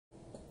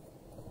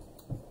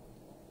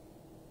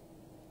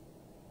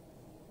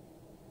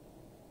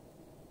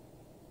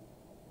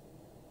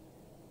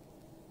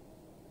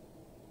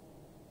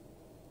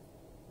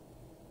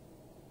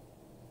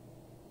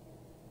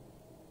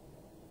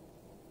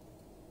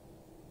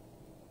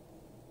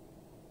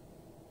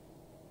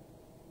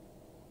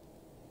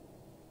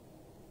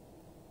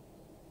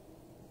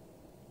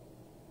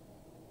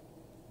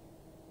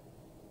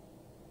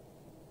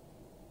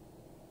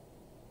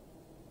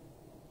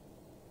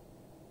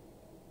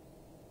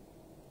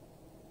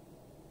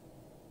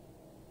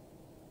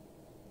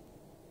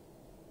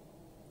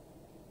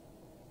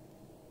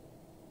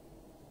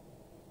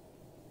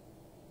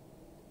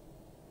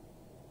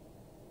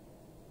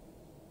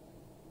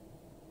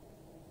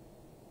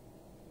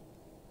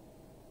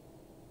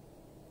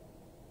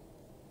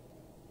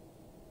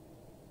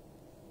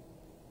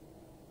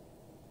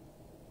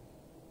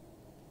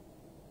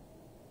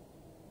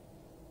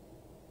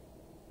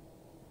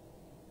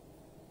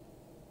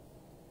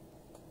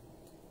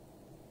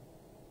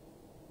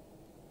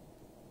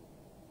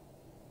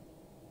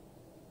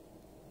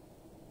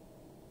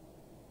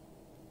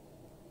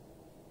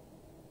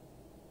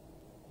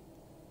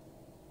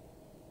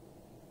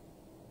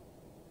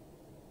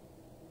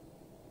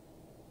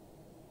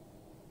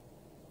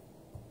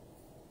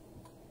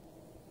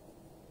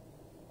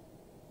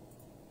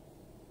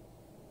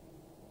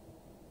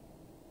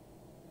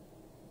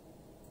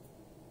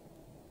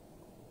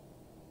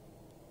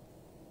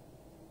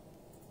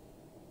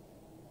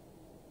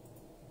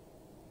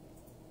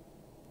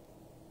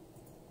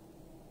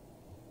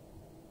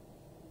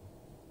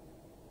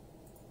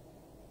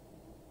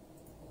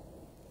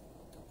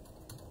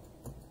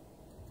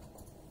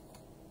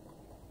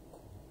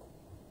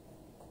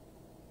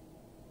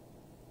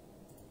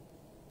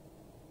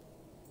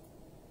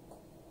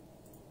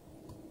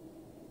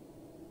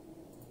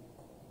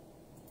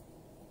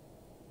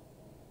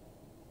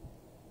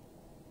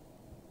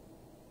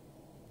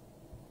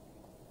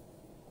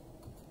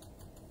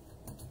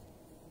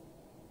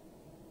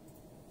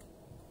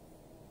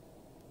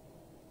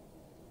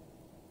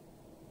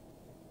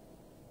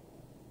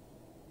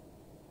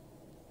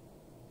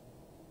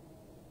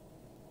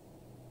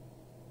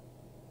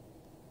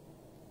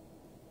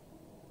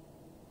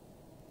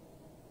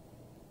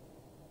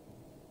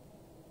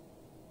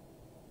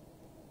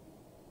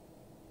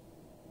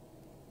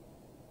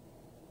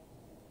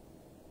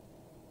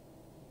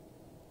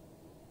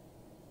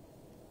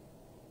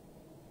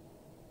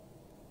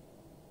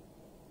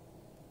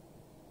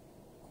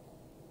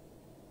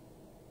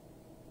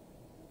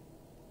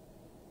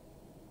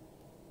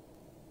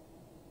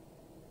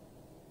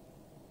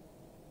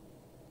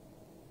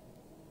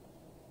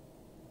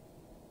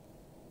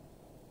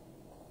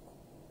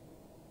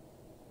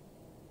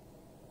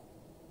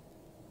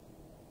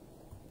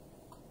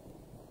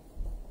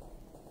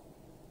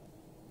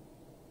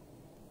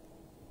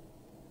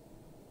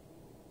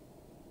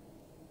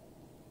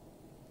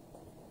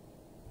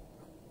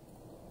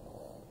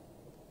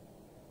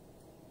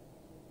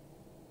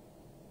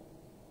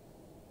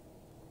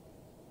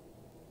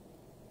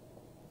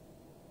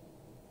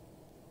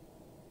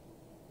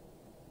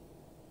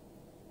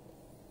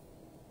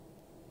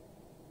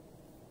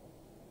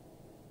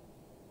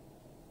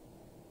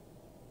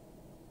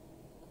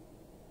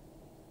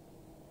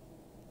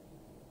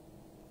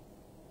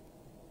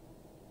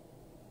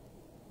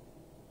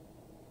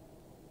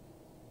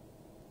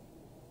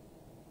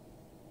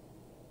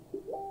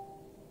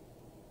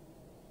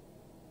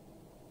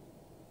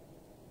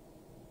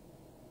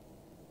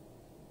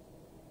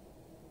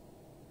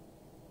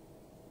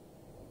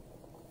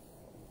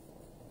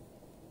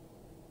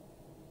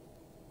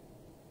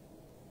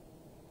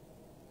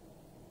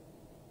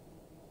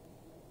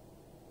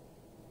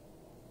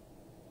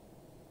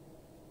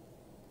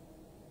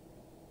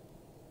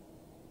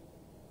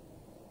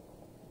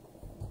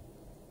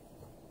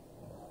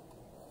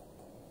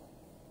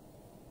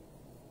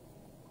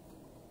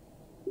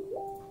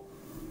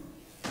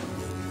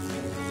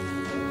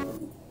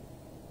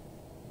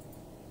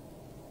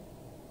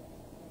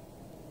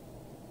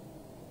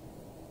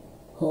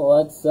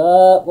What's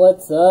up?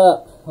 What's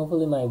up?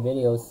 Hopefully my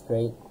video is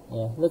straight.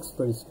 Yeah, it looks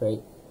pretty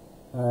straight.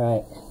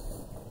 Alright.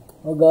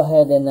 We'll go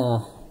ahead and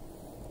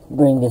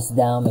bring this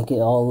down, make it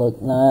all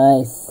look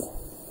nice.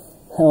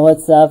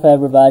 What's up,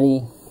 everybody?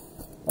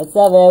 What's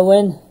up,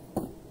 Edwin?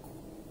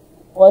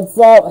 What's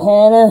up,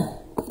 Hannah?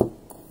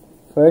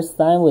 First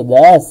time with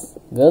us.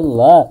 Good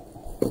luck.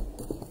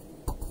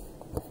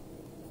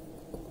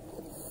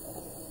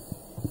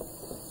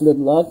 Good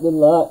luck, good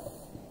luck.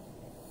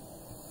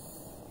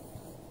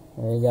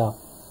 There you go.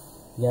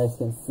 You guys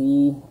can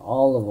see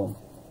all of them.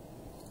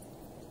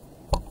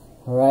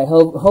 Alright,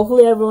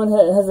 hopefully everyone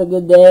has a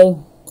good day.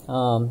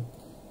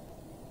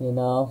 You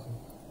know.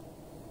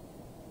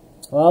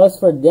 Well, it's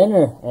for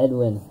dinner,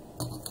 Edwin.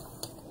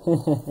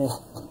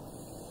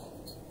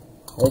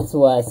 It's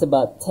what? It's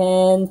about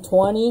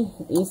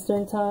 10:20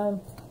 Eastern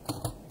time.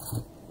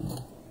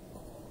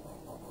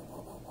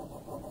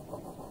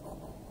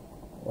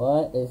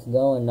 What is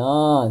going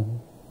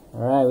on?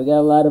 Alright, we got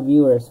a lot of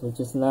viewers, which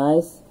is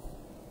nice.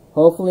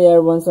 Hopefully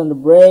everyone's on the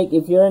break.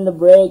 If you're in the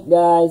break,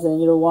 guys,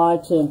 and you're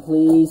watching,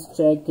 please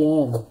check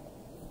in.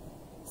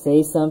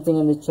 Say something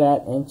in the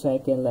chat and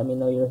check in. Let me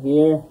know you're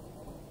here,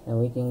 and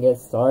we can get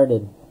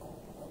started.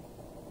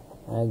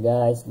 Alright,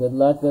 guys. Good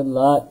luck, good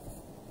luck.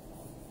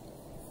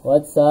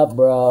 What's up,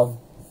 bro?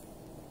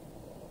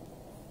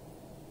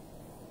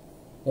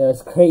 It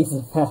was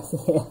crazy fast.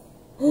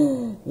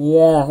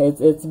 Yeah,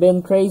 it's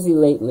been crazy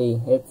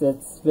lately.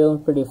 It's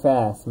feeling pretty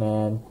fast,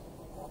 man.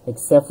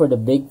 Except for the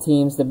big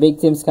teams. The big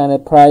teams kind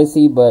of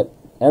pricey, but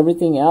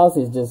everything else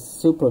is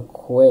just super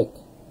quick.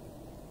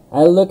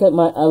 I look at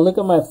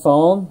my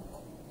phone.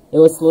 It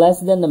was less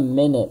than a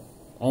minute,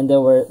 and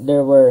there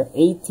were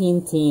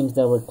 18 teams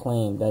that were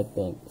claimed. I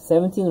think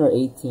 17 or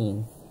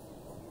 18,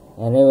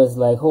 and it was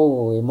like,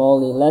 holy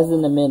moly! Less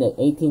than a minute,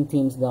 18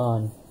 teams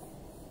gone.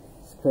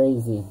 It's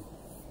crazy.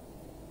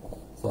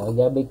 So I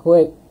gotta be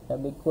quick.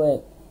 Gotta be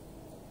quick.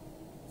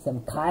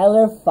 Some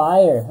Kyler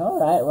fire.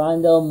 Alright,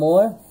 Rondell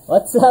Moore.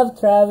 What's up,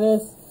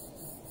 Travis?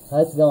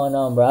 What's going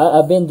on, bro?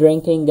 I've been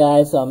drinking,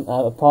 guys, so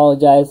I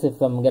apologize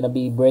if I'm gonna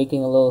be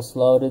breaking a little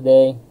slow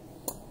today.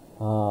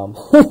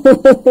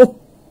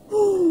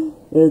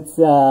 It's,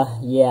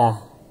 yeah.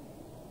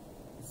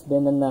 It's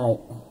been a night.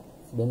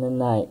 It's been a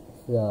night,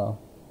 so.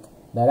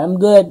 But I'm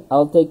good.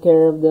 I'll take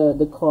care of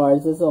the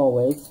cards as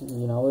always.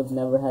 You know, we've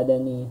never had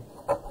any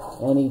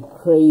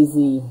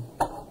crazy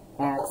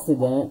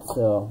accident,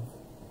 so.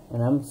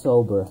 And I'm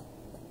sober.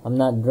 I'm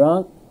not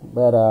drunk,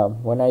 but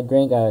when I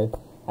drink,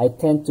 I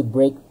tend to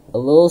break a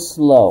little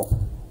slow.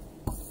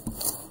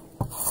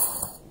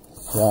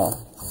 So,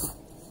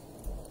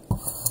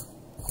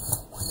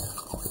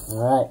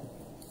 alright.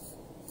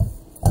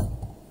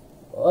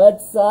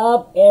 What's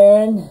up,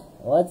 Aaron?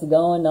 What's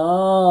going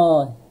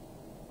on?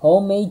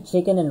 Homemade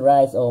chicken and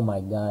rice. Oh my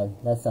god,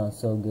 that sounds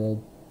so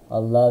good. I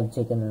love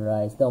chicken and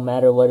rice. Don't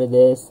matter what it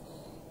is.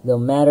 No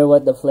matter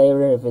what the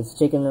flavor, if it's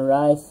chicken and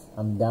rice,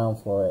 I'm down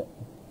for it.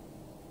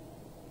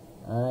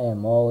 I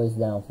am always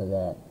down for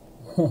that.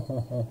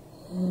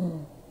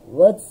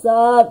 What's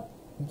up,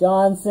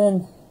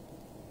 Johnson?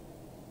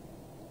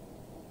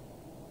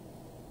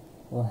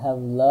 We'll have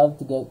love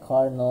to get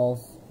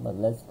Cardinals, but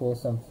let's pull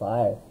some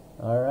fire.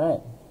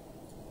 Alright.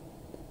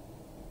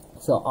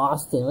 So,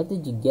 Austin, what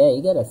did you get?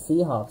 You got a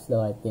Seahawks, though,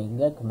 I think. You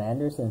got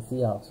Commanders and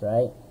Seahawks,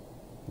 right?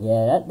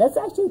 Yeah, that's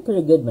actually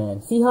pretty good,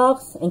 man.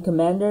 Seahawks and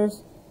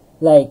Commanders.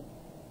 Like,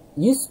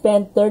 you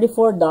spend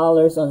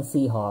 $34 on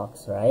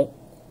Seahawks, right?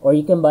 Or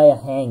you can buy a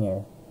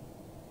hanger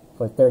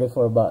for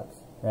 34 bucks,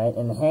 right?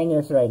 And the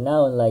hangers right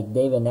now in like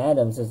Dave and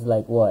Adams is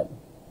like what?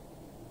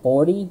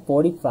 40,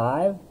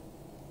 45?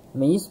 I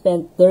mean, you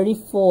spent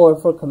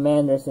 34 for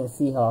Commanders and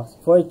Seahawks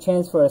for a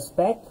chance for a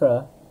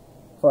Spectra,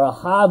 for a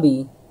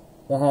hobby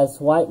that has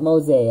white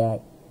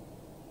Mosaic,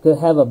 could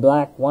have a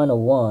black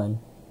 101.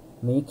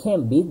 I mean, you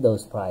can't beat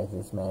those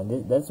prices,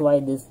 man. That's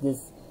why this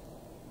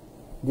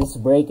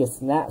break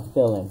is not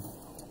filling.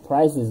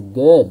 Price is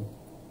good.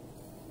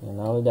 You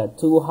know, we got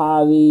two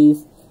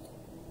hobbies.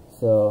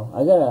 So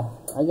I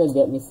gotta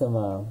get me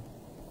some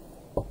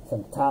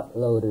top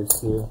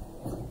loaders here.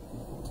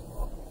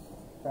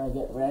 Try to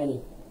get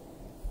ready.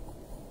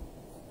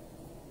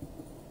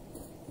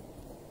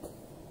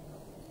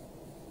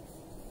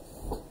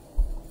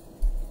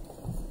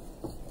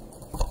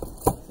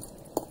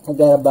 I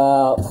got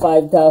about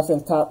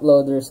 5,000 top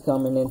loaders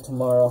coming in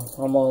tomorrow.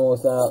 I'm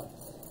almost out.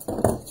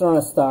 Trying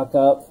to stock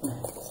up.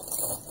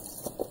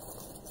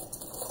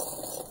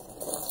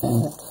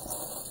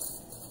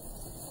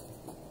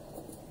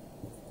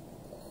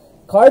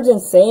 Cards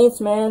and Saints,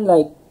 man.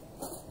 Like,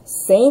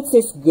 Saints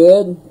is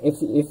good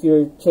if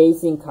you're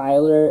chasing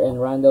Kyler and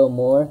Rondell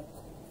Moore.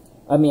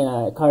 I mean,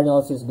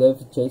 Cardinals is good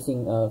for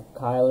chasing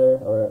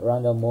Kyler or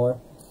Rondell Moore.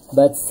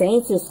 But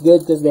Saints is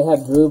good because they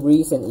have Drew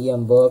Brees and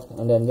Ian Book,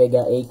 and then they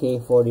got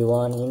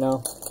AK-41. You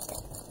know,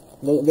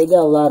 they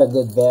got a lot of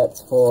good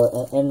bets for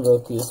and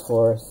rookies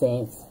for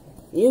Saints.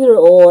 Either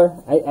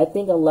or, I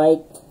think I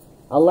like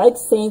I like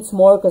Saints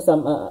more because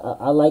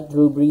I like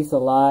Drew Brees a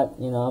lot.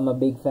 You know, I'm a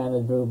big fan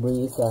of Drew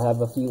Brees. I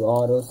have a few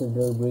autos of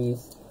Drew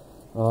Brees.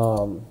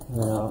 You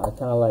know, I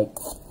kind of like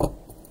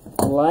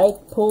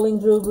pulling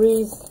Drew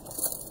Brees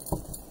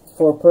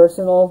for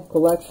personal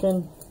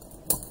collection.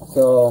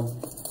 So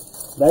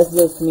that's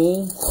just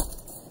me.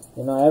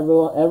 You know,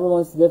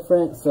 everyone's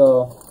different.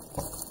 So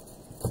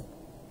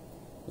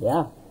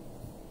yeah.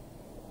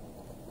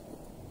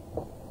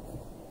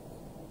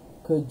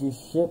 Could you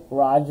ship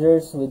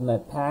Rodgers with my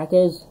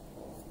package?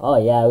 Oh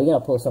yeah, we're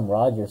gonna pull some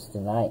Rodgers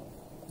tonight.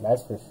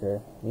 That's for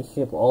sure. We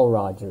ship all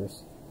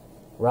Rodgers.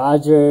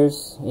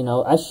 Rodgers, you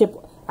know,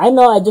 I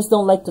know I just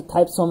don't like to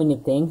type so many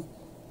things,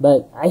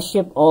 but I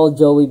ship all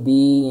Joey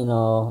B,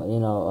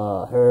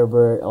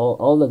 Herbert,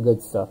 all the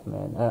good stuff,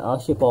 man. I'll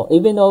ship all,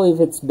 even though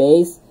if it's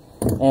base,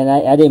 and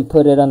I didn't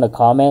put it on the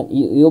comment,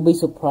 you'll be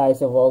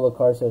surprised of all the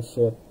cards I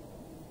ship.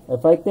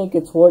 If I think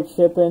it's worth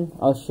shipping,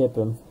 I'll ship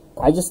them.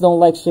 I just don't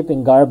like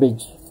shipping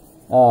garbage,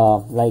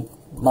 like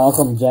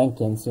Malcolm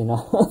Jenkins, you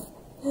know.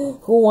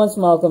 Who wants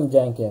Malcolm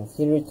Jenkins?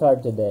 He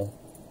retired today.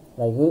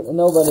 Like,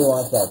 nobody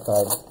wants that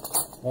card.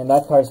 And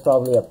that card's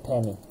probably a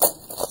penny.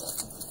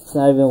 It's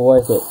not even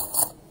worth it.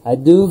 I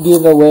do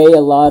give away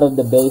a lot of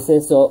the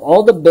bases. So,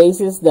 all the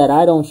bases that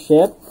I don't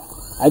ship,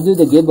 I do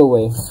the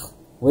giveaway.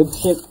 We've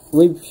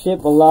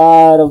shipped a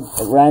lot of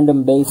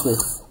random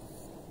bases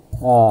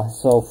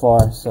so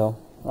far. So,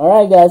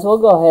 alright guys, we'll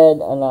go ahead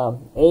and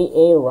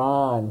AA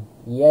Ron.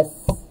 Yes,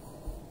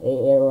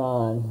 AA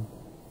Ron.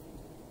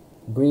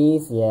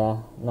 Breeze,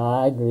 yeah. No,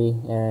 I agree,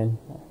 Aaron.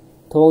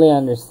 Totally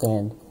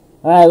understand.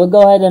 Alright, we'll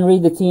go ahead and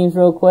read the teams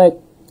real quick.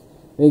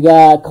 We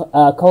got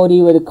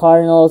Cody with the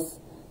Cardinals,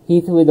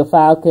 Heath with the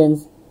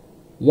Falcons,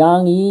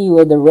 Yang Yi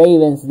with the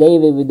Ravens,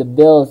 David with the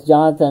Bills,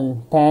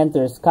 Jonathan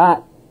Panthers,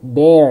 Scott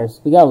Bears.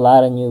 We got a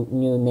lot of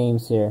new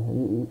names here.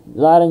 A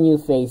lot of new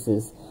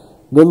faces.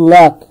 Good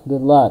luck.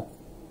 Good luck.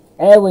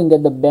 Edwin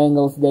got the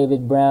Bengals,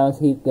 David Browns,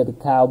 Heath got the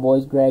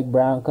Cowboys, Greg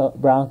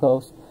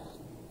Broncos,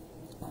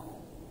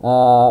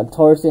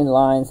 Torsten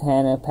Lions,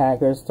 Hannah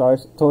Packers,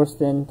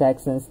 Torsten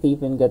Texans,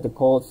 Stephen got the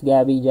Colts,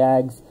 Gabby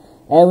Jags,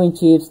 Edwin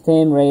Chiefs,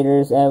 Tim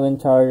Raiders, Edwin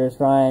Chargers,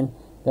 Ryan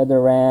got the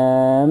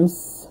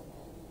Rams.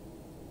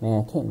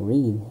 Man, I can't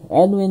read.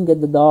 Edwin got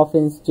the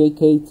Dolphins,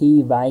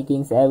 JKT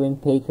Vikings, Edwin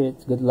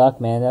Patriots. Good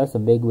luck, man. That was a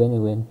big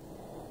win.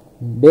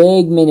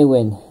 Big mini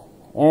win.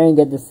 Aaron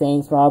got the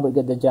Saints, Robert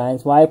got the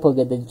Giants, Wyple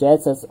got the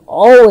Jets. As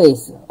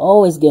always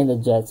getting the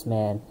Jets,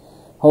 man.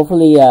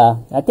 Hopefully,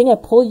 I think I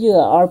pulled you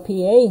a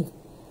RPA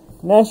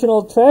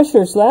National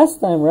Treasures last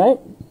time, right?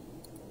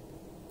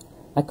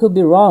 I could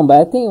be wrong,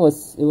 but I think it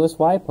was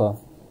Wyple.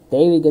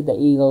 David got the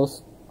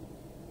Eagles,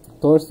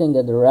 Thorsten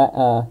got the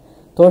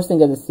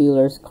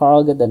Steelers,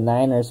 Carl got the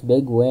Niners.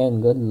 Big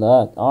win, good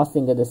luck.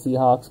 Austin got the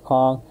Seahawks,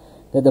 Kong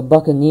got the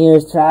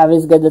Buccaneers,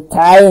 Travis got the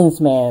Titans,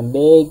 man.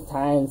 Big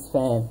Titans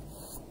fan.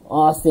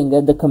 Austin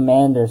got the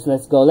Commanders.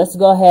 Let's go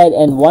ahead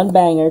and one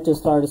banger to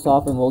start us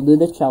off, and we'll do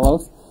the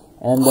cellos,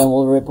 and then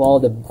we'll rip all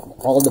the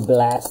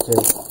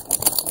blasters.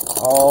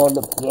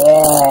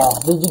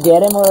 Did you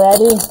get him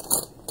already?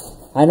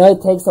 I know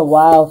it takes a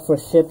while for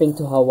shipping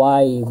to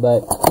Hawaii,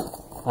 but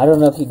I don't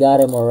know if you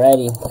got him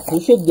already. You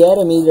should get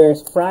him either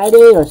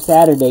Friday or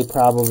Saturday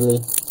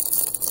probably,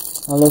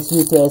 unless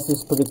UPS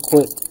is pretty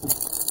quick.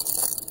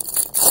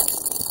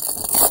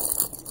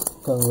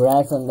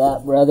 Congrats on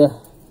that, brother.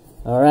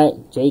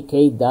 Alright,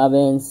 J.K.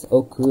 Dobbins,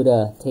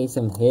 Okuda,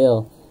 Taysom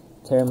Hill,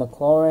 Terry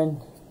McLaurin,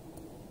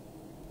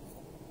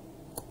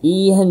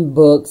 Ian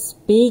Book.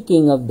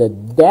 Speaking of the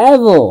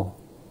devil,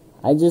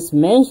 I just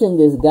mentioned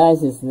this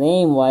guy's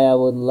name, why I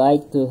would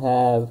like to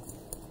have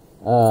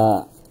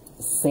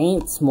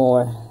Saints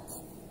more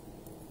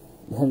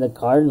than the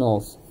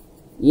Cardinals.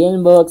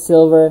 Ian Book,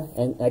 silver,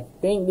 and I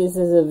think this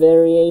is a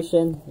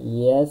variation.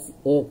 Yes,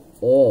 it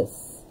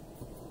is.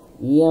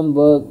 Ian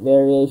Book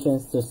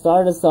variations to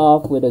start us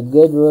off with a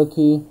good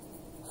rookie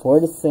for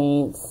the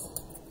Saints.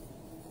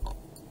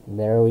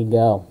 There we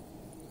go.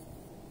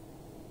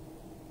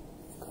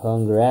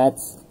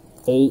 Congrats,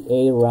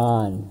 AA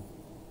Ron.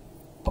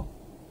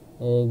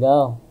 There you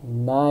go.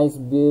 Nice,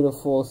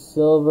 beautiful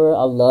silver.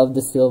 I love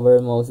the silver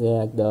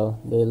Mosaic though.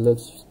 They look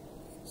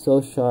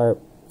so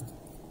sharp.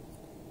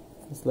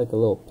 It's like a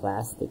little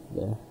plastic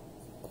there.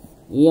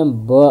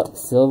 Ian Book,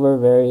 silver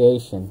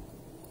variation.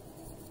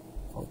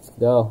 Let's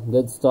go.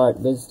 Good start.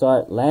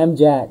 Lamb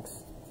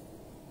Jacks.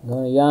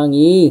 Going to Yang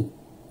Yi.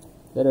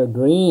 That are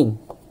green.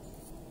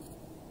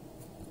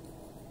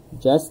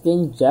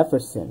 Justin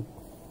Jefferson.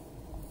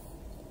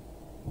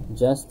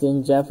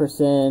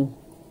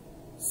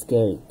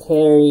 Scary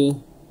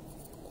Terry.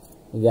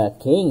 We got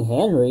King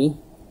Henry.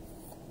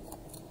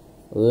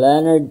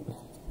 Leonard.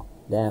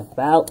 Dan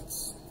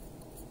Fouts.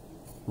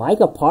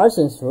 Micah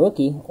Parsons,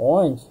 rookie.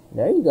 Orange.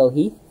 There you go,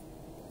 Heath.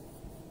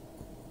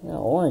 Yeah,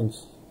 orange.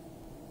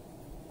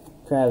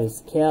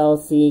 Travis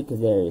Kelce,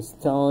 Kadarius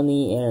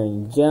Toney,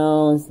 Aaron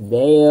Jones,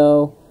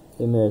 Deo,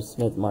 Demir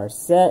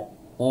Smith-Marset,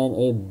 and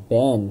a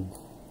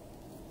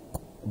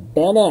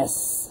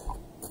Benes.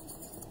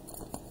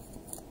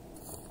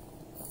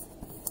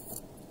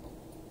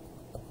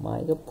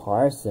 Micah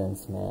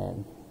Parsons,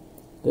 man.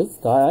 Good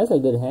start. That's a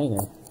good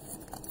hanger.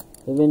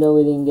 Even though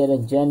we didn't get a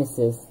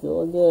Genesis,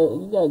 still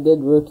good. You got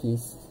good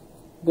rookies.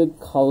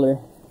 Good color.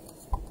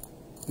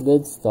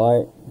 Good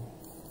start.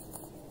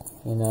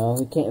 You know,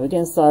 we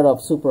can't start up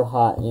super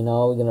hot, you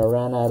know, we're gonna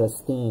run out of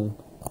steam.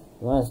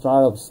 We wanna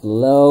start up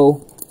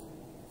slow,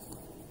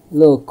 a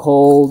little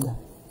cold,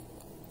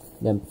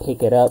 then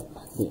pick it up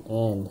at the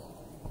end.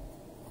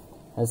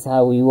 That's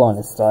how we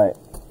wanna start.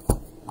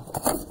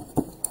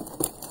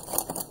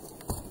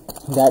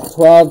 Got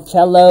 12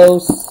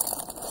 cellos.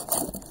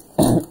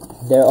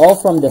 They're all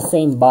from the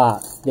same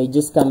box. They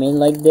just come in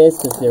like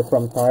this because they're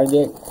from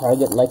Target.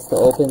 Target likes to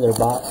open their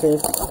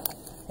boxes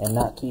and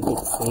not keep it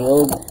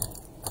sealed.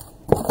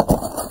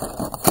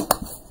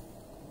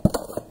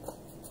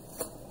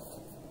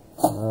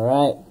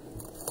 Alright.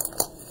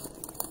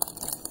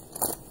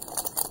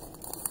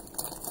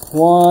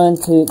 1,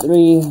 2,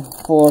 3,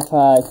 4,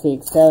 5,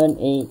 6, 7,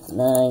 8,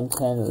 9,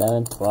 10,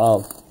 11,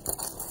 12.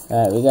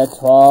 Alright, we got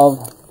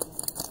 12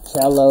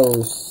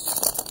 cellos.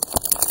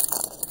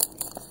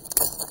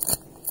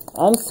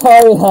 I'm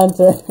sorry,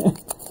 Hunter.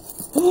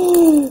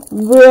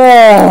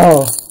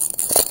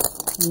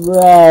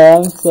 Bro,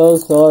 I'm so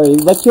sorry.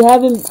 But you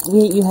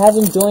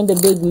haven't joined the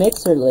big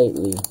mixer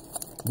lately.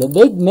 The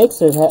big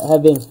mixers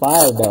have been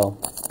fired though.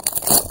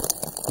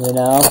 You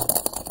know.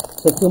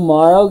 So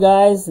tomorrow,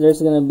 guys,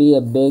 there's gonna be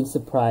a big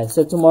surprise.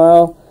 So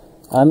tomorrow,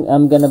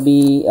 I'm gonna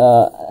be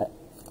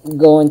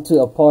going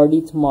to a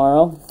party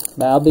tomorrow,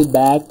 but I'll be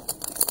back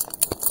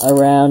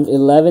around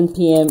 11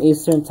 p.m.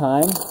 Eastern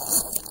time,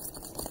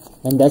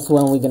 and that's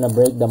when we're gonna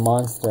break the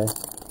monster.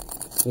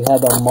 We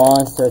have a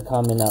monster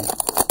coming up.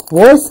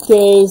 Worst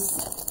case,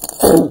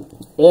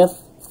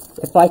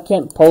 if I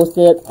can't post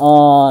it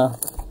on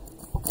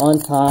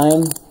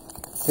time,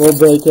 we'll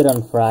break it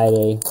on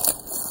Friday.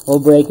 We'll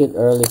break it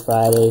early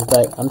Friday,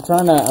 but I'm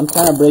trying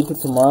to break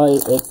it tomorrow.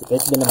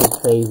 It's gonna be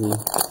crazy.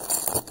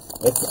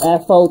 It's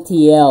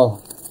FOTL.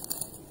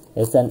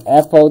 It's an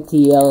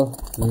FOTL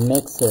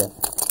mixer,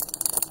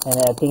 and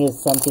I think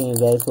it's something you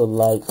guys would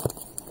like.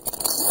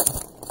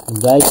 You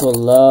guys will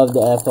love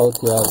the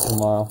FOTL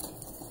tomorrow.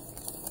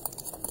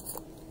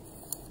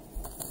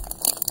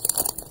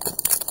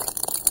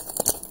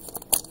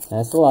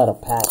 That's a lot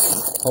of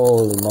packs.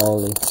 Holy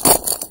moly.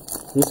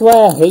 This is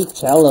why I hate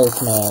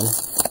cellos, man.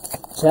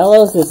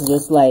 Cellos is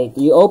just like,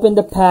 you open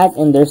the pack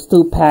and there's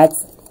 2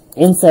 packs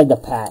inside the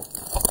pack.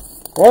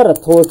 What a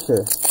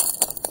torture.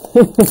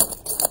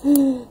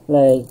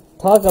 Like,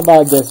 talk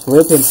about just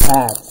ripping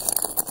packs.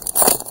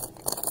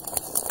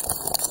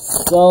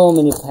 So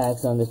many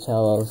packs on the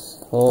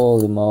cellos.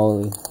 Holy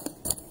moly.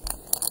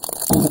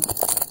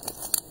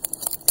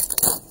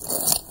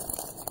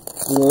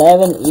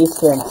 11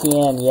 Eastern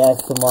PM,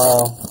 yes,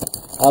 tomorrow.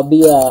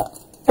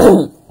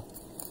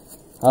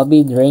 I'll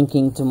be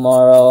drinking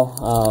tomorrow.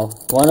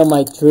 One of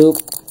my troop,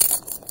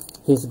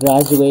 he's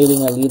graduating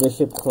a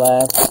leadership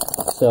class,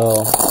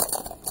 so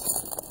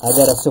I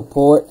gotta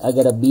support, I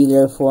gotta be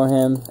there for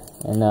him,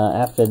 and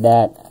after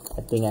that,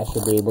 I think I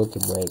should be able to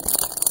break.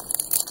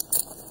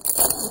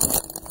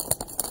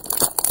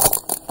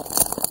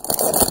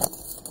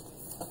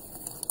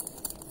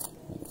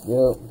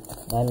 Yep,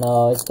 I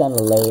know, it's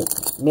kinda late.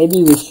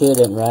 Maybe we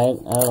shouldn't, right?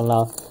 I don't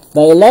know.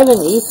 But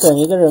 11 Eastern,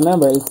 you gotta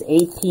remember, it's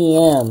 8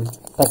 p.m.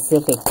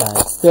 Pacific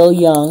time. Still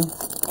young,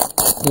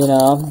 you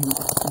know.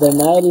 The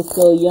night is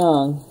still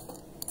young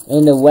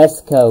in the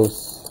West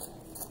Coast.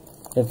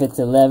 If it's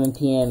 11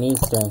 p.m.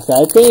 Eastern, so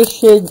I think it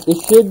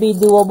should be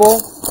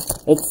doable.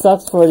 It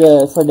sucks for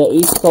the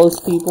East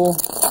Coast people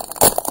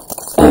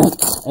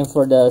and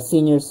for the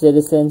senior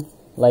citizen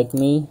like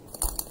me,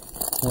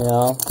 you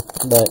know.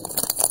 But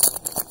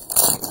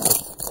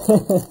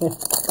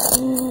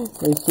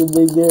it should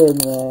be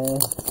good, man.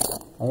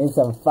 I need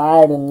some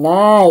fire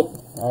tonight.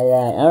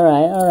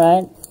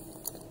 Alright.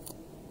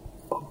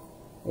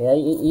 Yeah,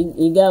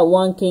 you got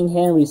one King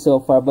Henry so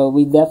far, but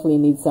we definitely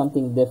need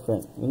something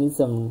different. We need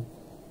some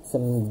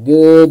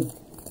good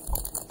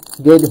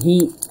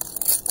heat.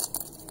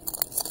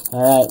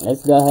 Alright,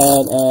 let's go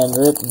ahead and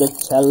rip the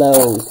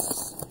cellos.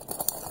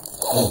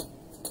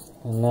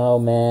 I know,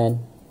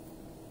 man.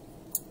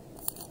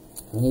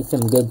 We need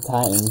some good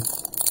Titans.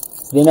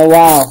 It's been a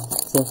while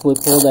since we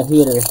pulled a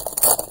hitter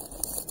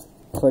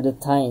for the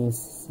Titans.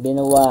 It's been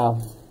a while.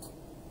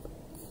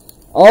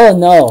 Oh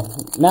no,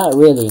 not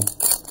really.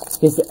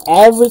 Because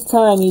every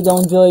time you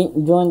don't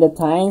join the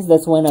Titans,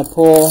 that's when I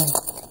pull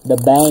the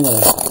banger.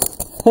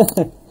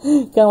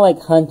 Kind of like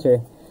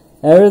Hunter.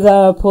 Every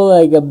time I pull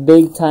like a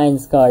big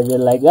Titans card, you're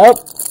like, oh,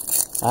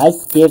 I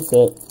skipped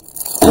it.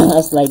 I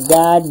was like,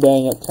 God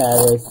dang it,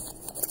 Travis.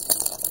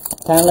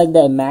 Kind of like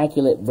the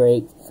Immaculate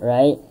Break,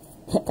 right?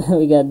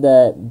 We got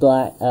the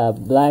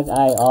black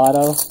eye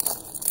auto,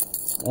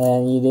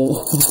 and you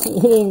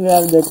didn't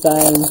grab the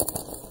Titans.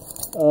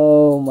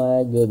 Oh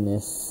my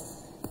goodness.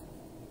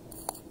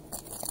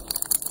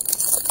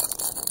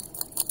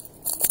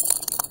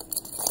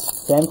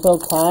 Central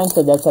Time,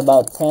 so that's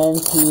about 10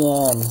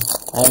 p.m.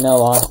 I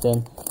know,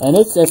 Austin. And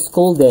it's a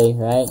school day,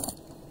 right?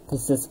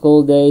 It's a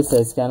school day, so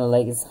it's kind of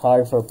like it's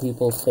hard for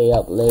people to stay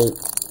up late.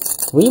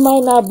 We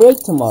might not break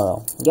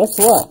tomorrow. Guess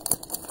what?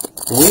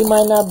 We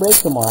might not break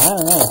tomorrow. I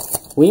don't know.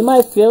 We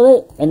might feel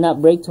it and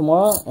not break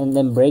tomorrow, and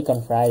then break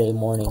on Friday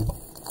morning.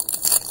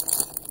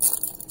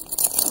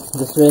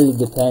 This really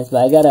depends,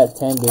 but I gotta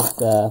attend this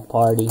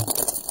party.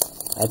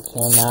 I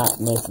cannot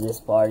miss this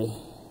party.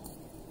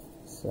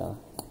 So,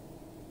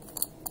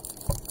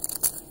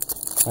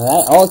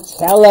 alright, all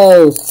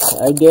cellos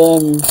are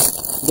getting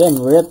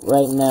ripped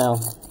right now.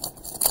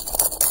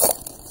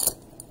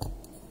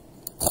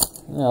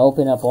 I'm gonna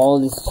open up all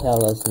these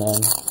cellos,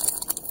 man.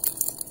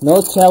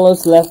 No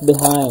cellos left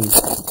behind.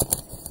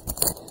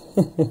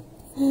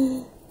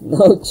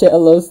 No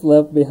cellos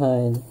left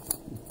behind.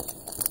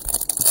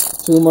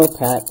 2 more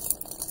packs.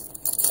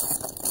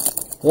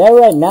 Yeah,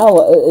 right now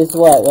it's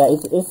what? Yeah,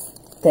 it's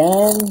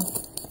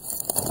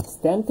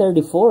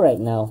 10:34 right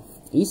now,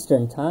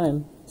 Eastern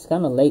time. It's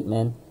kind of late,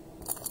 man.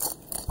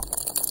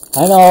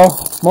 I know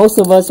most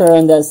of us are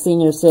in that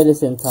senior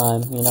citizen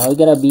time. You know, we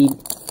gotta be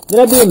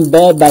in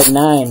bed by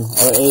 9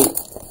 or 8,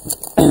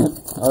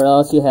 or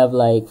else you have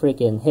like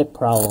freaking hip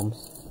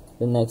problems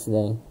the next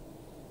day,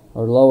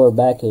 or lower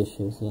back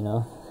issues. You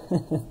know.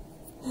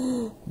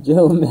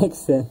 Joe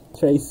Mixon,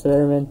 Trey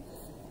Sermon,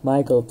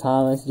 Michael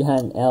Thomas,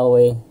 John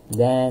Elway,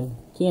 Dan,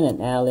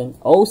 Keenan Allen,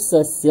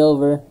 Osa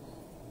Silver,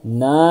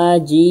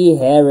 Najee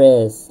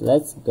Harris.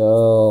 Let's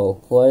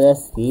go for the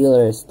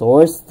Steelers.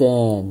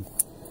 Thorsten.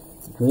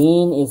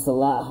 Green is a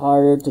lot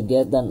harder to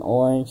get than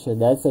orange, so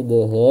that's a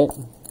good hit.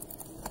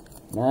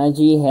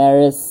 Najee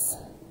Harris.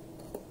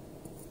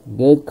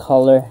 Good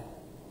color.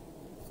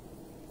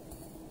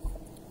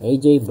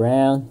 AJ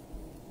Brown.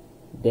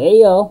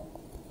 Deo.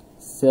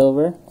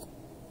 Silver.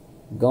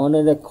 Going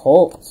to the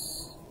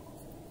Colts.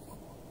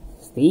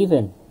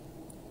 Steven.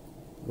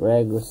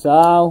 Greg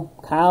Rousseau.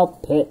 Kyle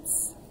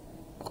Pitts.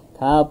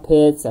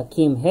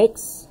 Akeem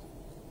Hicks.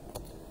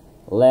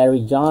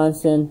 Larry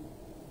Johnson.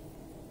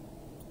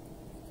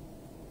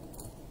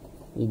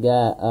 We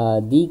got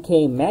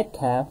DK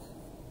Metcalf.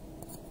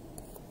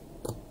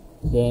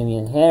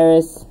 Damian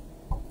Harris.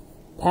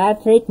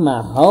 Patrick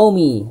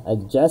Mahomes.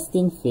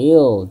 Justin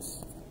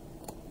Fields.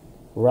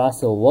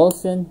 Russell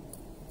Wilson.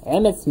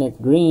 Emmitt Smith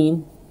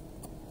Green.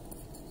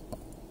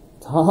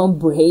 Tom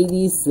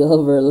Brady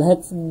Silver.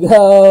 Let's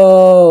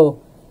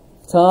go.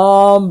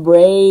 Tom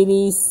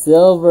Brady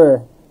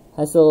Silver.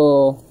 Has a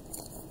little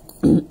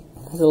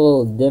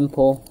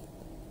dimple.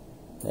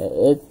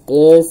 It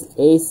is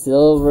a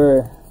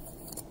silver.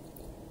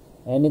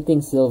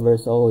 Anything silver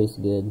is always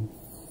good.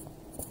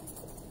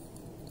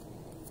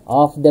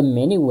 Off the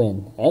mini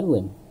win,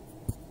 Edwin.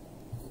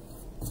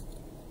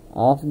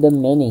 Off the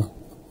mini.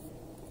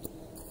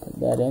 Put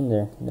that in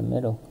there, in the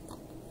middle.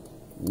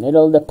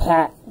 Middle of the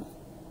pack.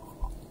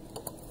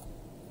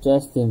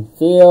 Justin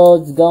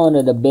Fields going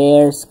to the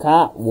Bears.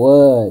 Scott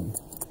Wood.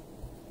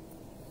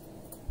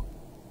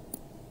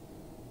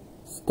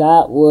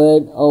 Scott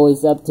Wood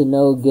always up to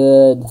no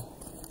good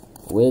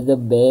with the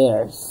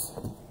Bears.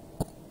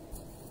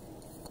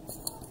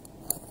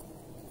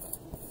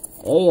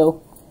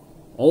 Ayo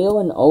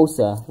and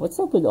Osa. What's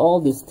up with all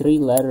these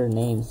 3-letter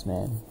names,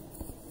 man?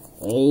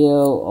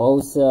 Ayo,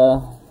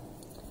 Osa.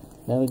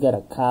 Then we got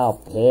a Kyle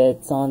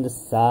Pitts on the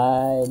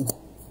side.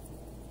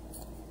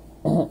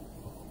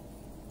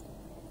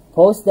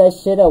 Post that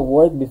shit at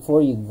work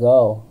before you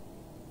go.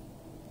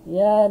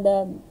 Yeah,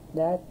 that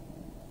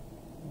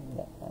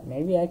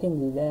maybe I can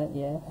do that,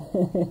 yeah.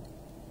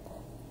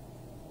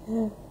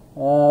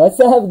 What's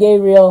up,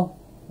 Gabriel?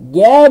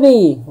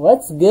 Gabby,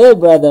 what's good,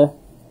 brother?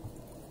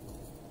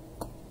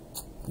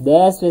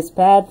 Des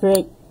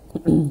Fitzpatrick,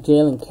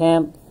 Jalen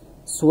Camp,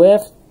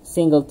 Swift,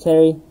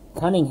 Singletary,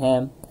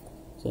 Cunningham,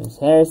 James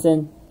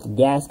Harrison,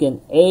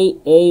 Gaskin,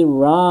 A.A.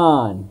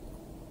 Ron.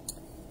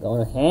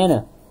 Going to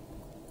Hannah.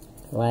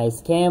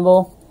 Rice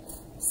Campbell,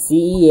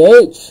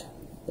 CEH.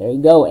 There you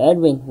go,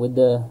 Edwin with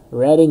the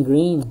red and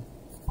green.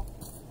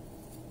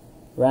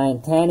 Ryan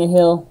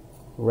Tannehill,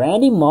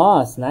 Randy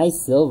Moss, nice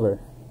silver.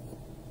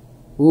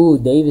 Ooh,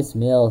 Davis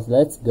Mills,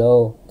 let's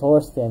go.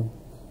 Thorsten,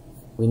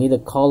 we need a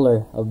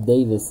color of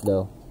Davis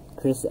though.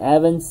 Chris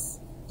Evans,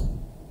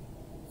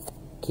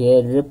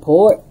 Kid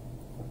Report,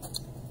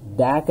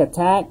 Dak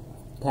Attack,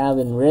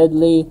 Calvin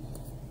Ridley,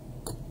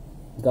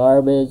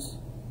 garbage.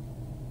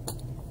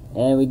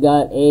 And we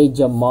got a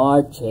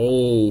Jamar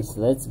Chase.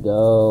 Let's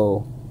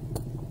go.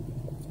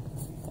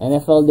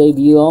 NFL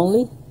debut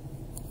only.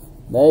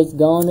 But it's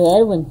going to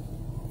Edwin.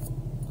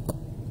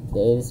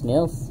 Davis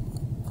Mills.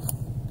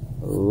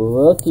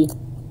 Rookie.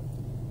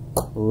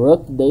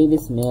 Rook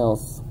Davis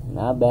Mills.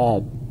 Not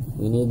bad.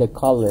 We need a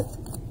color.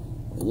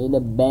 We need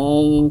a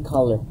banging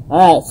color.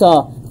 Alright,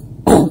 so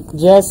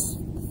just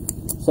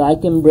so I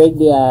can break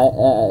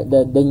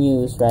the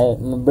news, right?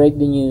 I'm gonna break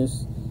the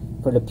news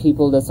for the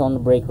people that's on the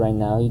break right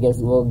now. You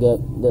guys will get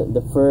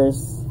the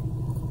first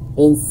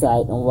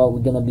insight on what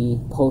we're gonna be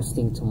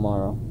posting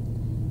tomorrow.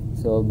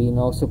 So it'll be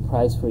no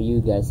surprise for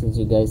you guys since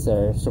you guys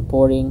are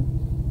supporting.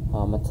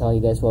 I'll tell you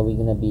guys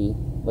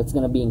what's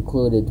gonna be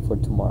included for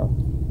tomorrow.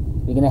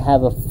 we're gonna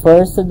have a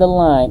first of the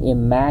line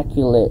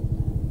immaculate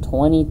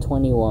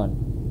 2021.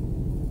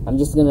 I'm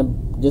just gonna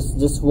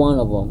just one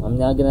of them. I'm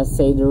not gonna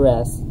say the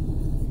rest.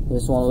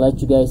 Just want to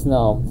let you guys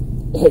know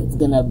it's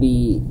gonna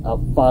be a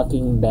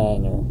fucking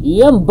banger.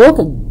 Ian Book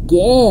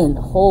again.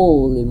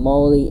 Holy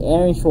moly.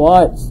 Aaron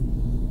Schwartz,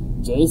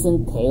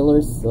 Jason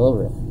Taylor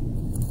Silver.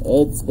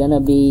 It's gonna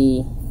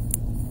be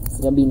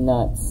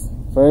nuts.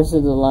 First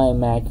of the line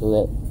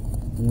immaculate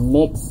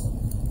mixed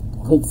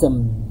with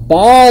some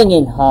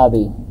banging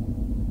hobby.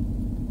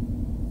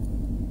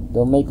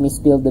 Don't make me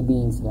spill the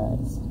beans,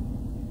 guys.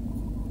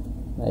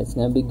 It's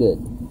gonna be good.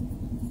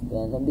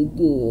 Gonna be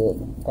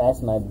good.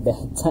 Past my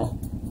bedtime.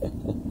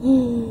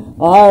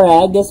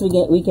 Alright, I guess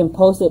we can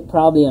post it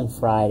probably on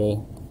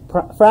Friday.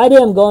 Friday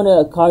I'm going to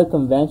a car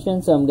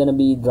convention, so I'm gonna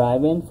be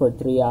driving for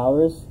 3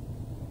 hours.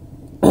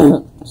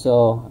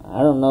 So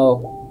I don't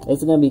know.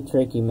 It's gonna be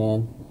tricky,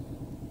 man.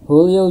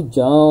 Julio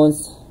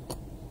Jones.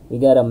 We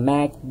got a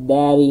Mac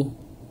Daddy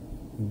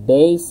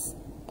Base,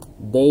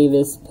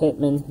 Davis,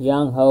 Pittman,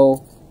 Young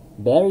Ho,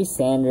 Barry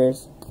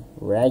Sanders,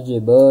 Reggie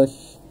Bush,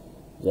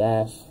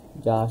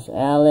 Josh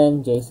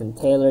Allen, Jason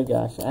Taylor,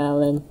 Josh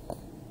Allen,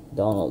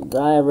 Donald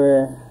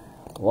Driver,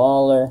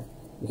 Waller.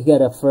 We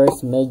got a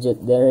first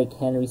midget, Derrick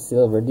Henry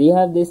Silver. Do you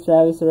have this,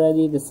 Travis,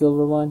 already? The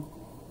silver one?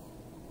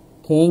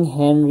 King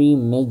Henry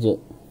Midget.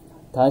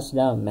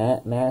 Touchdown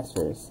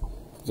Masters.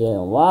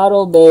 Jalen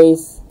Waddle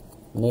Base,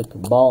 Nick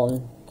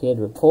Bolton, Kid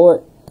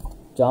Report,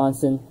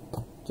 Johnson,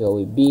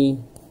 Joey B,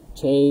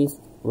 Chase,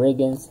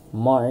 Riggins,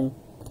 Martin,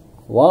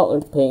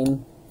 Walter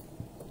Payton,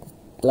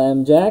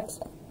 Lamb Jacks,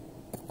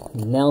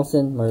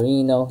 Nelson,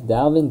 Marino,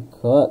 Dalvin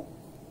Cook,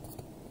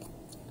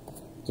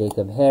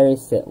 Jacob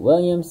Harris, Seth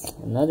Williams,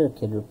 another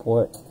Kid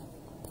Report,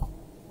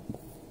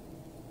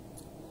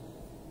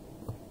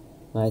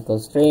 Michael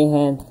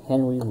Strahan,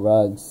 Henry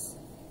Ruggs.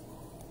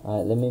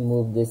 Alright, let me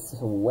move this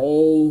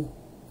away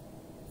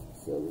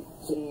so we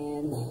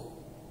can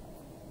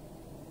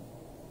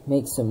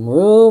make some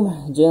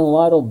room. Jalen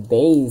Waddle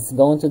Bays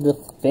going to the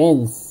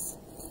fence.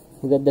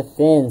 We got the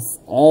fence.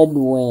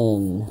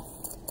 Edwin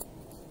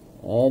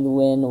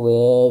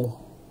with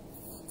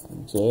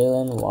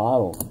Jalen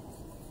Waddle.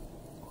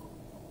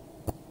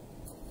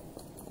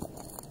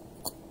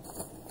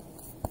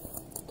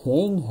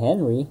 King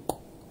Henry.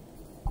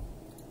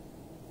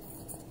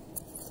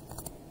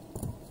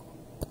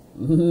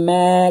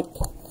 Mac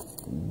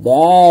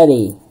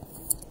Daddy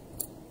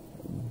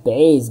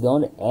Bays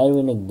going to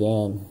Edwin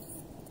again.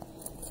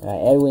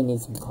 Alright, Edwin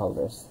needs some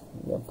colors.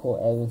 I'm gonna pull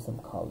Edwin some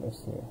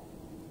colors here.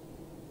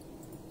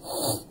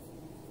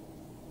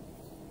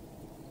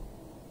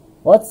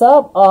 What's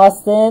up,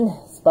 Austin?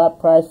 Spot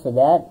price for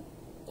that.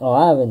 Oh,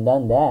 I haven't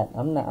done that.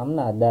 I'm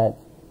not that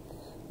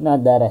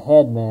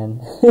ahead,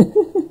 man.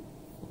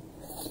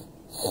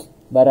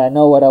 But I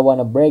know what I want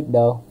to break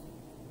though.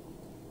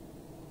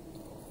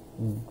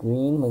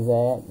 Green,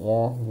 Mosaic,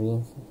 yeah,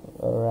 green.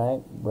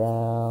 Alright,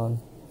 brown,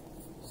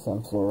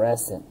 some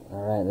fluorescent.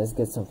 Alright, let's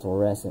get some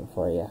fluorescent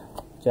for you.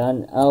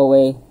 John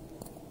Elway,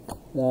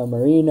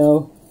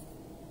 Marino,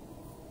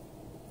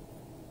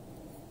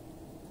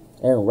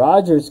 Aaron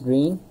Rodgers,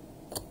 green.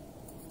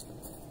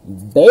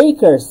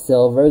 Baker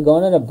Silver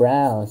going to the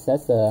Browns.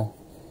 That's a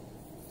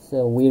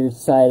weird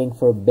sighting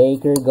for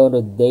Baker. Go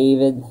to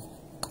David,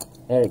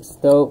 Eric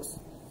Stokes,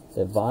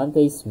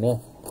 Devontae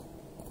Smith,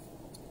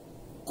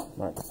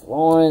 Marcus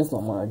Lawrence,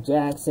 Lamar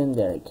Jackson,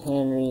 Derrick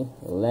Henry,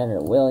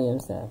 Leonard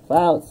Williams, Sam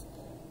Fouts,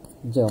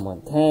 Joe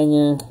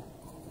Montana,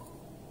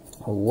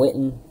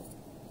 Witten,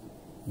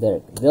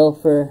 Derek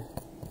Dilfer,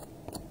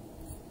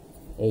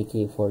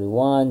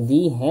 AK-41,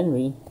 D.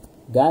 Henry,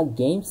 got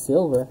game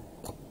silver.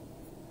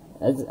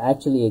 That's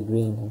actually a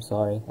green, I'm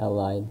sorry, I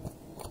lied.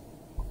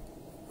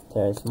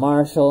 Terrace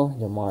Marshall,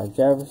 Jamar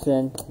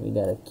Jefferson, we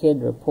got a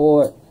Kid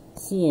Report,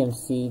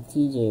 CMC,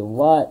 TJ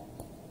Watt,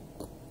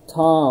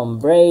 Tom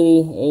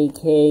Brady,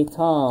 AK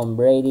Tom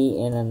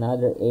Brady, and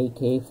another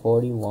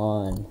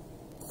AK-41.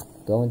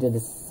 Going to the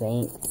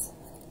Saints.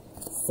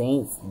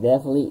 Saints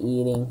definitely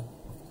eating.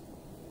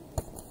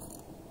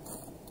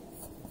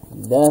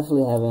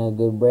 Definitely having a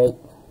good break.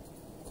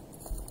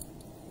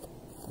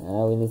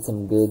 Now we need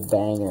some good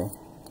banger.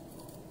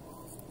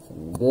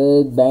 Some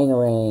good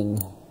bangerang.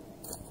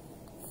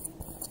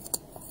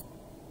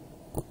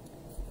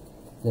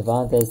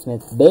 Devontae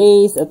Smith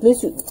base. At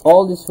least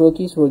all these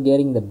rookies were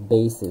getting the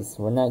bases.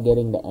 We're not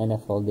getting the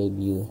NFL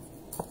debut.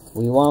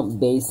 We want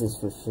bases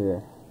for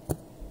sure.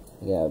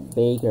 We got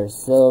Baker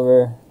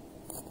Silver,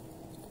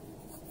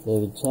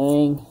 David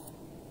Chang,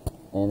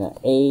 and an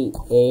A.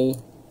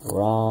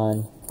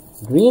 Ron.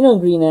 Green on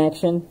green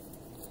action.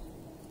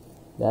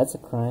 That's a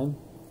crime.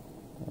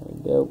 There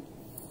we go.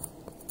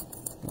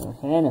 Now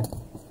Hannah.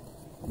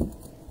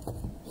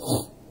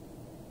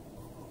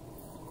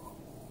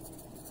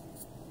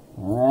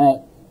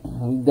 Alright.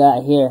 We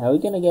got here. Are we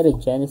gonna get a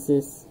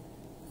Genesis?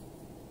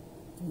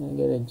 Gonna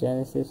get a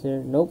Genesis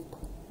here? Nope.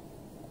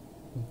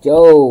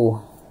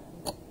 Joe.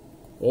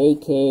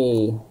 AK.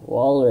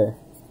 Waller.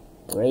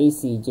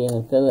 Racy.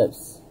 Jalen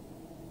Phillips.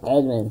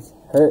 Edmonds.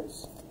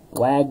 Hurts.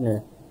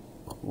 Wagner.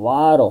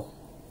 Waddle.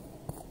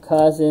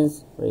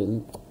 Cousins.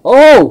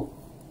 Oh!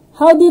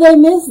 How did I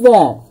miss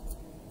that?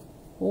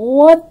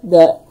 What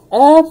the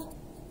F?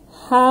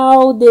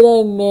 How did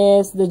I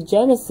miss the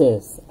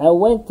Genesis? I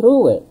went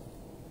through it.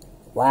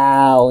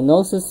 Wow,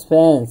 no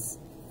suspense.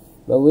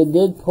 But we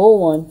did pull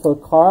one for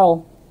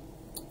Carl.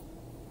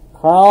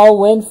 Carl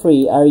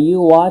Winfrey, are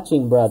you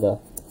watching, brother?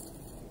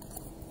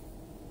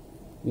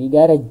 We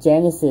got a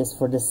Genesis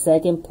for the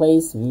second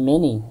place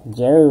mini.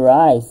 Jerry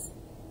Rice,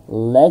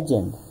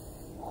 legend,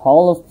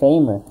 Hall of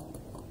Famer.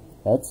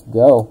 Let's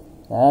go.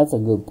 That's a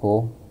good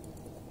pull.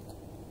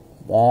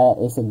 That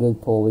is a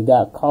good pull. We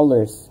got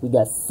colors. We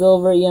got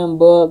silver Ian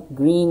Book,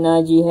 green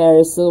Najee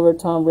Harris, silver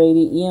Tom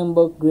Brady, Ian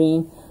Book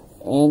green,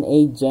 and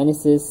a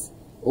Genesis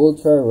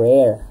ultra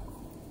rare.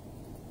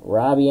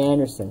 Robbie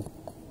Anderson.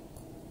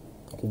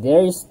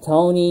 Kadarius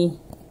Toney,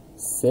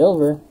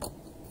 silver.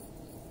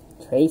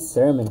 Trey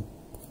Sermon,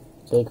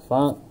 Jake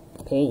Funk,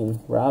 Peyton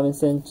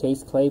Robinson,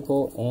 Chase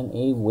Claypool, and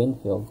a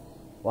Winfield.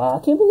 Wow, I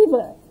can't believe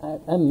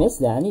I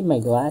missed that. I need my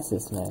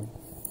glasses, man.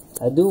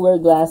 I do wear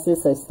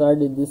glasses. I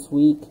started this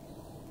week.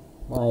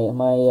 My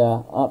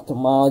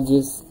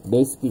ophthalmologist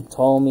basically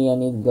told me I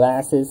need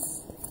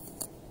glasses.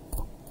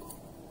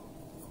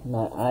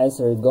 My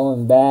eyes are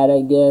going bad,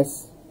 I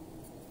guess.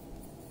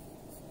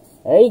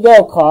 There you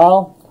go,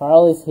 Carl.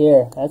 Carl is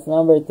here. That's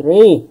number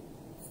 3.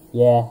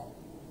 Yeah.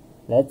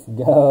 Let's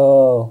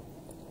go.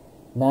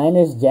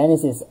 Niners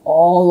Genesis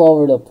all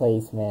over the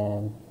place,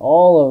 man.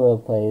 All over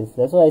the place.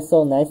 That's why it's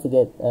so nice to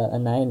get a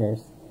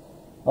Niners.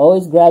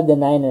 Always grab the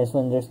Niners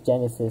when there's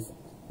Genesis.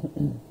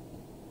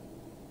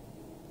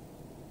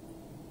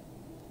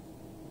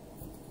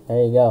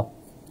 There you go.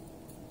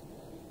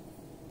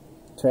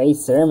 Trey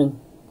Sermon.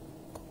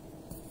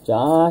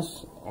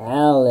 Josh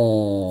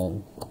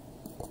Allen.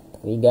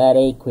 We got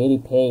a Quiddy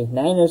Pay.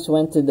 Niners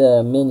went to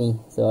the mini,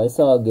 so it's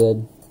all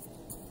good.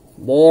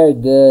 They're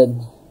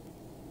good.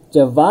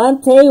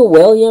 Javonte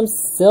Williams,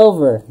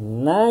 silver.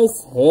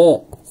 Nice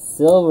hit.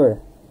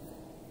 Silver.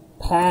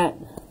 Pat,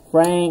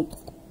 Frank,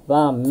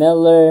 Von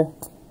Miller,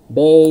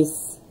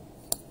 base.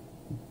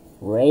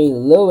 Ray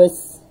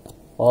Lewis,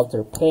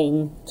 Walter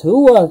Payton,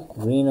 Tua,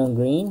 green on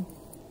green.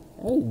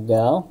 There you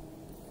go.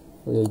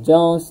 Julio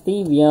Jones,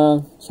 Steve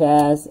Young,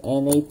 Chaz,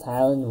 and a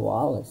Tylan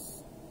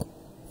Wallace.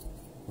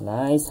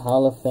 Nice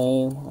Hall of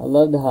Fame. I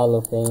love the Hall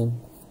of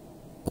Fame.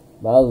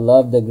 But I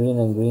love the green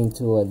on green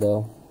Tua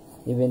though.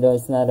 Even though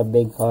it's not a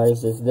big card,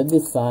 it's just the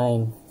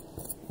design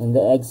and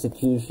the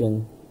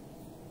execution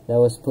that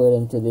was put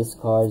into these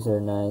cards are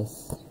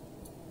nice.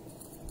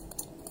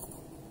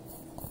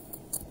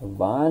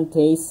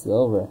 Vontae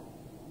Silver.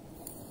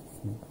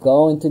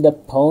 Going to the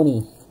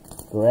Pony.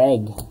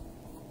 Greg.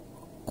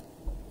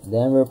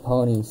 Denver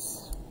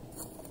Ponies.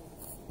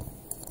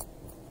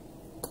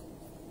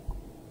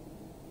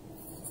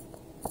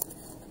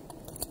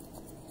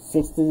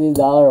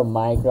 $60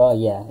 micro.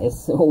 Yeah,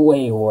 it's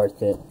way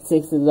worth it.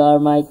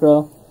 $60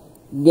 micro.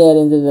 Get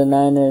into the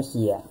Niners.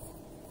 Yeah.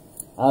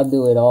 I'll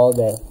do it all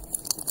day.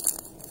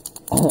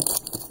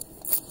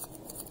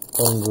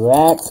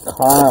 Congrats,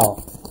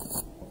 Carl.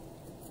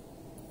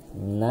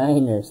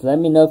 Niners. Let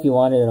me know if you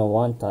want it in a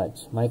one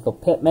touch. Michael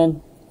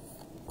Pittman,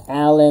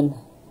 Allen,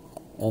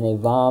 and a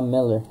Von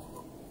Miller.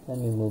 Let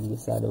me move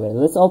this out of the way.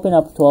 Let's open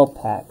up 12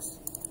 packs.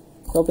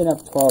 Let's open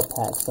up 12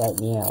 packs right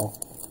now.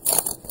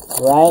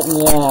 Right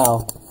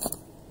now.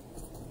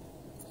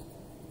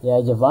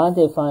 Yeah,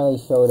 Javonte finally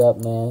showed up,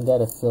 man.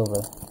 Got a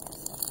silver.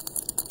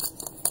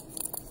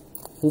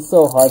 He's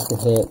so hard to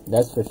hit,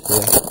 that's for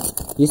sure.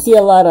 You see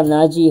a lot of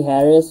Najee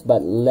Harris,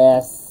 but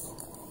less.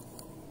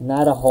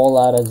 Not a whole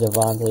lot of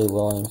Javonte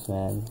Williams,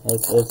 man.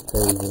 It's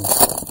crazy.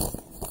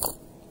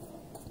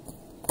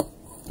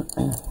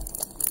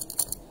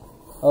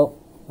 Oh,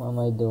 what am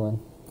I doing?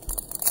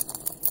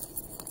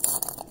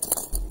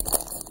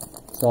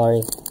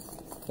 Sorry.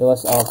 It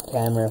was off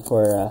camera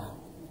for a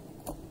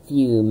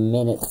few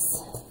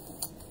minutes.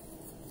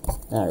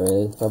 Not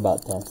really, for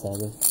about 10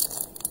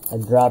 seconds. I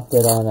dropped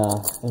it on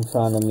in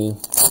front of me.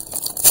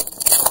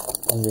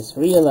 And just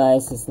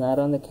realized it's not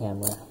on the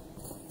camera.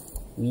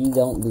 We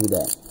don't do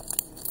that.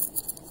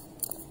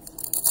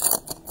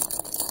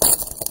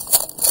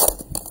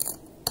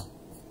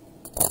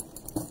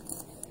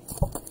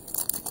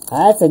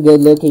 That's a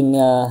good looking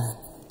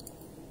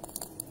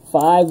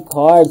 5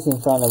 cards in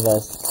front of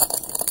us.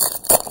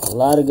 A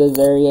lot of good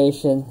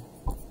variation.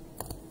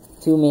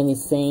 Too many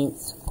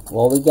Saints.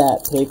 Well, we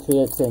got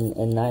Patriots and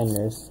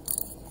Niners.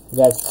 We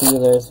got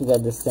Steelers. We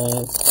got the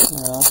Saints.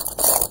 You know,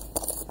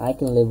 I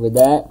can live with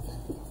that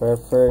for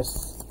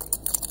first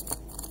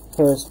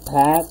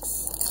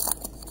packs.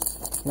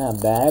 Not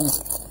bad.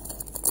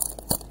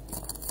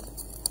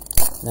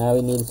 Now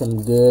we need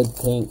some good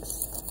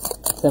pinks.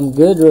 Some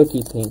good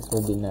rookie pinks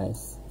will be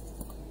nice.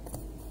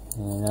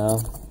 You know,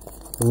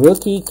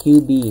 rookie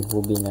QB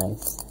will be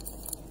nice.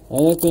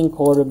 Anything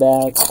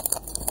quarterback,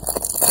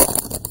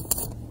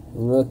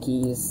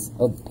 rookies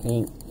of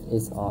pink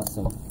is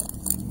awesome.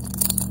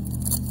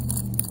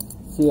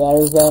 See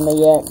Arizona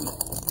yet?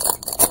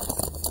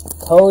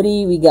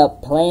 Cody, we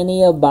got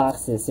plenty of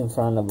boxes in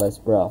front of us,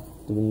 bro.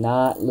 Do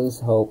not lose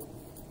hope.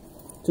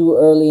 Too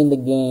early in the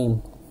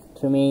game.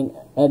 Tremaine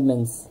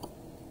Edmonds,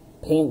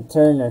 Payne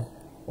Turner,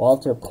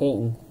 Walter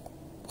Payton,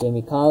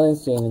 Jamie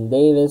Collins, Jamin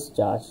Davis,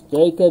 Josh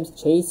Jacobs,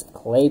 Chase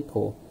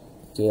Claypool,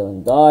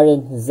 Jalen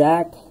Darden,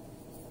 Zach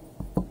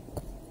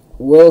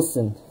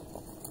Wilson.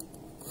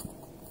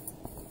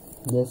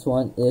 This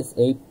one is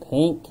a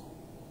pink.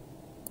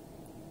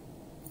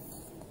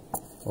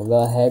 We'll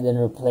go ahead and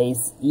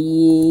replace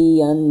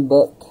Ian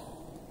Book.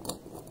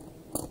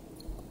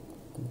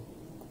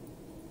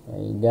 There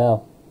you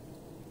go.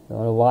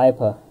 Going to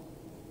Wiper.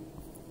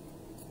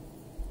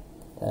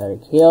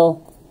 Tyreek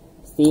Hill,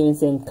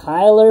 Stevenson,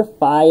 Kyler,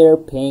 Fire,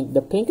 pink.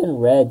 The pink and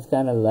red's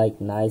kind of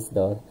like nice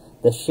though.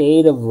 The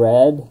shade of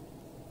red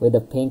with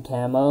the pink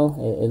camo,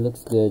 it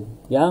looks good.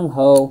 Young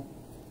Ho,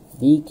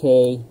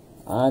 DK,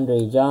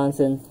 Andre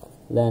Johnson,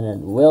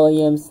 Leonard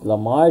Williams,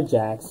 Lamar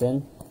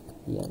Jackson,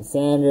 Deion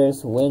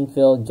Sanders,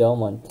 Winfield, Joe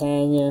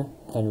Montana,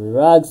 Henry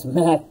Ruggs,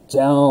 Mac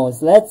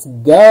Jones. Let's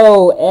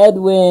go,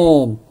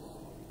 Edwin.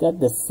 Got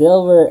the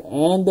silver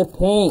and the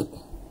pink.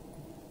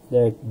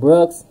 Derek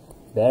Brooks,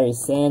 Barry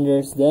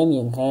Sanders,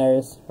 Damian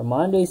Harris,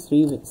 Ramondre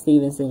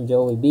Stevenson,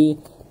 Joey B,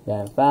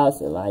 Dan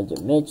Faust,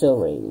 Elijah Mitchell,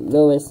 Ray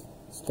Lewis,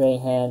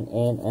 Strahan,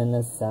 and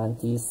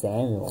Asante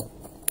Samuel.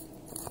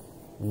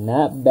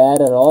 Not bad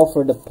at all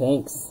for the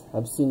pinks.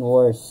 I've seen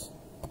worse.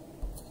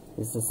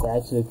 This is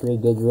actually a pretty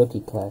good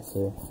rookie class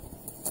here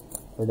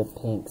for the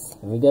pinks.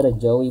 And we got a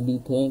Joey B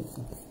pink.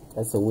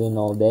 That's a win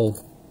all day.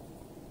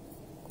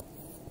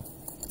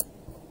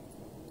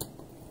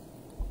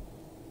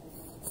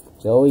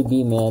 Joey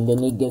B, man, they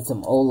need to get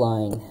some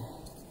O-line.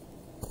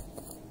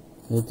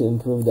 Need to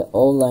improve the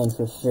O-line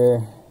for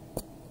sure.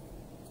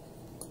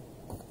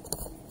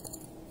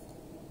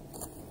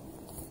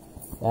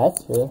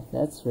 That's true.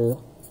 That's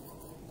true.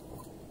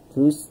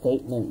 True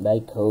statement by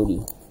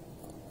Cody.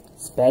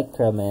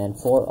 Spectra, man,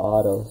 4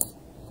 autos.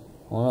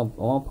 I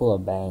wanna pull a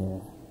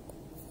banger.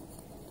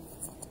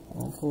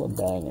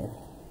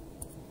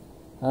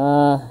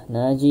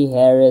 Najee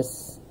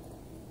Harris.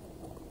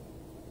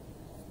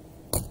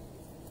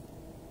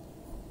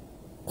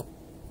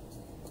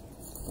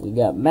 We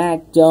got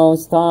Mac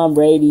Jones, Tom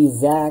Brady,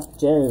 Zach,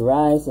 Jerry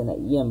Rice, and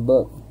an Ian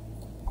Book.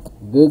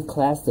 Good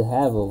class to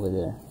have over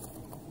there.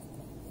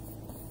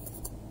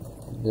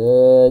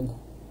 Good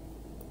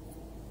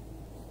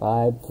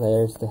 5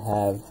 players to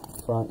have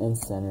front and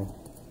center.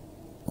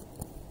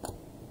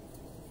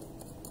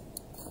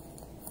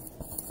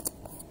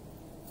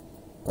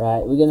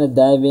 Right, we're gonna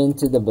dive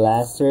into the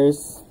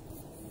blasters.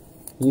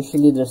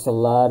 Usually there's a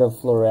lot of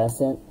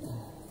fluorescent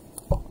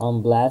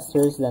on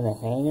blasters than a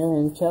hanger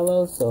in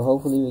cello, so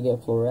hopefully we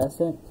get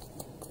fluorescent.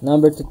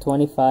 Number to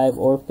 25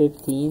 or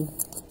 15.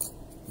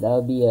 That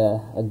would be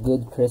a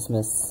good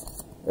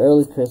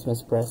early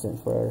Christmas present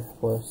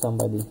for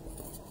somebody.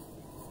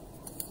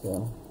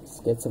 So let's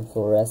get some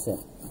fluorescent.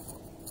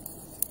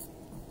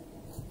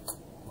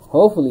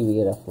 Hopefully we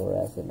get a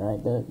fluorescent,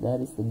 right? That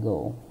is the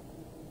goal.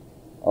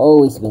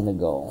 Always been the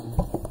goal.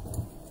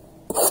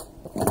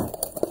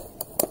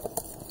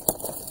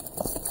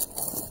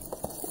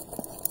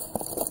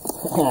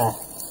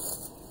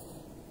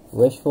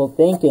 Wishful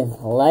thinking.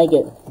 I like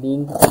it.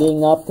 Being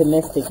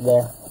optimistic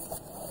there.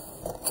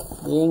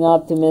 Being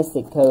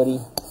optimistic, Cody.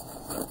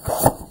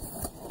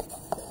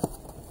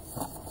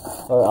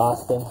 Or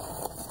Austin.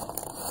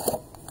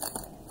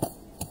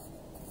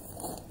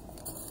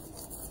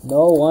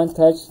 No one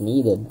touch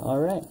needed.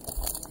 Alright.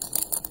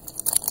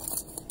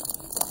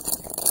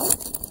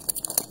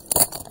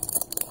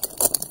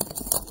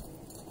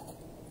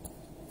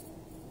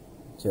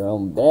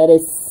 Jerome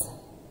Bettis,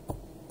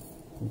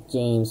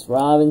 James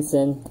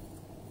Robinson,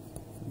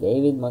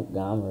 David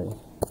Montgomery.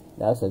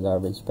 That's a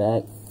garbage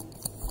pack.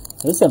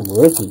 Here's some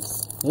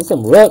rookies. Here's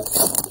some rooks.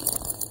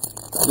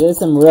 Here's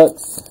some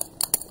rooks.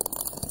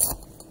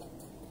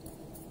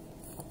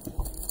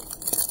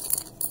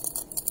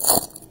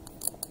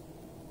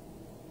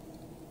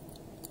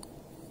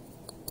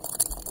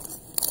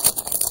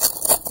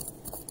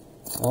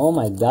 Oh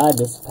my god,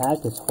 this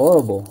pack is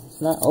horrible. It's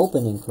not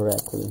opening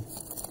correctly.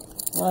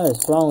 What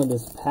is wrong with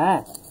this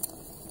pack?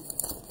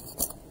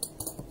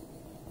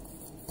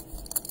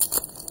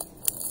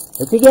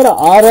 If you get an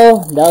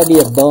auto, that would be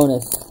a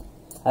bonus.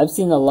 I've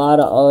seen a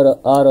lot of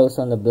autos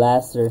on the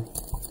blaster.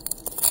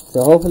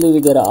 So hopefully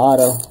we get an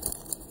auto.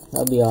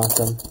 That'll be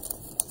awesome.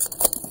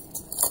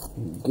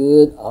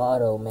 Good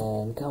auto,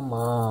 man. Come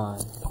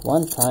on.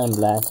 One time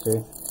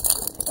blaster.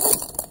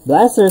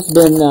 Blaster's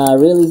been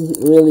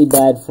really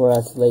bad for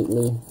us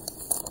lately.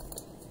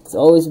 It's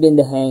always been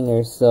the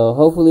hangers. So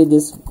hopefully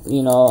this,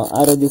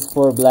 out of these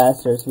 4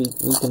 blasters, we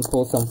can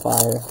pull some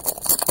fire.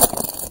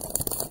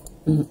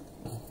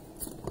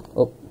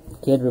 Oh,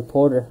 Kid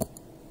Reporter.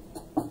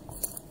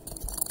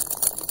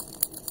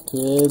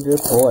 Kid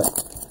Report.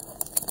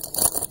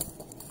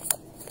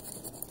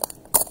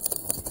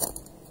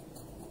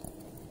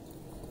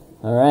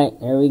 Alright,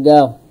 here we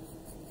go.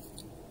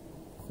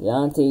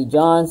 Deontay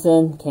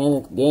Johnson,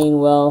 Kenneth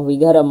Gainwell. We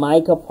got a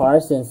Micah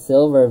Parsons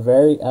silver,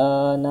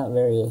 not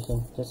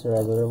variation, just a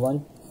regular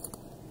one.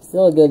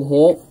 Still a good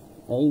hit.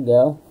 There you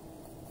go.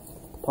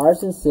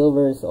 Parsons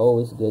silver is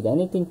always good.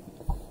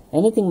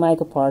 Anything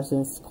Micah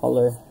Parsons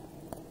color,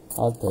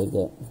 I'll take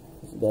it.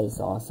 This guy is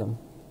awesome.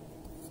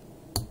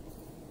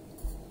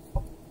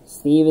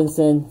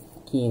 Stevenson,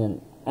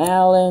 Keenan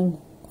Allen,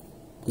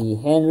 D.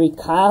 Henry,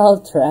 Kyle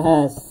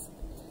Trask,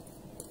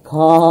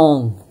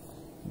 Kong,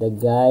 the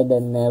guy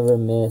that never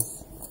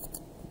missed.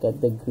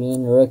 Got the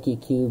green rookie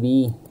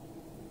QB.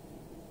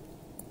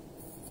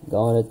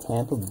 Going to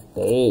Tampa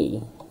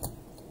Bay.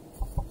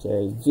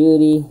 Jerry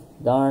Jeudy,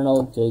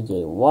 Darnold,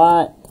 J.J.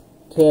 Watt,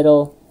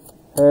 Kittle,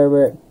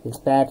 Herbert,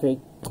 Fitzpatrick,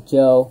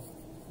 Joe,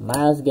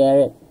 Myles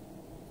Garrett,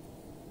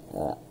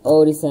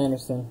 Otis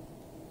Anderson,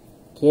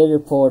 Kid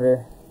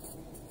Reporter.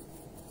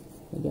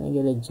 We're gonna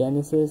get a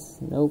Genesis?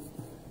 Nope.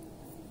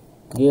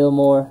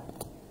 Gilmore,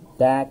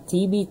 Dak,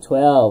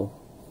 TB12,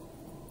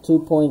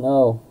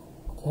 2.0,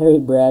 Terry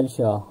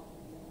Bradshaw,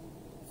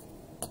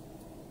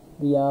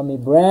 De'Ami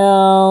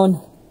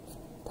Brown,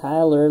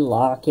 Tyler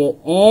Lockett,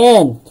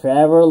 and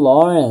Trevor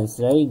Lawrence.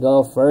 There you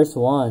go, first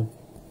one.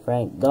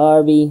 Frank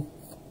Darby,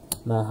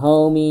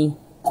 Mahomie,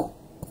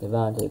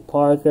 Devontae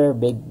Parker,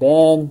 Big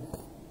Ben,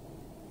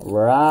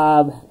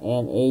 Rob,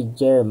 and a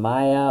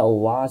Jeremiah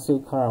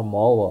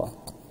Owusu-Koramoah.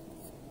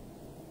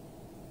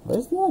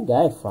 Where's that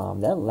guy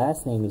from? That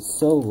last name is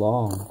so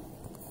long.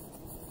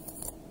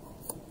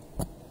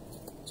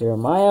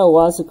 Jeremiah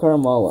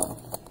Owusu-Koramoah.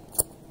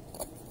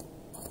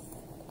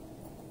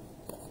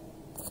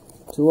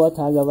 Tua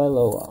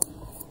Tagovailoa.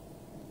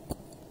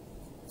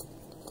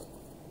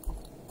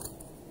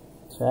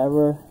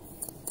 Trevor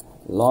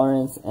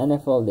Lawrence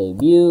NFL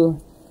debut,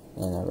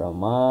 and a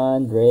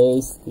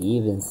Ramondre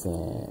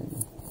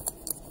Stevenson.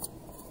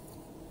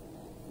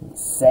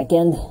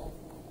 Second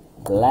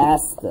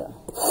blaster.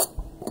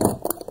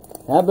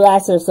 That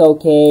blaster's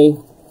okay.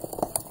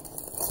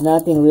 It's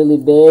nothing really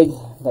big,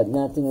 but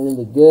nothing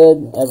really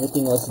good.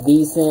 Everything was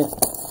decent.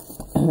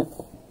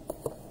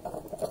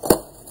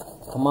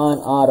 Come on,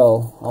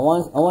 auto. I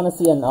want to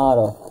see an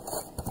auto.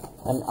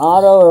 An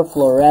auto or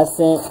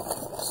fluorescent.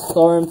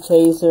 Storm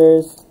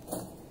Chasers.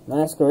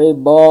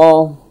 Masquerade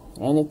Ball.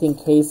 Anything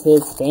case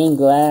hit. Stained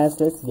glass.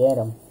 Let's get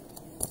them.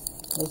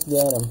 Let's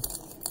get them.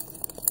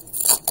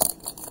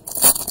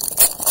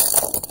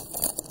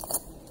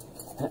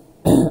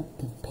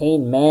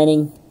 Peyton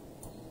Manning.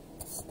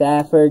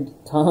 Stafford.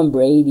 Tom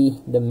Brady.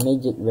 The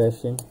midget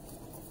version.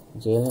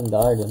 Jalen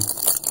Darden.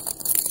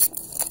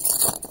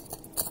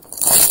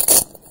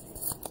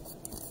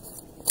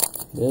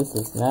 This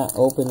is not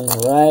opening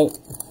right.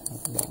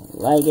 I don't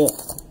like it.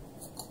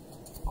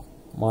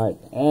 Mark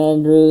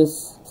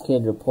Andrews.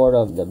 Kid Report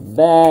of the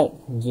back.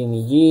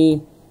 Jimmy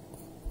G.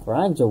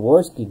 Brian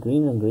Jaworski.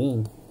 Green on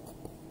green.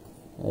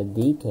 A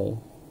DK.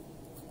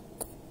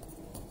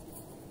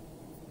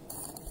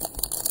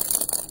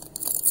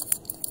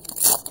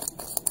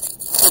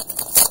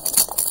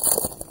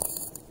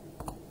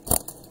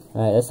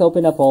 Alright, let's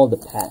open up all the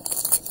packs.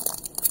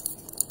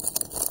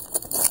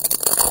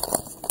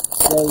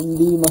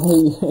 70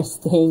 my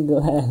stained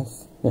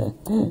glass.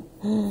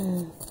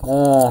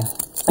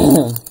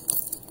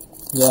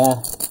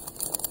 Yeah.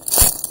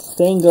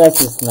 Stained glass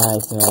is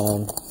nice,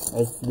 man.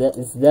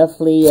 It's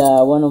definitely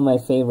one of my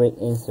favorite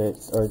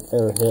inserts or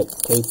hits,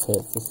 case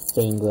hits, is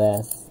stained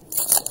glass.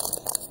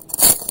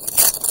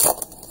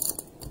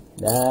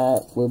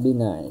 That would be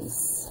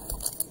nice.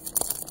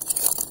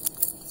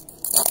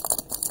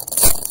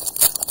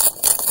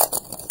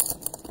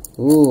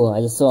 Ooh, I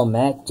just saw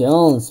Mac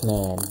Jones,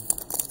 man.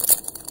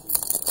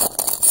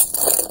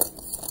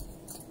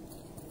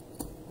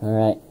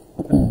 Alright.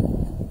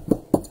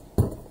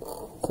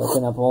 Let's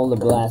open up all the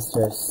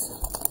blasters.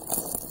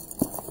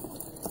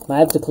 Might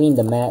have to clean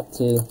the mat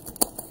too.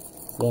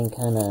 Getting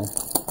kinda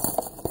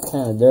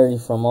dirty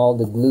from all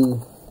the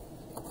glue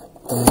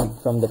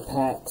from the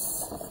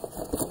packs.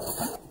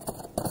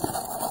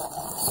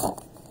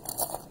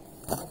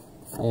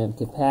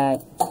 Empty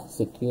pack,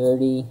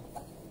 security.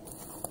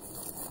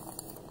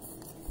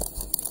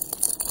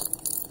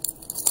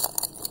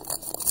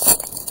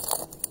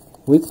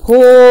 We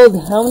pulled,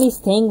 how many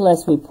stained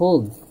glass we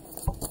pulled?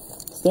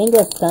 Stained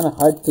glass is kind of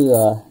hard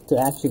to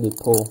actually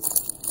pull.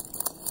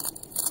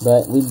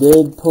 But we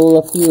did pull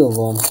a few of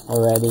them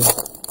already.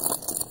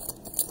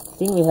 I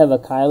think we have a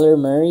Kyler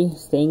Murray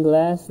stained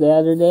glass the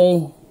other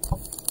day.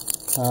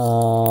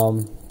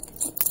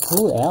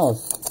 Who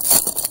else?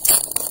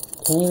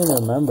 Can't even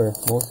remember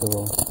most of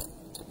them.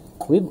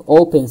 We've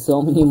opened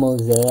so many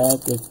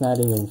Mosaic, it's not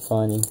even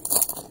funny.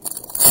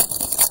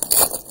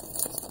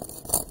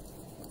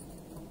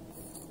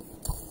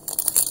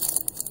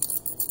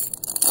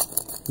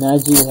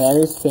 Najee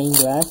Harris stained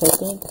glass, I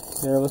think.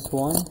 There was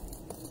one.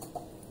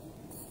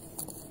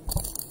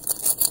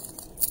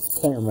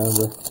 Can't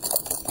remember.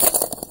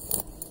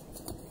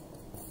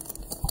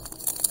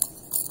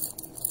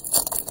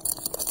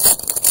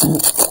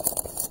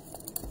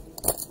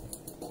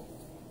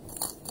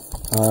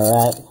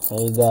 Alright,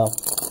 there you go.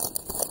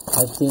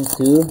 I've seen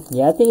 2.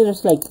 Yeah, I think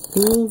there's like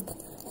 2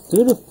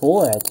 to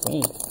 4, I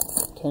think.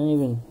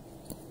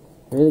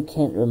 Really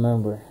can't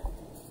remember.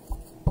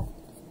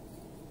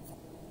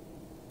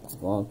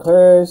 Von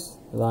Kurz,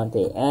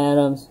 Devontae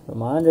Adams,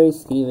 Ramondre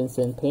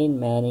Stevenson, Peyton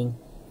Manning,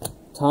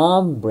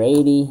 Tom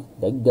Brady,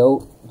 the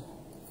GOAT,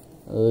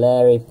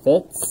 Larry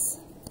Fitz,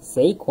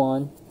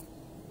 Saquon,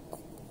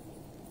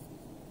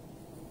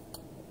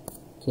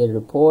 Kid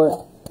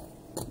Report,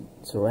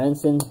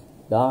 Sorensen,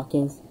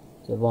 Dawkins,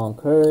 Javon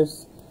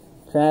Curse,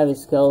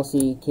 Travis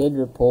Kelce, Kid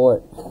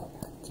Report,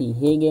 T.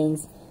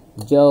 Higgins,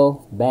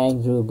 Joe,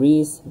 Bang, Drew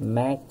Brees,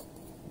 Mac,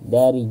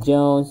 Daddy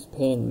Jones,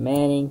 Peyton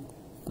Manning,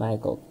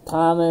 Michael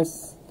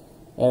Thomas,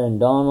 Aaron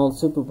Donald,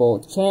 Super Bowl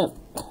champ,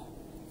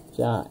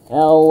 John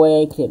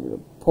Elway, Kid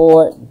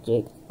Report,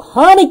 Jake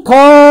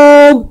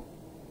Honeycomb,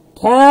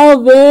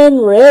 Calvin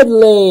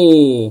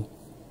Ridley,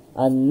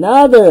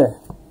 another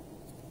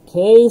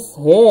case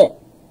hit,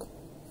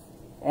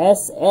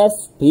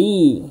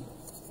 SSP,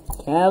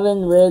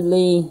 Calvin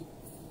Ridley,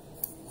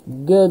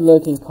 good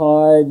looking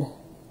card,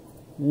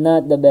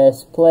 not the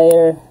best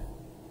player,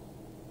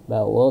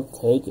 but we'll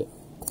take it.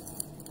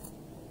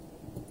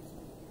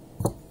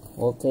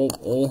 We'll take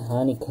a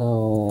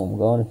honeycomb.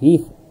 Going to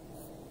Heath.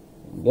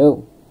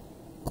 Go.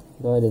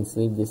 Go ahead and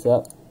sleeve this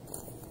up.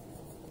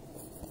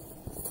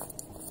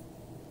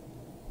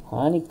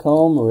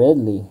 Honeycomb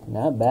Ridley.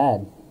 Not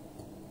bad.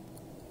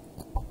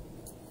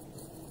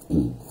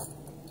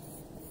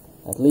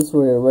 At least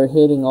we're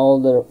hitting all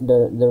the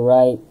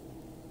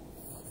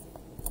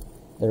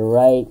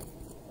right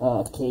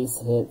case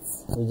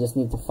hits. We just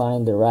need to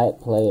find the right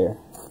player.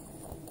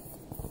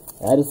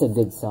 That is a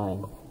good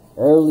sign.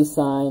 Early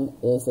sign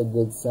is a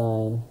good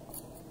sign,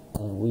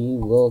 and we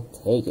will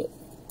take it.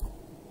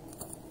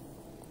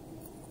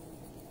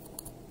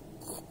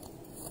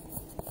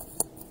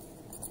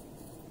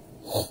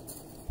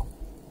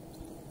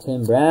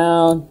 Tim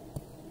Brown,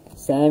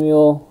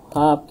 Samuel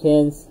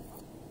Hopkins,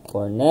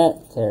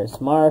 Fournette, Terrace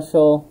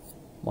Marshall,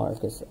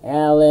 Marcus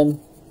Allen,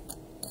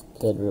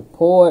 Kid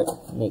Report,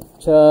 Nick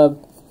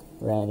Chubb,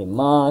 Randy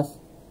Moss,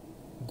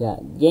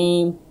 Got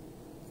Game,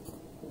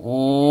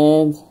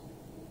 and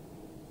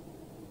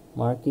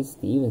Marcus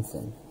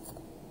Stevenson.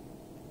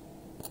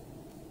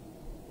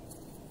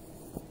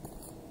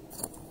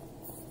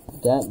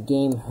 Got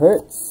Game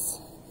hurts.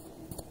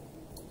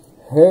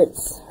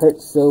 Hurts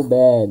so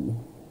bad.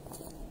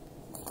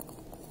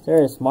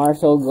 Terrace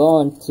Marshall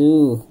going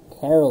to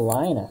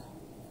Carolina.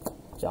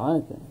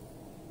 Jonathan.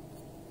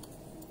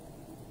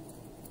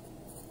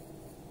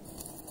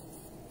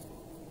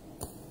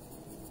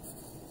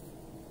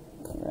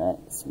 Alright,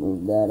 let's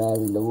move that out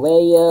of the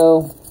way,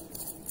 yo.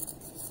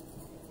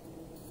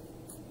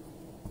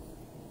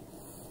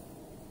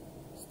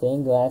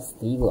 Stained glass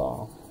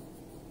T-Law.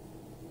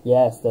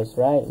 Yes, that's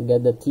right. We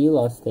got the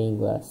T-Law stained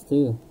glass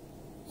too.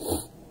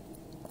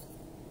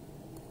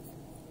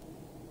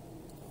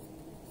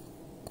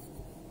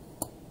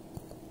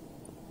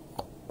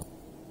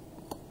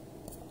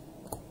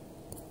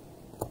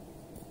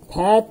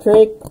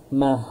 Patrick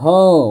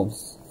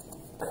Mahomes,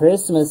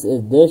 Christmas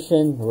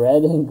edition,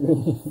 red and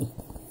green.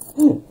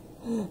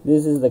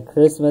 This is the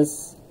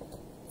Christmas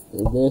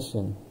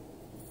edition.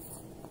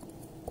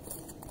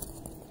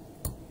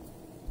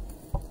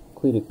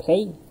 Quiddy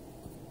Pay,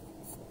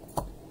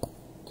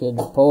 Kid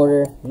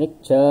Reporter,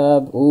 Nick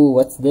Chubb. Ooh,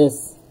 what's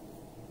this?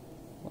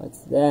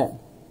 What's that?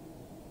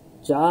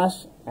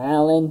 Josh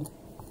Allen,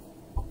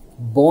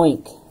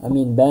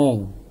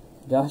 Bang.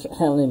 Josh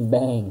Allen,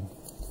 Bang.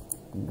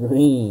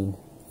 Green.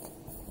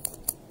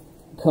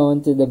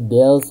 Going to the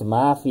Bills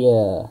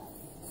Mafia.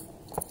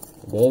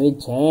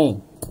 David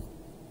Chang.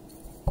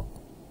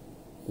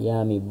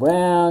 Yami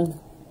Brown,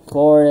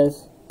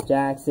 Forrest,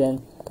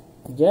 Jackson,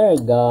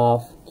 Jared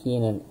Goff,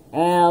 Keenan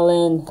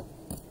Allen,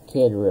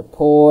 Kid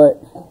Report,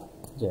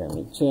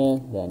 Jeremy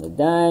Chin, Danny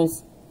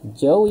Dimes,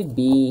 Joey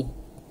B,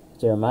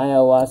 Jeremiah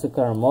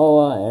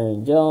Wasu-Karamoa,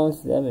 Aaron Jones,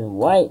 Devin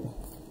White,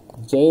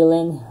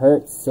 Jalen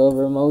Hurts,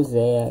 Silver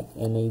Mosaic,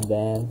 and a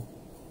Dan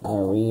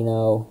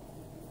Marino.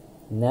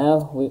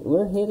 Now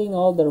we're hitting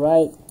all the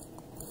right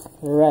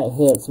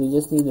hits. We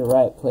just need the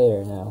right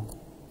player now.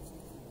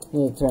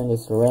 Need to turn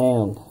this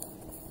around.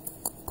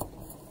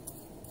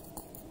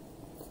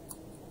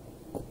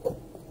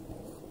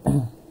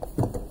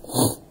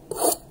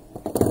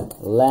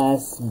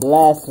 Last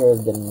blaster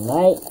of the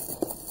night.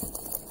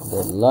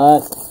 Good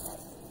luck.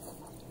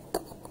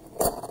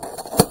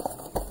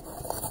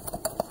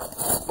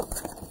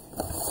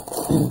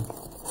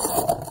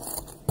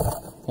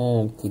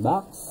 Empty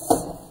box.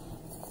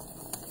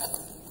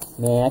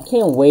 Man, I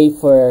can't wait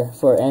for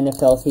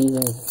NFL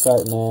season to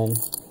start, man.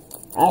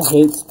 I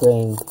hate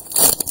spring.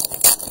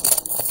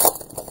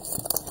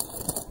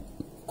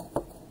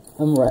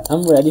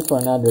 I'm ready for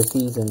another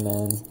season,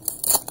 man.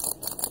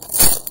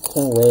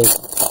 Can't wait.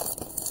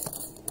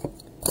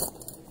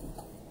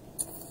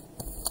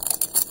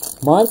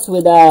 Months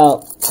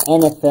without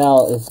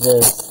NFL is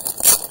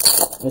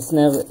just, it's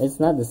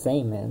not the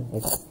same, man.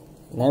 It's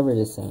never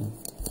the same.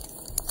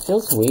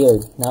 Feels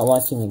weird not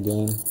watching a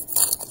game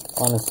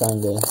on a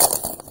Sunday.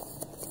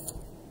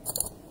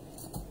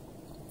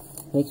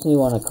 Makes me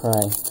want to cry.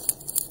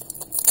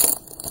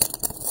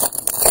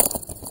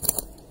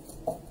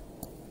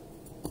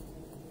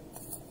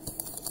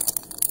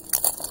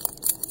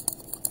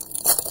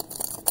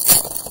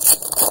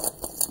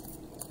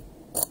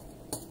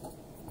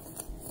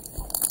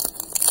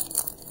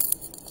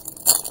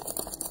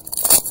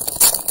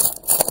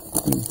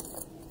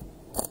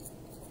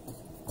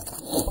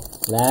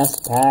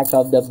 Last pack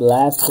of the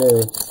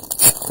blaster.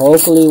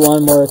 Hopefully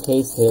one more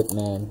case hit,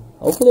 man.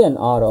 Hopefully an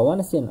auto. I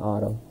want to see an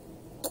auto.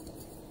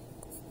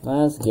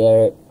 Miles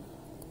Garrett,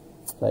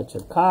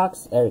 Fletcher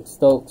Cox, Eric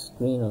Stokes,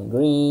 green on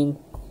green,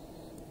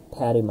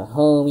 Patty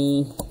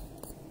Mahomey,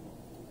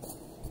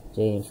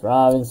 James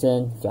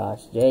Robinson,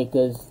 Josh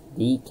Jacobs,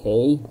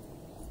 DK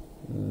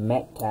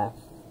Metcalf,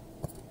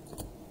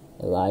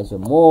 Elijah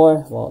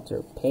Moore,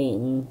 Walter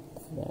Payton,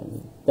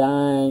 then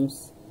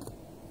Dimes,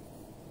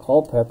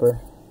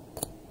 Culpepper,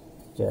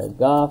 Jared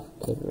Goff,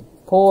 Kid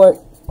Report.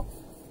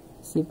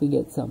 See if we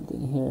get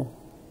something here.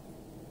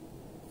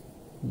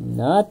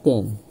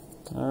 Nothing.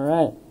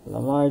 Alright,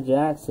 Lamar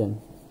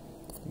Jackson,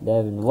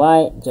 Devin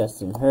White,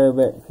 Justin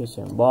Herbert,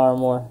 Christian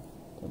Barmore,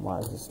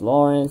 DeMarcus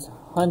Lawrence,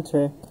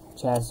 Hunter,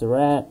 Chaz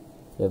Surratt,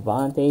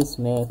 Devontae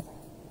Smith,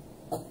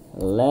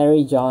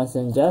 Larry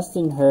Johnson,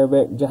 Justin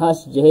Herbert,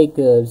 Josh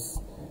Jacobs,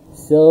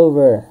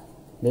 silver.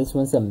 This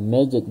one's a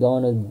midget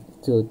going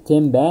to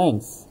Tim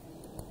Banks.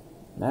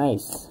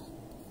 Nice.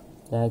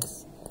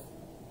 That's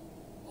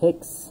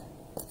Hicks,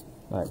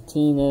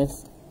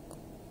 Martinez,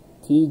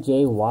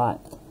 TJ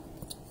Watt,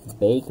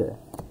 Baker,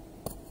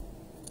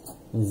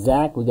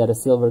 Zach. We got a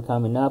silver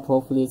coming up.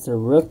 Hopefully it's a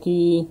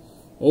rookie.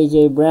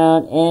 AJ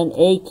Brown and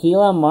a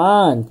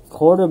Keelan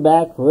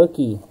quarterback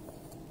rookie.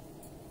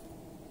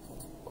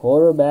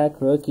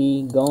 Quarterback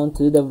rookie going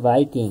to the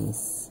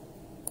Vikings.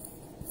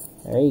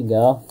 There you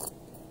go.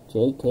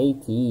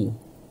 JKT.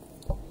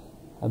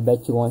 I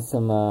bet you want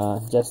some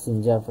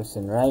Justin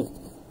Jefferson, right?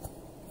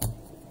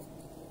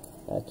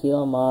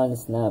 Keelan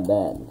is not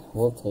bad.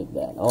 We'll take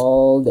that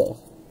all day.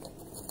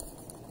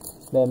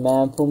 But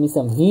man, pull me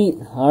some heat.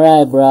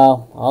 Alright,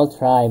 bro. I'll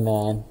try,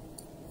 man.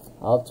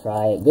 I'll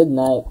try it. Good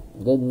night.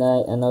 Good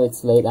night. I know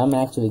it's late. I'm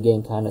actually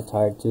getting kind of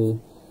tired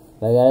too.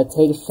 But I gotta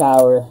take a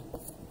shower.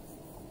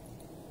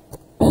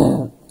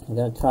 I'm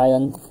gonna try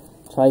on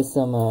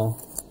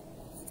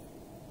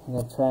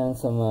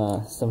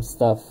some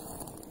stuff.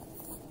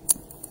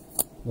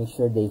 Make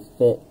sure they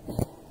fit.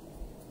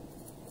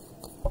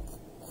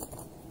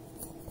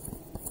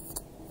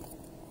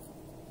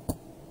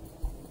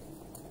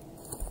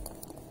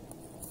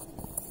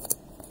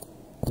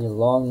 Be a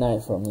long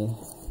night for me.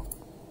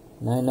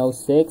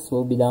 9:06.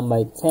 We'll be done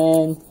by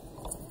 10.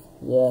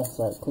 Yeah,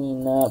 start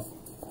cleaning up.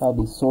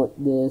 Probably sort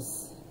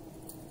this.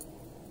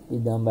 Be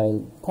done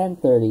by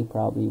 10:30.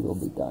 Probably will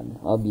be done.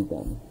 I'll be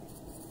done.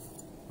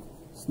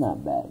 It's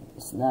not bad.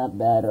 It's not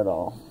bad at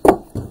all.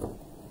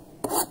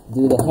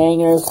 Do the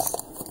hangers.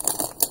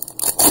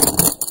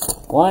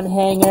 One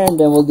hanger, and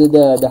then we'll do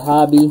the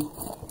hobby.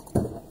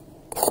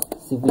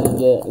 See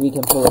if we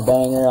can pull a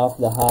banger off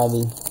the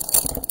hobby.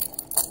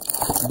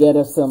 Get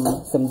us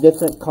some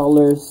different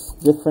colors,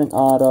 different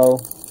auto.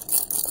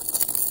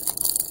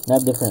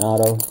 Not different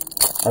auto.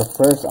 Our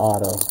first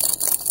auto,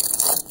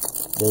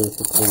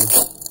 basically.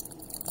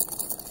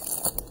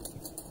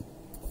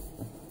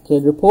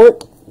 Kid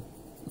Report.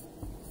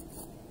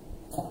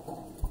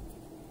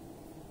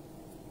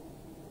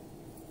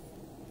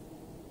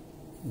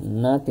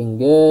 Nothing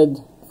good.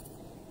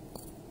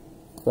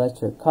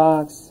 Fletcher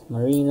Cox,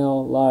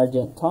 Marino,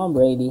 Largent, Tom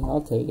Brady.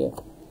 I'll take it.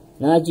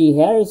 Najee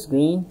Harris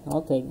green.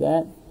 I'll take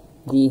that.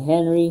 D.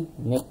 Henry,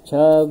 Nick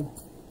Chubb,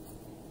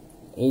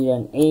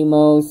 Adrian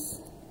Amos,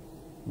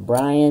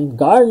 Brian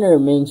Gardner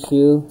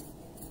Minshew,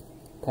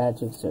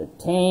 Patrick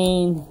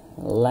Surtain,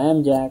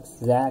 Lamb Jacks,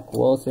 Zach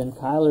Wilson,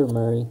 Kyler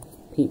Murray,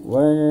 Pete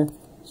Werner,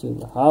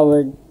 Chuba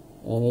Howard,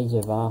 and a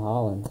Javon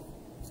Holland.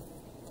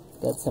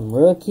 Got some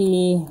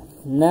rookie.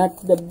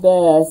 Not the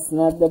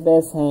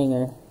best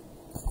hanger.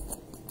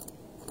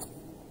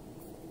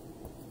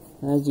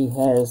 Najee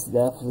Harris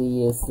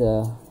definitely is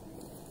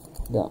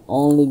the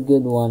only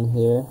good one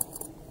here,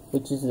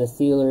 which is the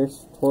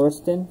Steelers,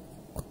 Torsten.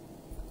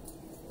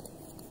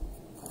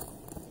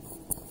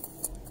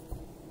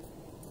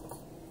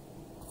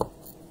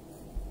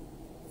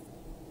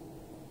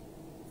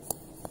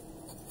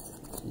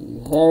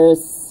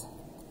 Harris,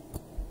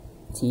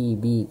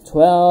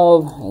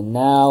 TB12, and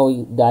now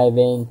we dive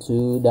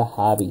into the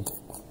hobby.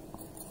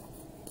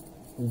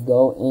 We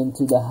go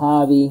into the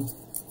hobby,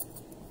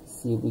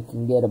 see if we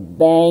can get a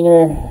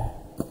banger.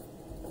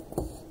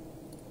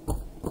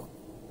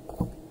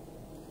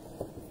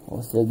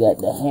 Also got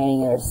the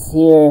hangers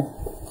here.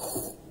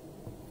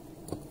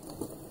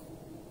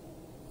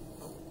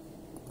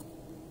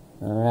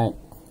 Alright.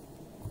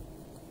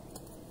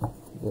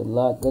 Good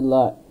luck, good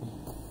luck.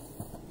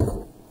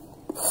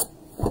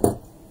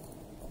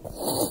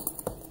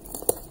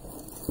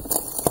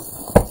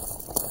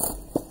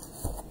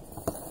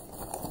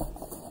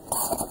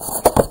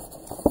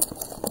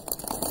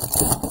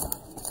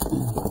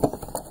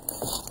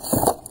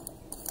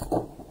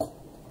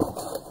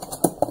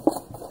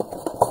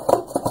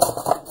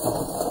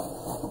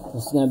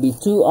 It's gonna be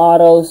 2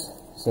 autos.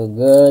 So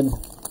good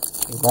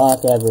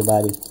luck,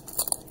 everybody.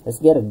 Let's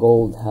get a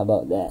gold. How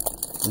about that?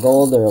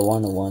 Gold or a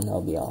 1-1.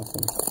 That'll be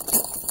awesome.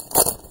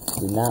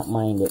 Do not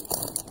mind it.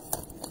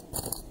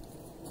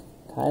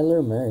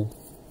 Kyler Murray.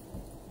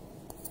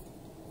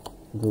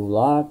 Drew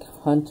Lock,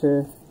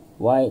 Hunter,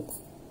 White,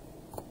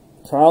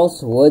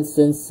 Charles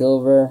Woodson,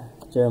 silver,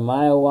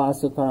 Jeremiah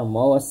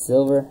Wasu-Karamoa,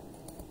 silver,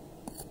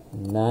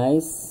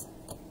 nice,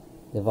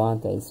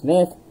 Devontae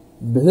Smith,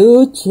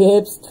 blue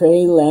chips,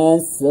 Trey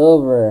Lance,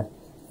 silver.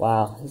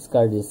 Wow, this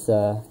card is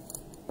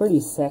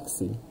pretty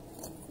sexy.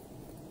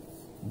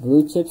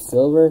 Blue chip,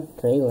 silver,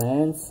 Trey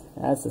Lance,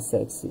 that's a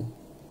sexy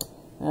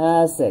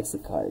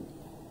card.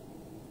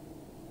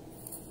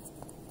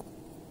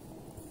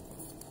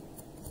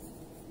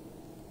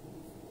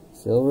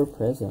 Silver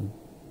prism.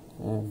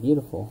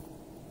 Beautiful.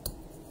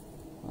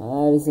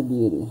 That is a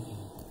beauty.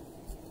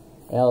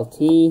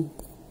 LT,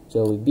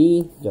 Joey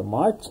B,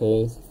 Jamar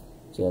Chase,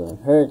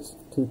 Jalen Hurts,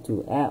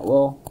 Tutu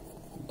Atwell,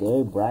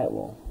 Gary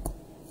Brightwell.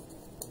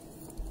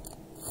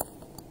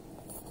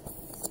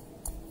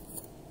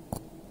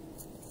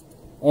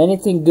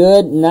 Anything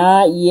good?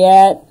 Not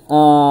yet.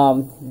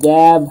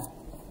 Gab,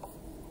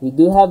 we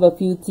do have a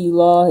few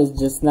T-Law. It's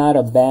just not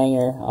a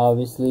banger.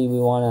 Obviously, we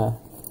wanna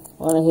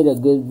hit a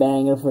good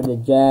banger for the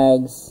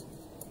Jags.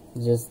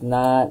 Just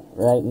not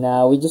right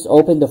now. We just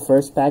opened the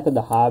first pack of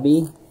the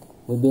hobby.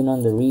 We've been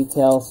on the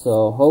retail,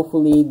 so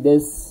hopefully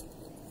this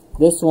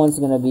one's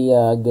gonna be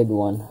a good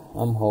one.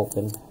 I'm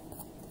hoping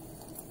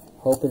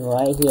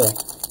right here.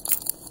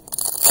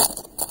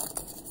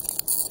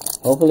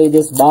 Hopefully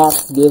this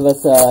box give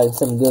us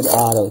some good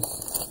autos.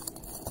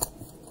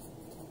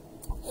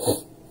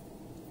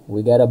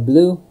 We got a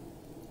blue.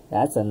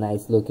 That's a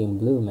nice looking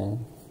blue,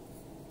 man.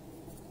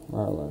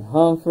 Marlon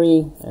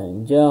Humphrey,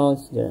 Aaron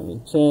Jones,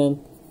 Jeremy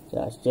Chin,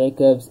 Josh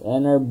Jacobs,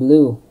 and our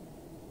blue.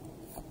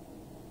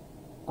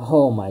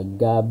 Oh my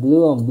god,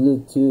 blue on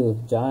blue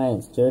too.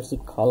 Giants, jersey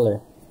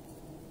color.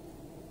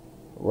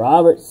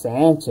 Robert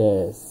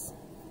Sanchez.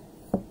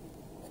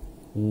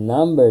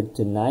 Numbered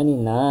to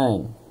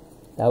 99.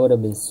 That would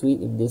have been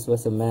sweet if this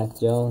was a Mac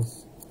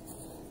Jones.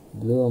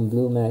 Blue on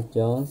blue Mac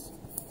Jones.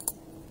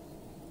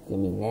 Give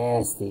me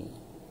nasty.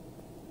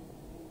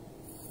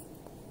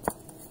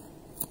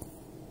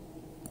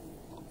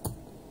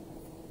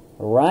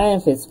 Ryan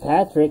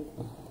Fitzpatrick.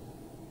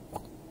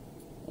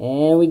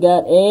 And we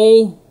got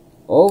a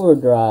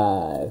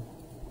overdrive.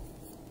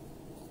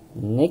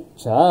 Nick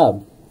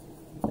Chubb.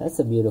 That's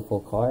a beautiful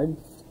card.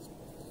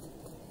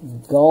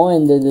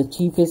 Going to the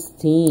cheapest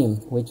team,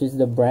 which is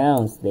the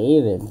Browns.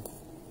 David.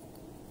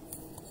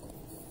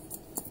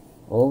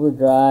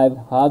 Overdrive.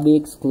 Hobby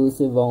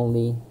exclusive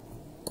only.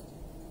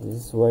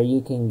 This is where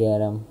you can get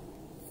them.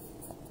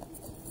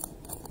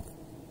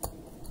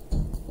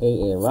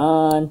 A.A.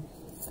 Ron.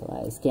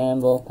 Calais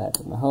Campbell,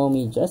 Patrick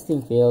Mahomes,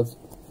 Justin Fields,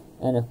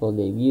 NFL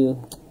debut,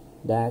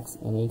 Dax,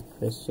 and a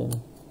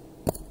Christian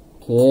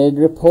Kid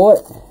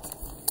report.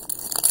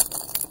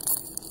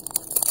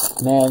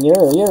 Man,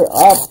 you're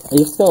up.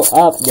 You're still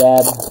up,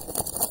 Gab.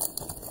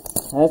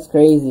 That's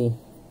crazy.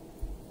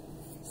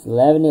 It's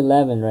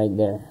 11-11 right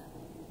there.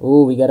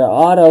 Ooh, we got our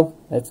auto.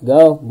 Let's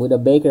go. Buda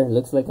Baker.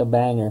 Looks like a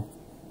banger.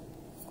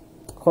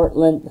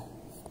 Cortland,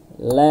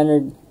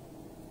 Leonard.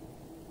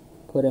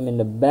 Put him in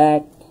the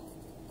back.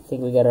 I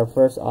think we got our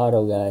first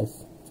auto,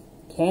 guys.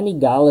 Kenny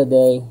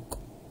Galladay,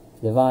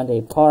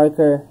 Devontae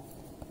Parker,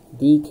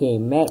 DK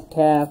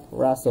Metcalf,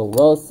 Russell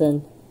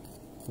Wilson,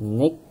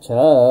 Nick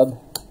Chubb,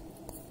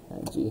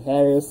 Najee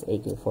Harris,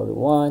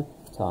 AK-41,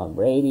 Tom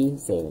Brady,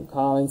 Zayvon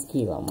Collins,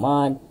 Keelan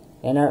Mond,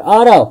 and our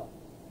auto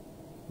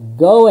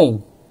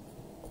going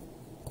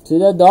to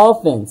the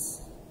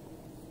Dolphins.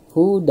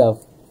 Who the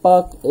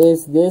fuck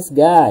is this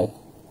guy?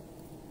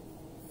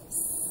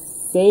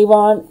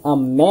 Savon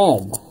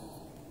Ahmed.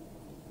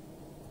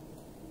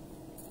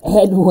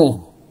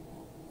 Edwin.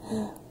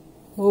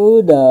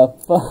 Who the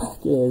fuck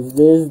is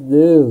this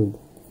dude?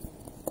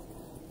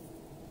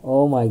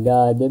 Oh my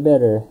god, they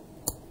better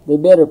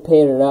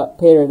pair it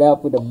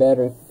up with a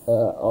better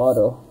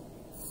auto.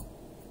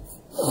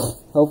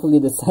 Hopefully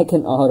the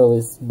second auto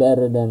is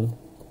better than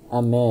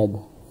Ahmed,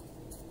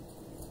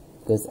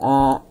 because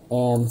I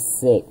am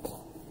sick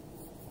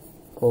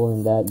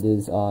pulling that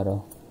dude's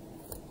auto.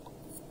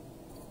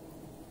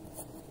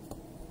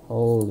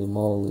 Holy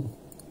moly.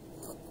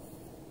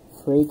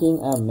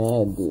 Freaking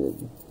Ahmed,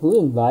 dude. Who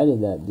invited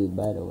that dude,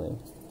 by the way?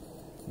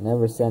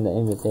 Never send an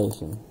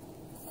invitation.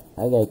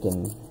 That guy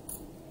can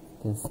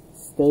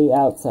stay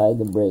outside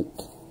the break.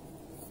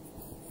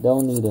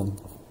 Don't need him.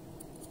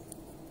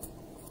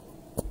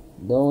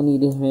 Don't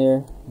need him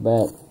here.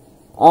 But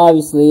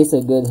obviously it's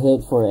a good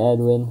hit for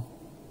Edwin.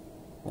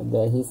 I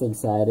bet he's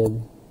excited.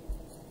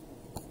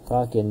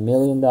 Fucking $1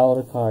 million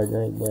card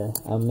right there.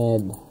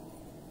 Ahmed.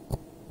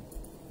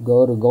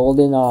 Go to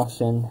Golden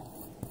Auction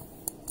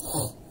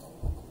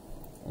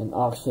and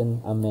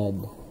auction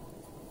Ahmed.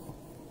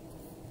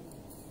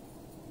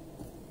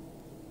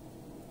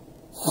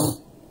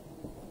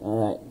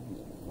 Alright,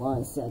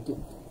 1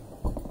 second.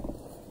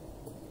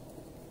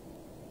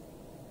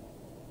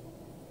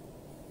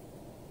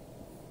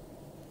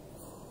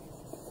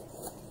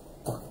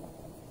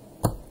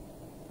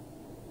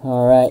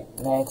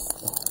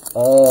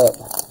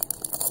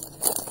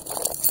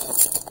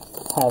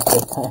 half the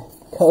time.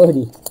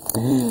 Cody.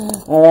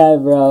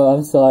 Alright, bro.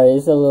 I'm sorry.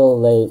 It's a little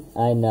late.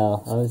 I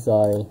know. I'm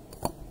sorry.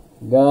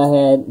 Go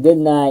ahead. Good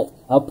night.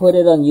 I'll put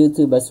it on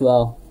YouTube as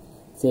well,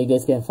 so you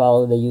guys can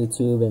follow the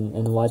YouTube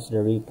and watch the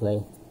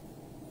replay.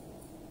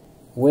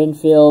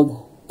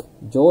 Winfield,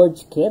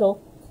 George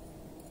Kittle.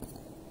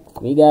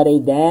 We got a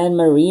Dan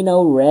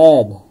Marino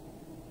red.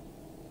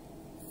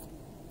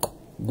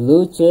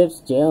 Blue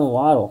chips, Jalen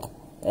Waddle.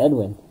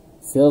 Edwin.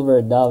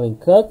 Silver, Dalvin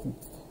Cook.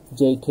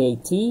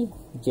 JKT,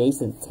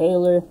 Jason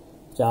Taylor.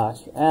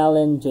 Josh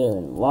Allen,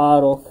 Jalen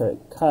Waddle,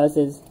 Kirk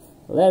Cousins,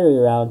 Larry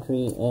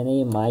Roundtree, and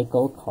a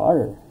Michael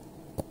Carter.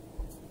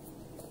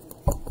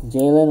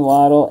 Jalen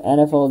Waddle,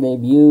 NFL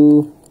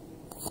debut.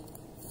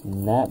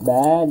 Not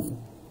bad.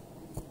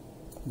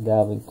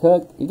 Dalvin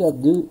Cook. You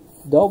got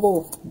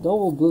double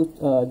blue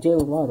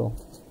Jalen Waddle.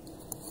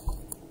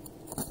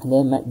 And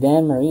then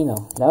Dan Marino.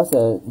 That was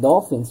a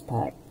Dolphins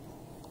pack.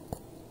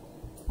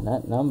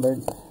 Not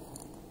numbered.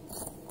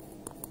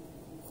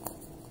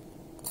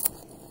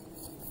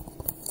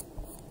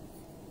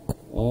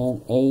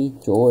 And a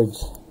George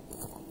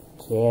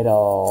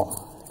Kittle.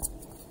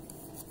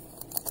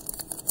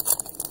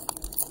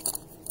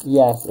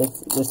 Yes,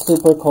 it's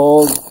super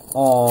cold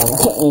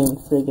in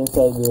freaking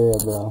Siberia,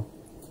 bro.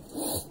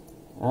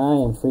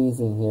 I am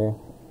freezing here.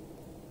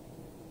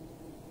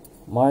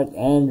 Mark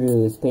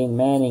Andrews, Peyton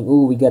Manning.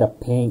 Ooh, we got a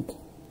pink.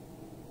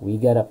 We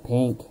got a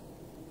pink.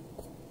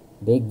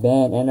 Big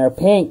Ben. And our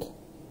pink.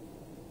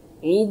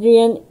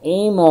 Adrian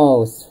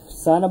Amos.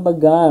 Son of a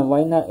gun.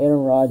 Why not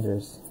Aaron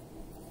Rodgers?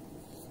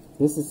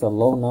 This is a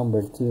low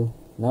number too.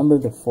 Number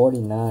to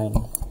 49.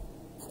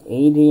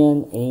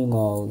 Adrian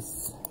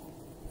Amos.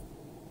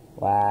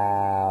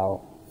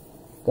 Wow.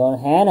 Going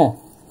Hannah.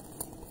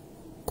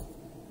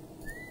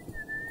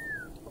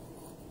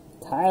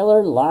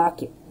 Tyler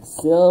Lockett.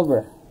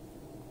 Silver.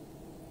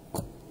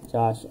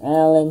 Josh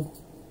Allen.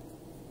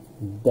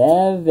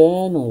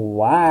 Devin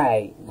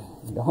White.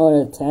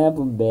 Going to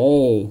Tampa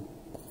Bay.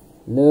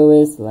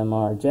 Lewis,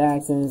 Lamar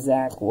Jackson,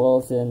 Zach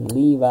Wilson,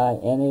 Levi,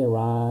 and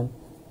Aaron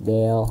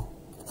Dale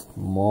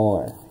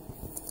Moore.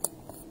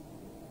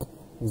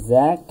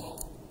 Zach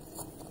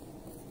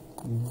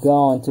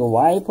going to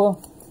Wiper.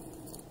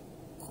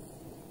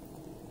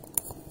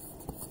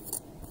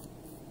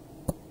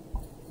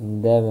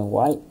 Devin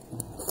White.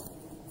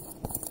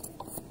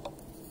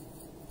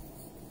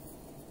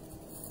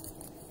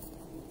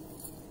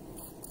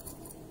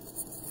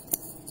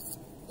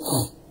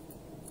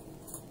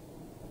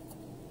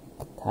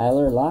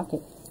 Tyler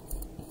Lockett.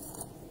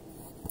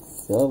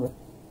 Silver.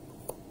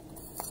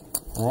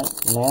 Alright,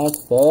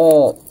 next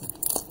up.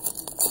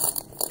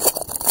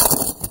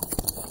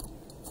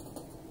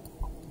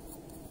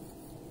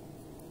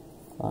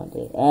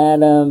 Devontae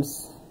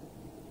Adams.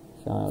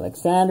 Sean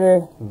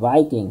Alexander.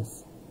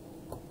 Vikings.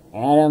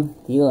 Adam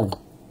Thielen.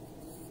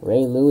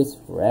 Ray Lewis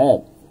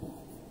red.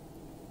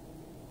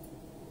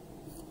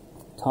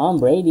 Tom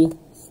Brady.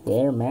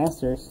 Stair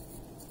Masters.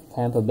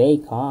 Tampa Bay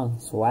Kong.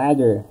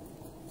 Swagger.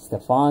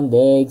 Stephon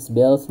Diggs,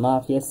 Bills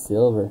Mafia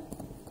silver.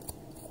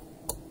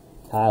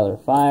 Tyler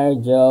Fire,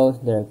 Joe,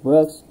 Derek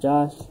Brooks,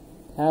 Josh,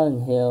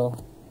 Callan Hill,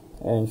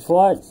 Aaron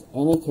Schwartz,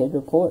 and a Kid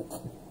Report.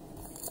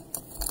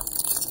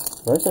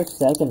 Where's our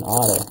second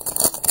auto?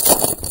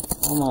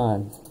 Come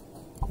on.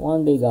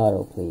 One big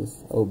auto,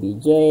 please.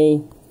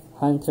 OBJ,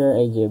 Hunter,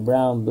 AJ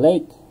Brown,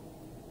 Blake,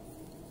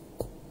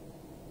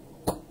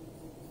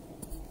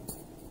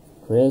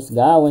 Chris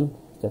Godwin,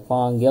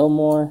 Stephon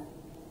Gilmore,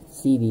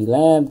 CD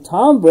Lamb,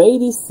 Tom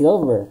Brady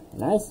silver.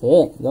 Nice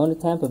hit. Going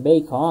to Tampa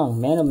Bay Kong.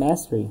 Man of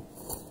Mastery.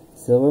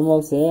 Silver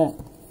Mosaic.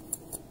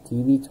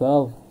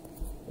 TB12.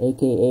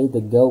 AKA the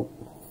GOAT.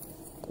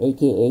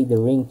 AKA the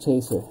Ring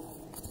Chaser.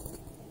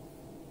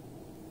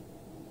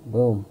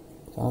 Boom.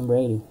 Tom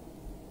Brady.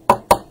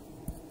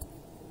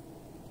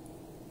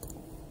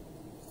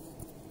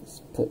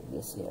 Let's put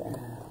this here.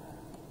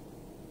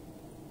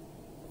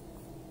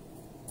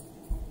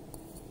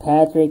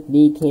 Patrick,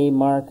 DK,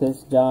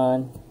 Marcus,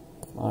 John,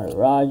 Mark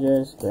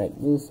Rogers, Greg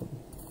Newsom.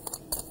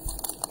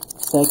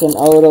 Second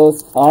auto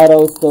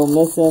still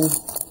missing.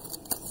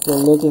 Still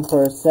looking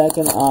for a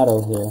second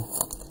auto here.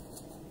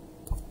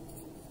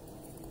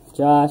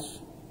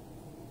 Josh,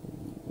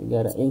 we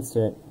gotta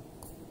insert.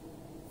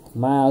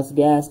 Miles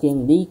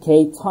Gaskin,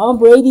 DK, Tom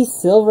Brady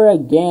silver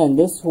again.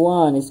 This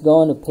one is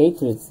going to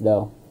Patriots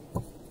though.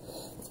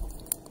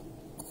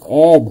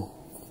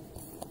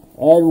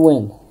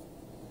 Edwin,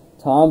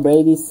 Tom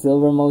Brady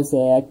silver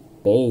Mosaic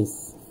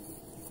base.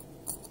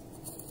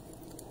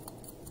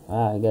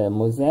 Wow, I got a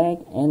Mosaic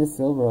and a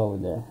silver over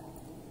there.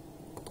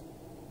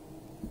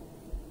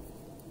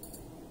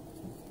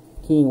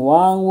 King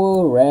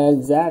Wangwu,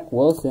 red, Zach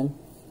Wilson.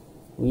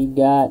 We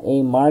got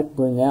a Mark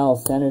Brunell,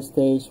 center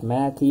stage,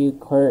 Matthew,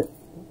 Kurt,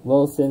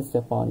 Wilson,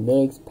 Stephon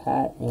Diggs,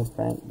 Pat, and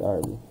Frank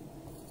Darby.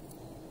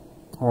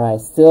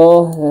 Alright,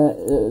 still,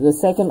 the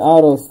second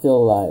auto is still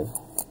alive.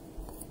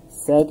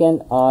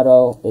 Second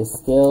auto is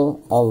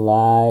still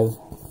alive.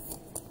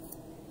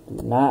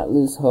 Do not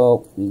lose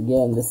hope. We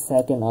get the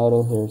second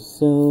auto here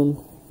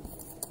soon.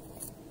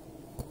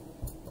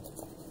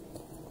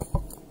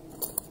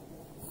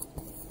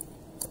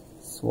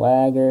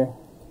 Swagger.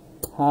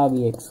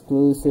 Hobby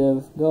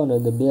exclusive. Going to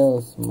the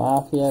Bills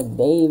Mafia.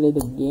 David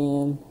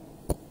again.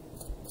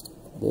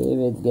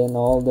 David getting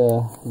all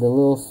the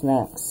little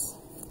snacks.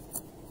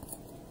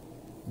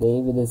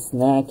 David is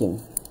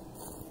snacking.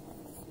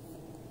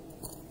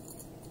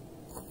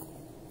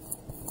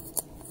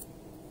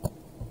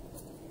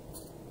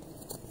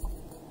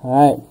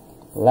 Alright,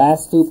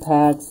 last 2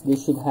 packs.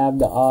 This should have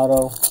the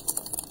auto.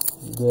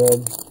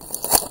 Good.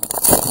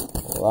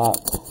 Lock.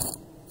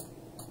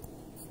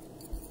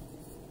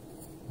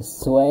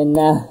 Sweating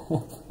now.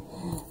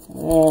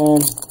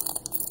 Man.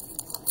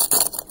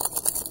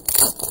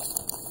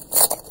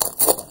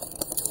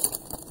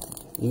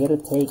 You gotta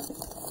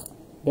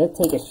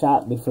take a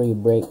shot before you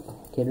break.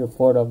 Kid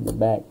report off the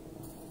back.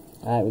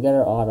 Alright, we got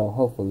our auto,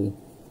 hopefully.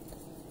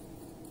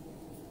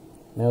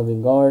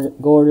 Melvin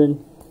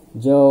Gordon,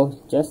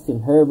 Joe,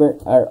 Justin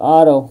Herbert, our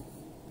auto.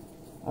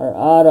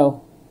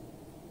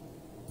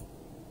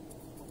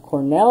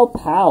 Cornell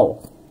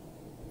Powell.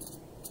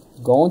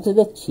 Going to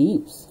the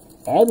Chiefs.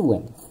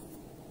 Edwin.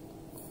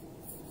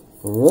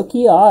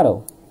 Rookie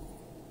auto.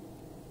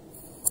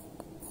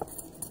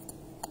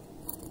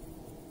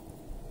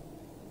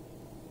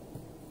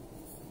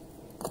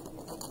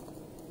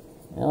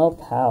 Cornell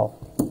Powell.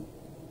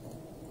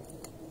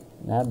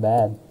 Not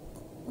bad.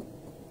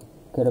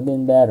 Could have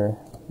been better,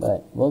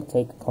 but we'll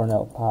take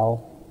Cornell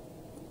Powell.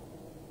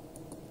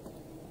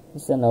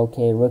 It's an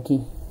okay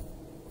rookie.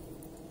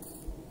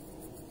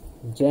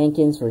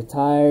 Jenkins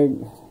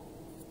retired.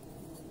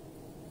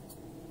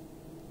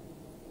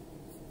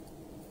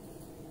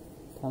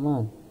 Come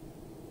on.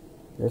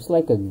 There's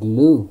like a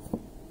glue.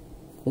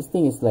 This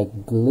thing is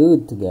like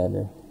glued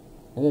together.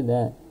 Look at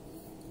that.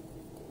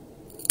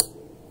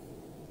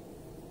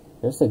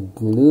 There's a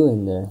glue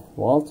in there.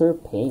 Walter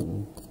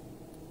Payton.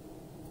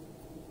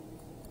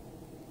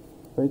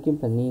 Freaking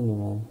Panini,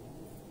 man.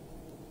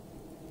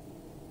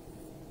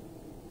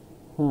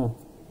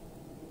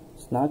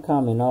 It's not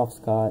coming off,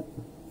 Scott.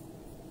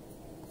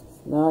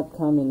 It's not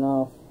coming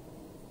off.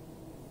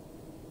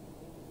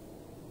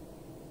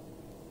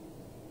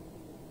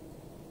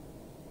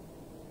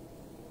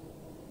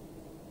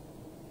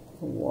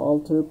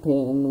 Walter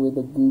Payton with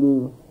the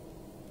glue.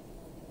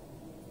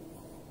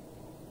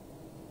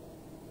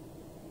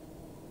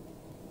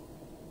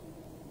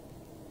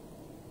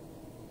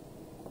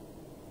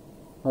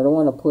 I don't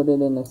want to put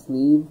it in a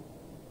sleeve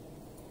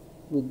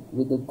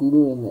with the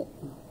glue in it.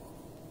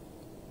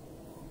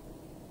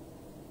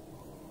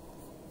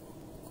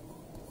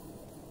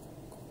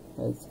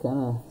 It's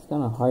kind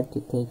of hard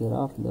to take it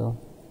off though.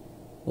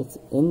 It's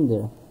in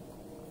there.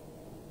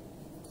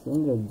 It's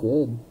in there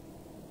good.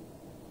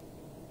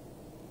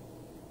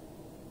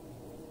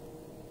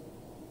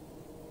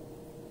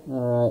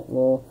 Alright,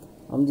 well,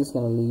 I'm just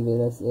gonna leave it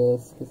as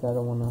is because I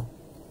don't wanna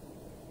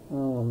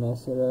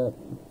mess it up.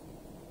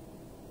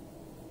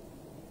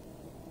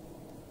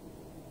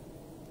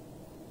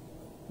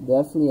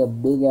 Definitely a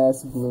big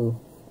ass glue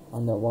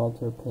on the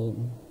Walter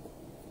Payton.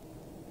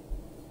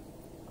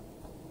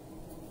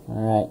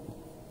 Alright.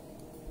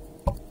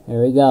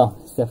 Here we go.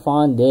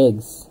 Stephon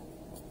Diggs.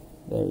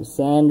 Barry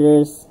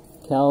Sanders,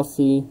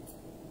 Kelsey,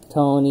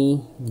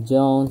 Tony,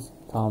 Jones,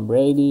 Tom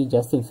Brady,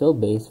 Justin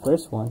Fields,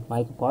 first one,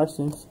 Michael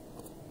Parsons,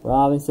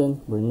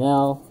 Robinson,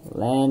 Brunell,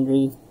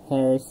 Landry,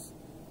 Harris.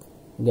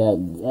 We got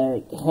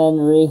Derrick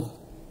Henry,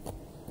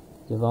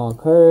 Javon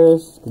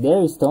Curse,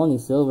 Kadarius Toney,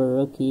 silver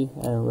rookie,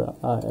 Aaron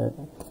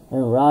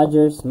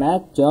Rodgers,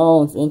 Mac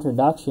Jones,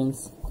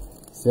 introductions,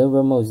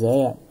 silver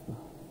Mosaic.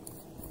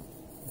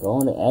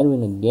 Going to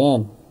Edwin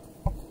again.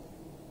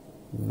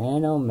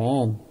 Man, oh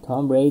man.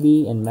 Tom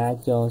Brady and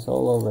Mac Jones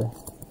all over.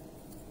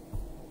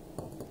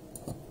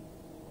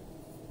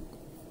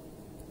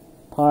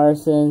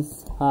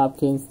 Parsons,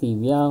 Hopkins,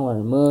 Steve Young,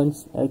 Warren Moon,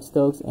 Eric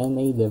Stokes, and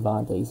a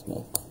Devontae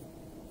Smith.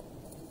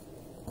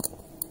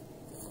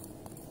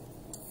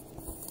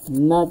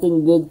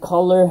 Nothing good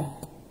color.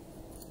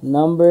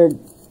 Numbered.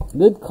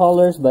 Good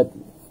colors, but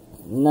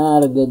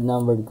not a good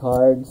numbered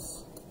cards.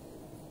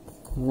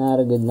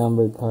 Not a good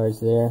numbered cards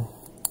there.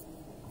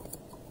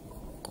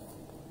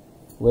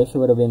 Wish it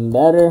would have been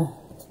better,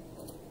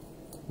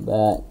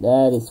 but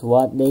that is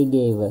what they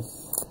gave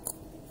us.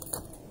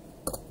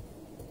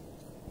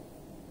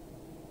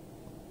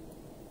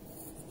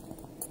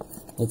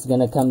 It's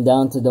gonna come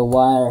down to the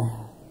wire.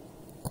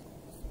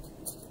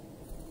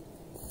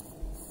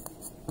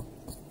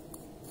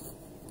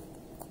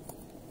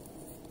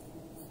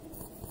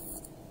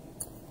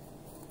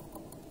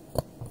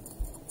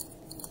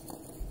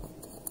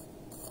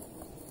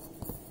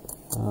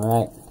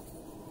 Alright.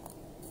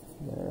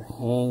 They're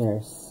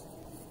hangers.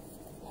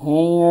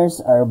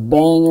 Hangers are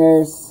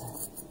bangers.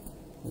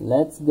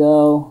 Let's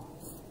go.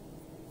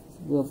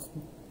 Let's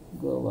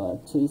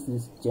go chase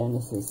this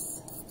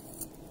Genesis.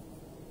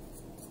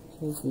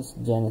 Chase this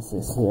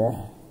Genesis here.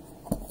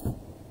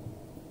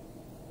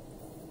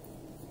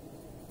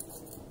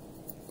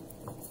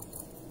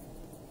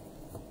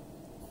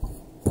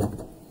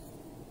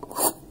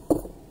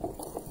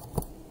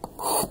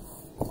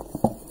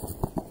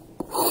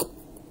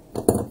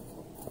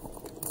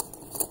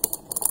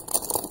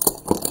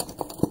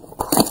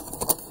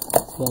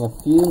 And a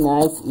few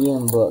nice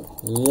Ian Book.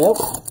 Yep.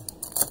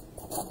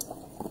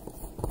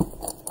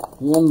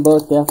 Ian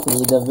Book,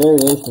 definitely. The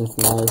variation's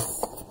nice.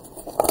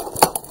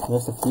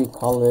 There's a few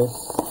colors.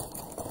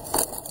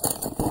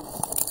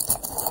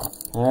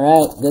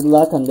 Alright, good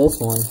luck on this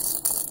one.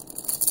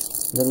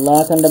 Good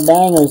luck on the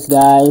bangers,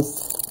 guys.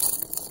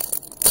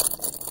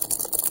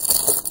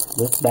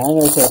 These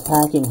bangers are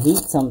packing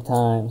heat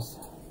sometimes.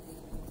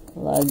 A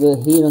lot of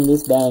good heat on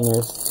these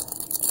bangers.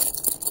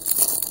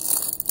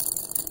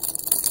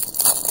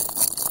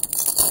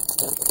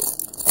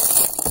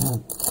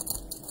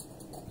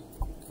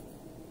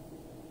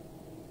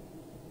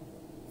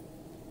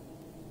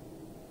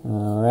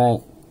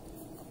 Alright.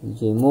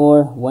 DJ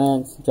Moore,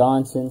 Wentz,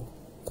 Johnson,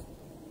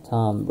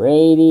 Tom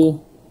Brady,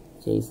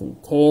 Jason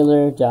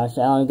Taylor, Josh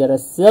Allen got a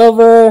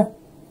silver.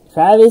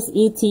 Travis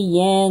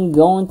Etienne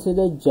going to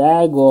the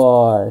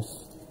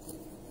Jaguars.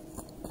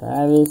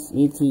 Travis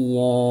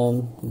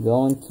Etienne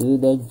going to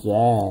the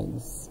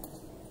Jags.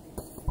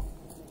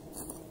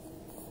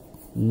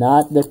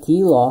 Not the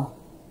T-Law.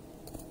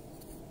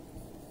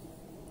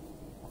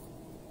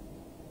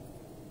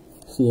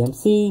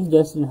 CMC,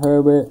 Justin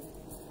Herbert,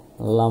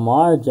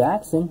 Lamar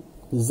Jackson,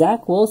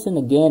 Zach Wilson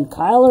again,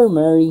 Kyler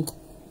Murray.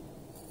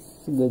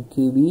 Some good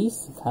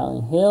QBs.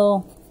 Kylan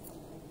Hill,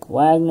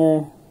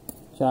 Wagner,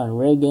 John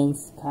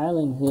Riggins,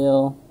 Kylan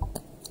Hill,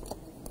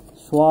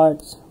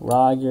 Schwartz,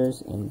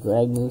 Rogers, and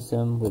Greg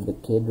Newsome with the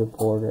kid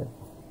reporter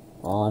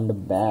on the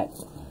back.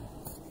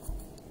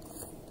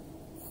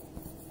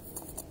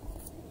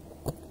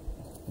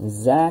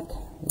 Zach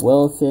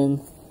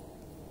Wilson.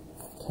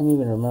 Can't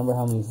even remember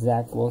how many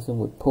Zach Wilson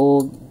would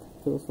pull.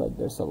 Feels like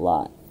there's a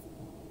lot.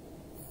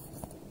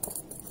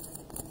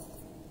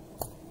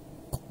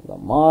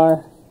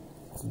 Lamar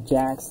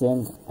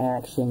Jackson,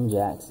 Action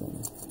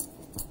Jackson.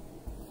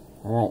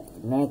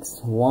 Alright,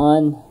 next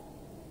one.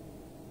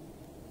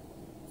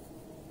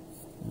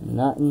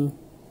 Nothing.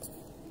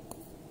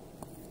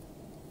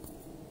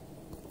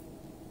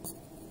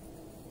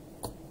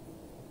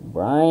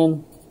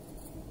 Brian.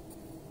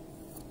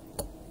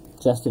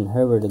 Justin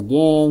Herbert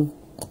again.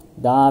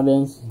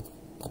 Dobbins.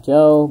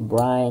 Joe.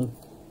 Brian.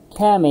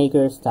 Cam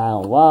Akers.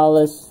 Tylen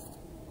Wallace.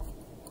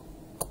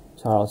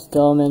 Charles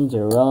Tillman.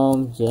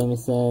 Jerome.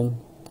 Jameson.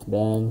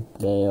 Ben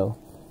Dale.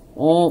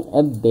 And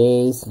a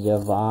base,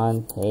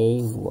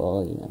 Javonte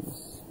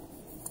Williams.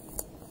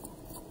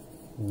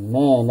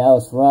 Man, that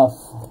was rough.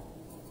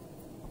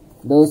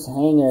 Those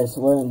hangers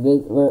weren't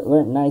good,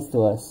 weren't nice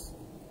to us.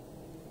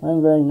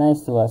 Weren't very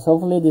nice to us.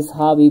 Hopefully this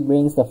hobby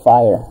brings the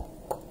fire.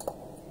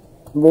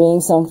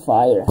 Bring some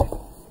fire.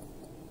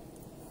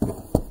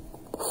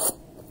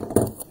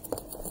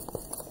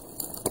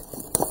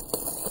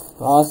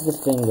 Cross the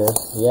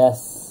fingers,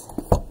 yes.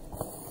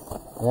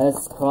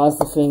 Let's cross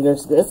the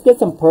fingers. Let's get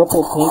some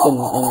purple, pink,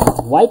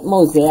 and white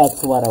mosaic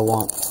is what I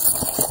want.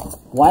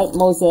 White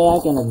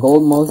mosaic and a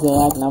gold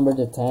mosaic, number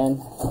to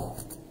 10.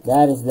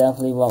 That is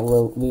definitely what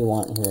we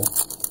want here.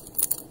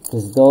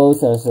 Because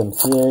those are some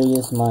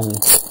serious money.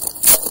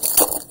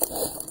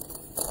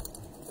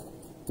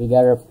 We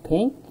got our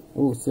pink.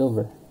 Ooh,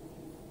 silver.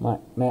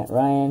 Matt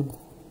Ryan.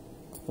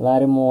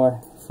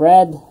 Lattimore.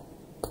 Fred.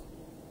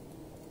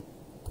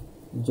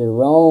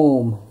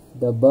 Jerome.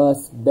 The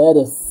Bus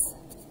Bettis.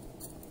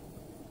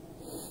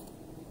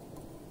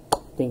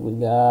 I think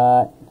we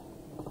got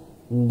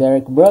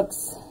Derek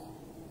Brooks,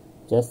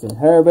 Justin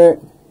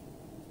Herbert,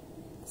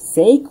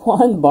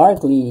 Saquon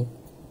Barkley.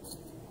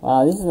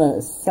 Wow, this is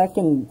a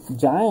second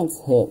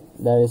Giants hit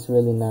that is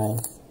really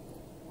nice.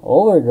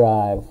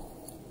 Overdrive,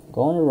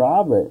 going to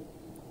Robert.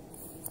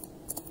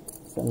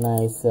 It's a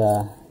nice,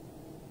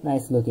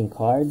 nice looking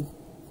card.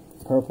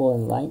 Purple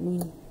and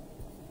lightning.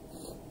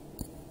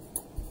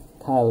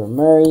 Kyler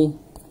Murray,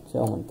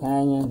 Joe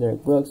Montana,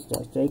 Derek Brooks,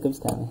 Josh Jacobs,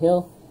 Kylan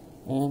Hill,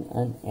 and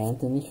an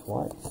Anthony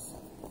Schwartz.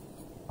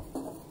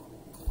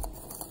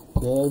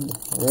 Good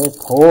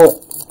report.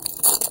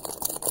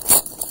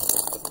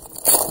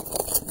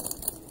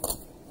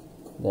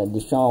 Got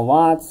Deshaun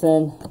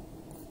Watson,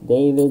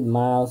 David,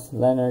 Miles,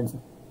 Leonard,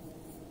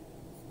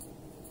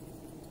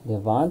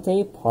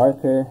 Devontae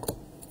Parker,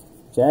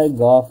 Jared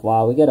Goff.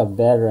 Wow, we got a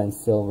veteran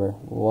silver.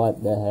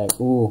 What the heck?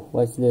 Ooh,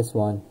 what's this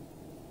one?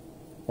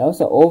 That was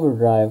an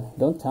overdrive.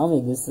 Don't tell me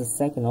this is a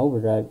second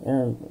overdrive.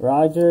 Aaron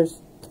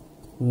Rodgers,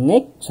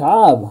 Nick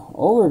Chubb,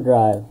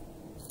 overdrive.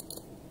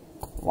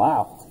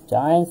 Wow.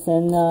 Giants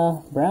and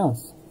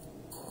Browns.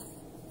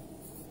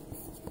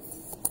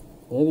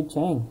 David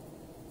Chang.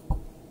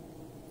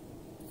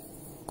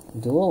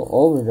 Dual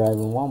overdrive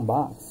in one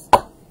box.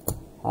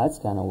 Oh, that's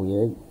kind of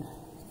weird.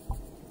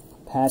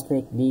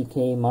 Patrick,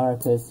 DK,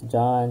 Marcus,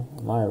 John,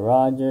 Amari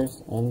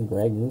Rogers, and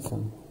Greg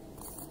Newsome.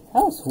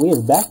 That was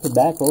weird.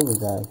 Back-to-back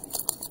overdrive.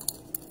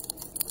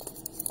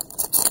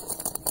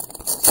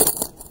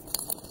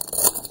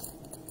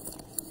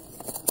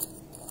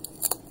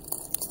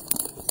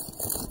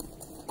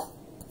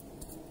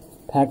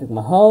 Patrick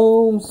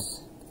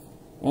Mahomes,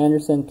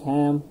 Anderson,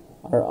 Cam,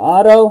 or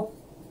auto,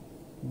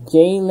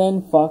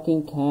 Jalen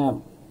fucking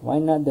Camp. Why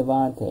not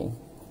Devontae?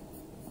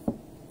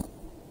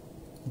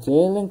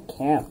 Jalen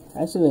Camp.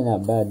 Actually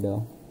not bad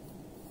though.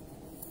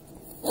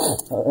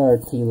 Or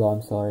T-Law,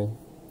 I'm sorry.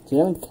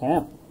 Jalen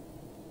Camp.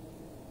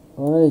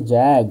 One of the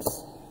Jags.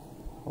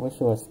 I wish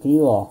it was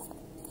T-Law.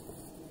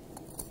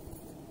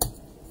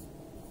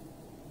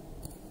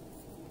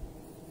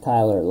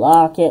 Tyler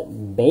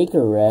Lockett.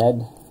 Baker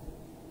Red.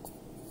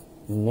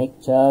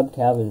 Nick Chubb.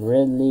 Calvin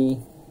Ridley.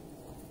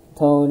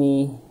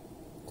 Tony.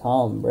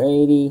 Tom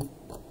Brady.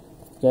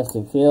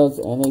 Justin Fields.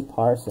 N.A.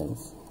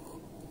 Parsons.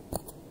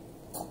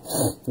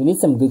 We need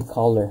some good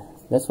color.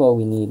 That's what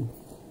we need.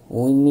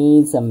 We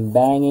need some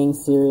banging,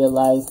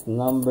 serialized,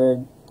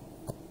 numbered,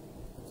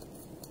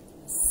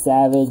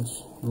 Savage,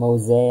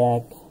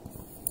 Mosaic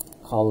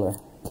color.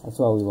 That's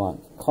what we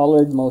want.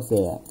 Colored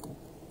Mosaic.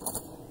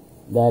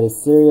 That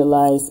is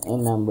serialized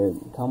and numbered.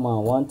 Come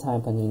on, one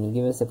time, Panini.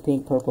 Give us a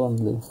pink, purple, and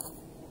blue.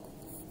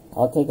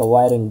 I'll take a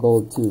white and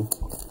gold, too.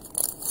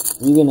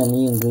 Even a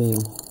neon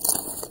green.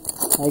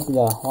 Like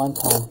the one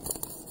time.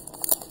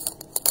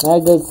 Not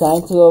a good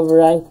sign to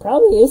override.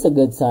 Probably is a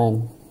good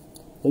sign.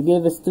 They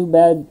gave us 2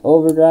 bad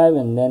overdrive,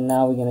 and then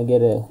now we're gonna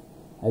get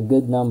a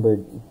good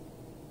numbered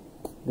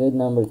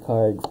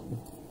card.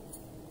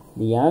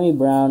 De'Ami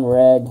Brown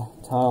red.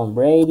 Tom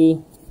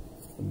Brady.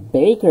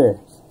 Baker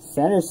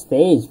center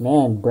stage.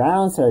 Man,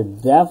 Browns are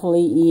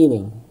definitely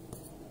eating.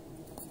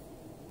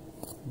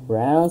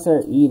 Browns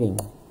are eating.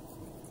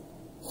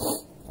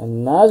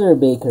 Another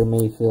Baker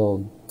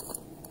Mayfield.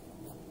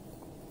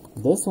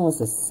 This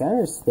one's a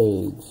center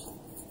stage.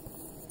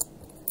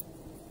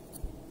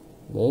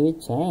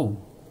 David Chang.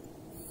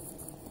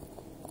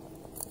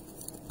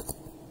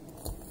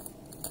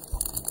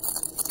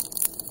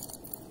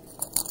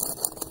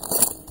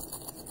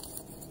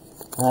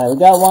 Alright, we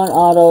got one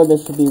auto. There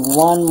should be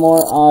one more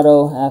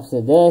auto after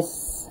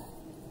this.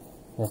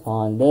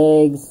 Stephon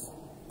Diggs.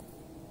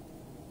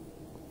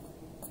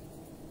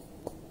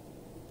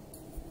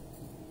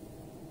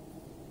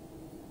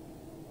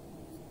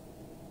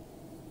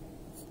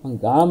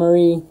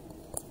 Montgomery.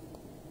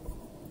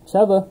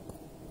 Chuba.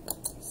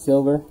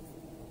 Silver.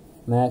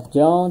 Mac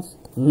Jones.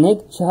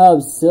 Nick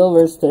Chubb.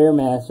 Silver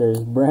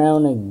Stairmasters.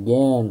 Brown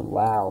again.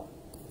 Wow.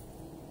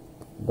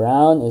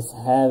 Brown is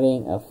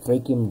having a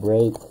freaking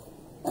break.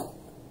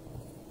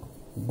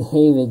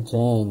 David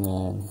Chang,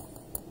 man.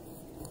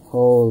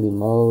 Holy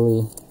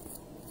moly.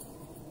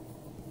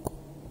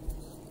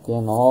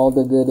 Getting all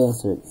the good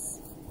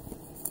inserts.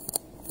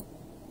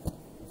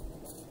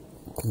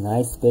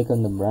 Nice pick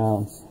on the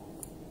Browns.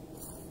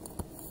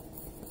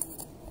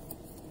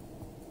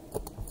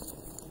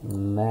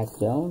 Mac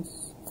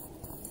Jones.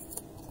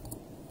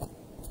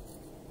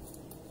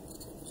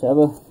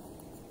 Chuba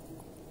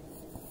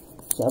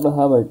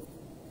Hubbard.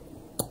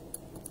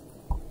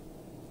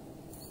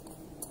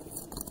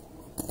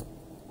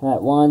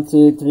 Alright, 1,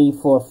 2, 3,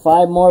 4,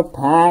 5 more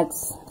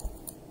packs.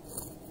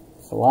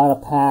 It's a lot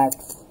of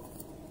packs.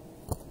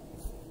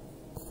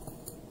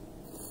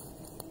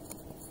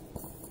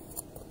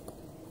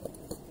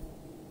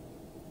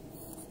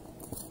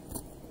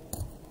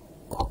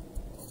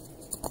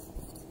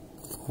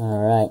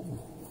 Alright,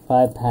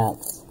 5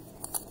 packs.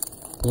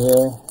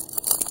 Here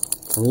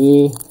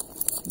we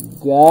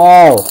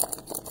go.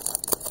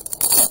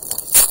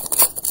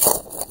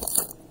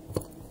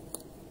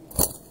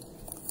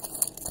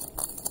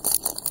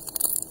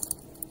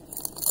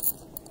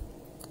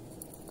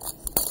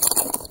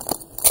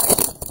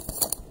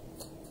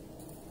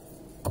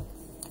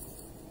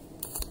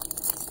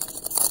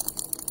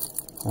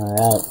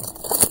 Alright.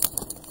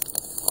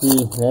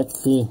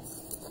 Let's see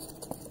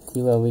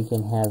what we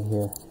can have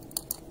here.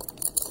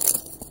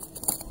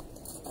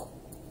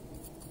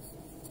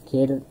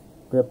 Kid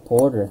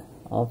Reporter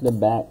off the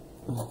back.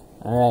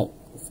 Alright,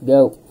 let's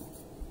go.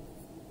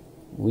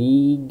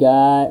 We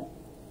got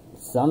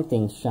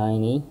something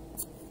shiny.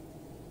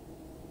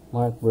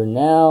 Mark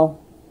Brunell.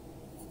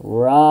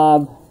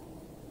 Rob.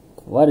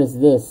 What is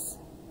this?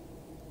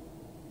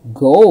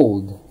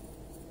 Gold.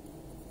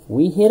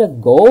 We hit a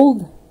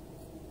gold?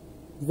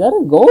 Is that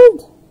a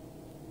gold?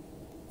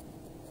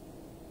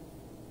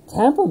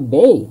 Tampa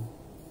Bay.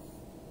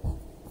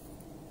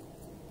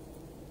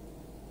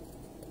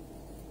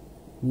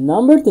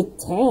 Number to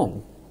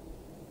 10.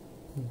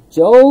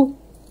 Joe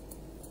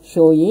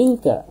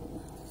Shoyinka.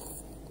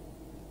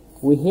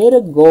 We hit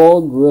a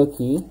gold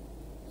rookie.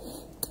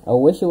 I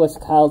wish it was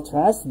Kyle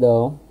Trask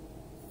though.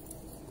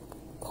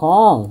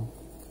 Kong.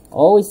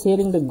 Always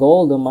hitting the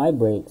gold on my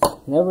breaks.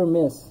 Never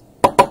miss.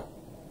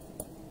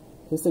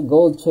 He's a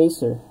gold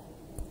chaser.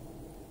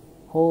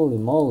 Holy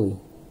moly.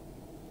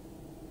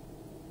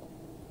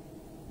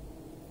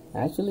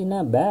 Actually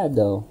not bad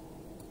though.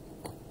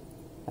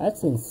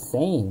 That's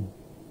insane.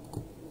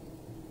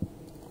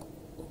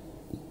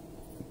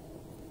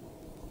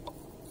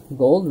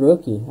 Gold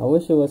rookie. I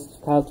wish it was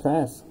Kyle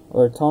Trask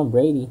or Tom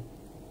Brady.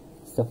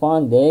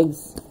 Stephon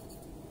Diggs.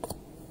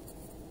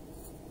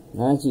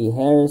 Najee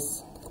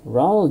Harris.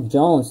 Ronald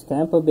Jones.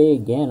 Tampa Bay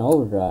again.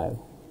 Overdrive.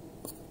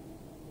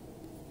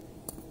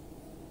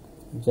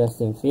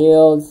 Justin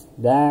Fields.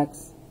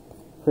 Dax.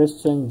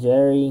 Christian.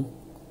 Jerry.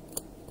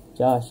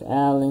 Josh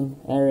Allen.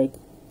 Eric.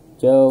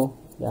 Joe,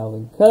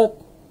 Dalvin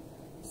Cook,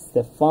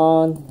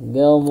 Stephon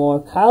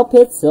Gilmore, Kyle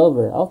Pitts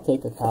silver. I'll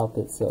take a Kyle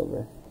Pitts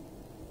silver.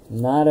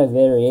 Not a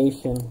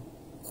variation.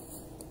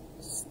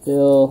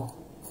 Still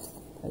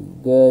a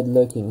good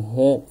looking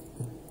hit.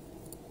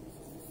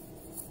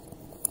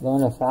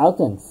 Going to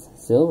Falcons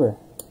silver.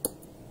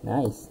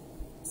 Nice.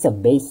 It's a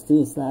base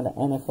too. It's not an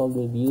NFL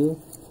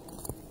debut.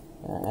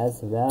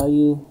 Adds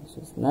value, which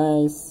is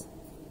nice.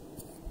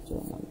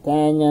 Joe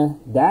Montana.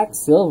 Dak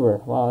silver.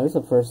 Wow, this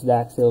is the first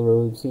Dak silver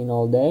we've seen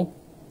all day.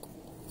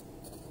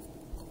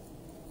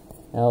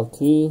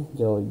 LT,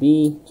 Joey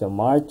B,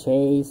 Jamar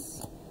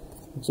Chase,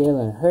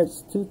 Jalen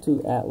Hurts, Tutu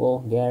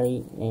Atwell,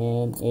 Gary,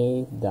 and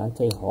a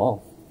Dante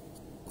Hall.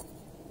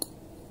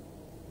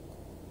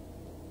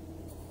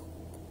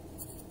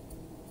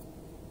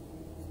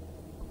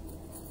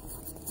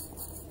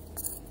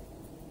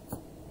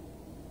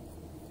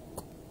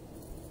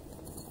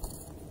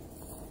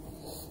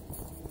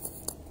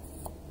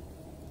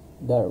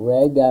 That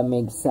red got me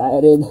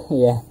excited.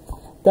 Yeah,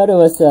 thought it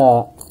was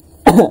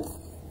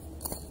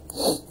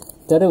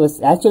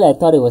I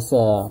thought it was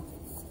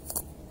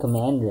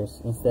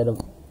Commanders instead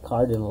of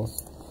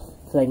Cardinals.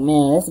 It's like,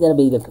 man, that's gotta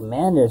be the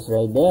Commanders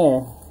right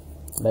there.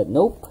 But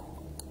nope,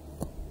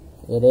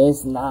 it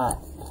is not.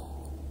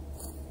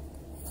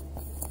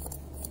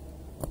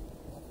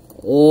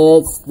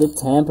 It's the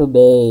Tampa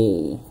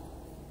Bay.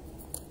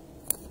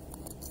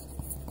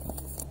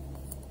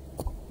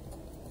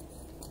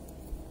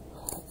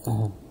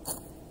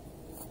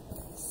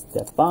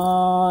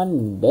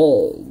 Stephon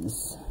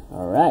Diggs.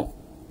 Alright.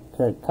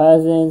 Kirk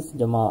Cousins,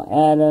 Jamal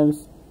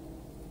Adams,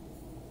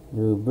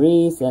 Drew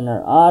Brees, and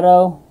our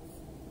auto.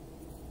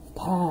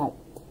 Pat.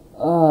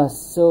 Oh,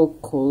 so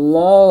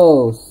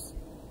close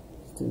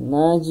to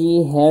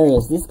Najee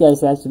Harris. This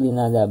guy's actually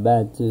not that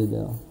bad too,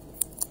 though.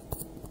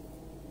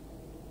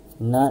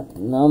 Not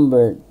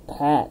numbered.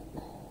 Pat.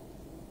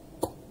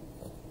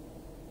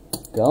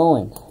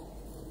 Going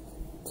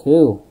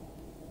to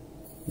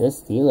the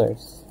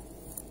Steelers.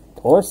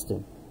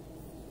 Thorsten.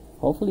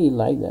 Hopefully you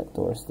like that,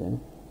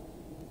 Thorsten.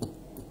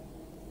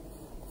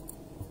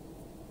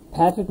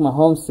 Patrick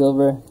Mahomes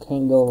silver.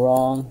 Can't go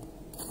wrong.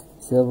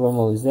 Silver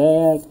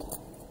Mosaic.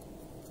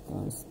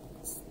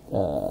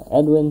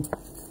 Edwin.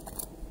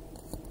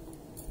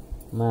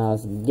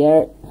 Myles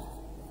Garrett.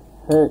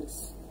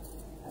 Hurts.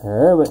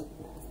 Herbert.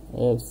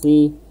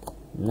 AFC.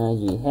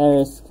 Najee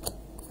Harris.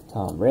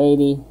 Tom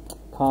Brady.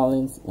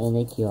 Collins. And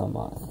Nikhil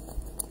Amon.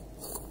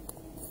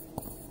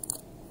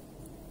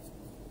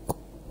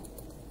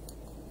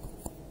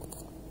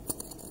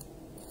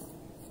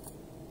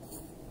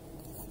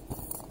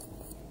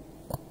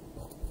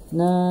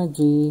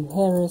 Najee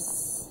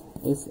Harris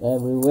is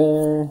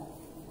everywhere.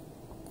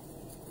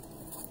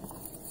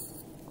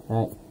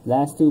 Alright,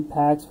 last two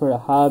packs for the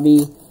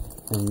hobby.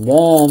 And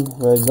then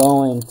we're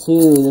going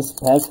to the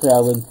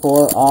Spectra with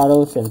 4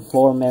 autos and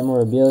 4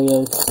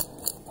 memorabilia.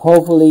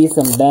 Hopefully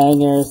some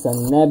bangers,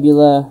 some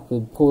Nebula. We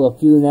pulled a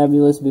few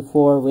Nebulas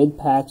before with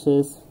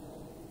patches.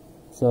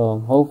 So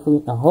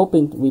hopefully, I'm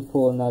hoping we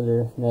pull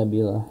another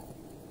Nebula.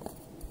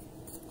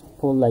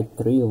 Pulled like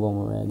 3 of them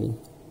already.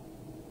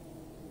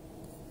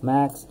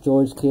 Max,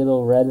 George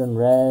Kittle, red and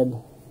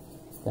red.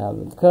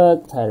 Dalvin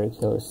Cook, Tyreek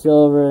Hill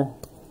silver.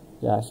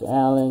 Josh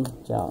Allen,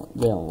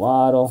 Jalen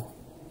Waddle,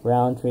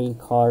 Roundtree,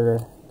 Carter,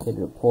 Kid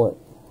Report.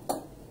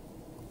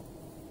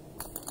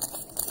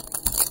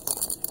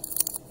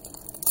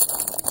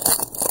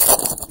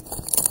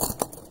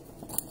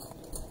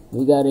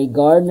 We got a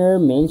Gardner,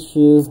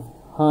 Minshew,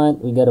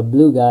 Hunt. We got a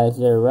blue guys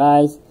there.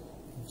 Rise,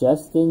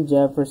 Justin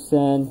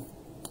Jefferson.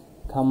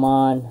 Come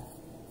on,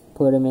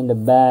 put him in the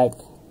back.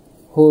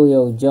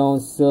 Julio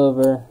Jones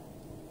silver.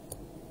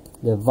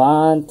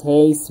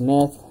 Devontae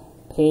Smith,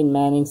 Peyton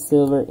Manning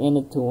silver, in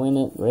it to win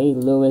it. Ray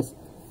Lewis,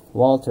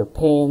 Walter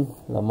Payton,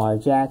 Lamar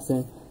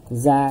Jackson,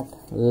 Zach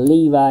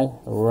Levi,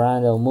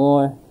 Rondell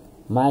Moore,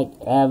 Mike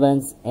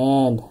Evans,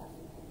 and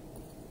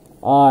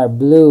our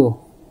blue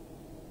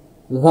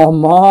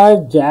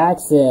Lamar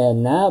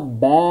Jackson. Not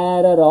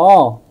bad at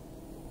all.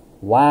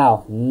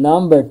 Wow,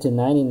 number to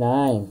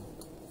 99.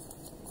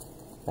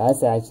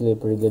 That's actually a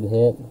pretty good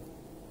hit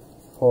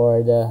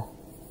for the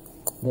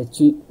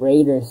cheap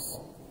Raiders.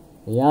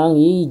 Yang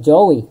Yi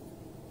Joey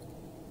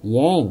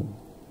Yang.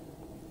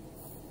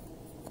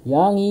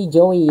 Yang Yi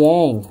Joey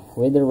Yang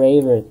with the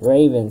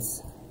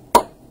Ravens.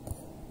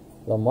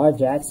 Lamar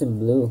Jackson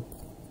blue.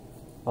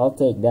 I'll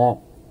take that.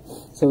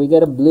 So we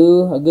got a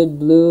blue, a good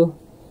blue,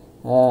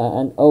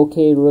 an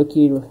okay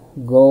rookie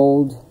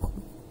gold.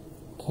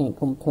 Can't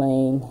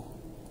complain.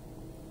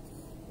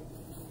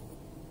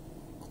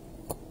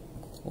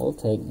 We'll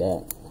take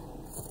that.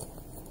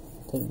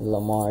 Take the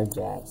Lamar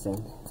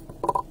Jackson.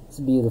 It's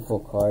a beautiful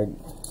card.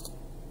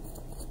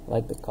 I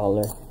like the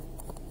color.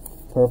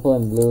 Purple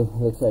and blue.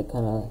 Looks like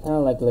kind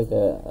of like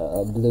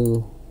a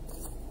blue,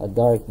 a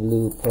dark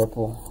blue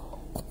purple.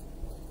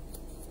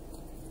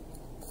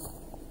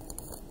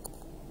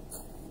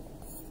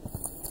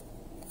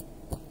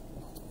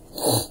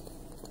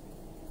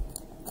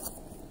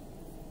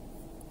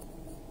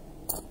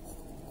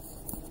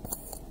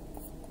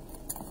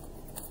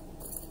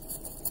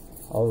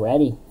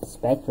 already.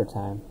 Spectra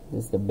time.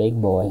 This is the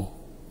big boy.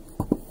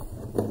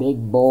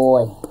 Big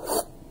boy.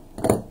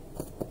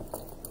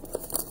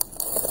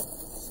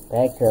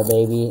 Spectra,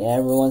 baby.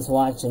 Everyone's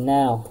watching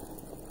now.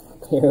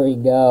 Here we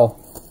go.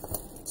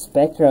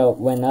 Spectra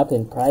went up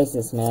in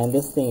prices, man.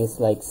 This thing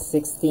is like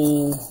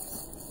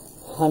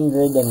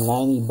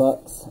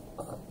 $1,690.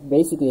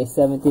 Basically a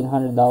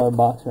 $1,700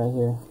 box right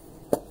here.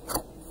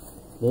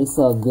 They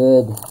sell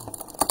good.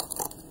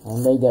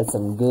 And they got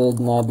some good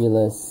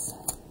Nebulas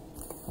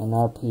and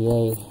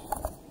RPA.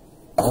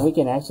 And we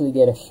can actually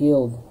get a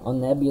shield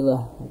on Nebula,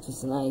 which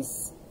is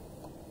nice.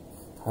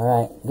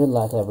 Alright, good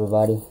luck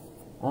everybody.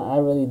 I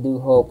really do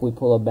hope we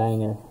pull a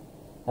banger.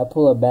 I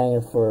pull a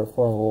banger for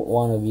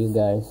one of you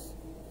guys.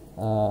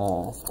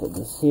 Let's put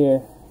this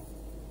here.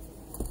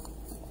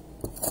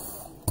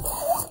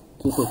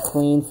 Keep it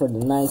clean for the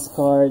nice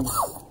cards.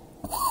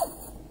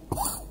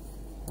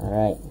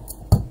 Alright.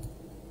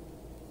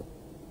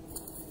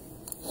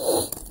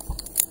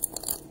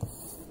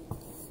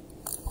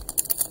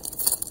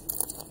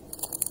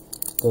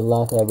 Good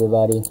luck,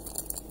 everybody.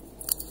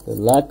 Good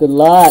luck, good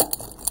luck.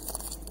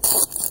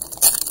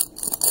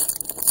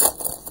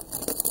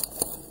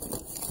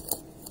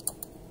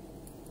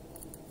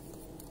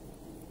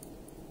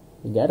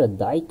 You got a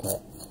die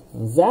cut.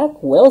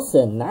 Zach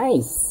Wilson,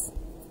 nice.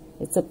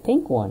 It's a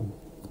pink one.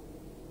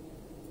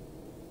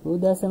 Who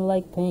doesn't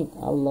like pink?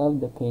 I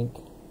love the pink.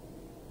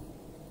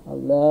 I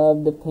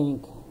love the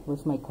pink.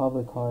 Where's my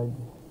cover card?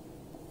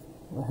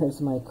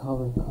 Where's my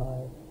cover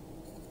card?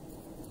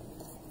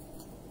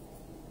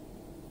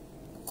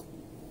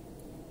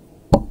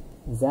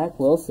 Zach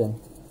Wilson.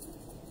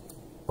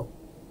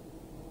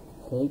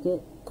 Take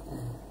it.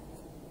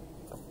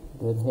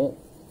 Good hit.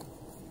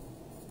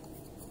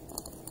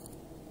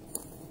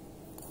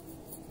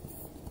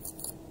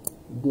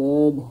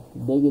 Good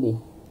diggity.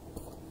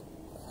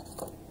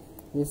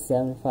 This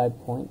 75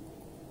 point,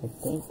 I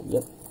think.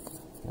 Yep.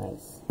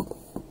 Nice.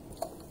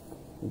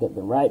 You get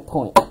the right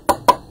point.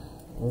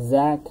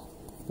 Zach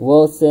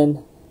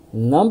Wilson,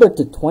 number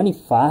to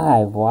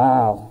 25.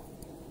 Wow.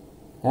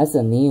 That's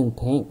a neon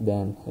pink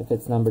then, if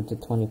it's numbered to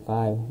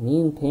 25.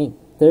 Neon pink,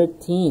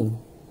 13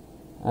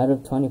 out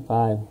of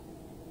 25.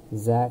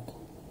 Zach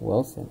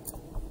Wilson.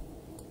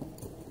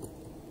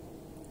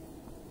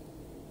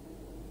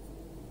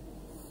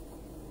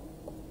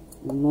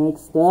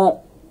 Next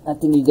up, I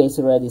think you guys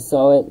already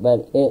saw it,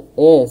 but it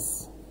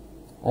is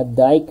a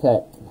die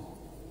cut.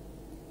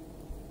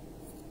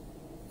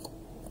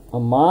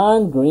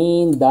 Amon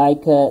Green die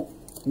cut,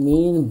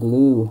 neon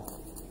blue.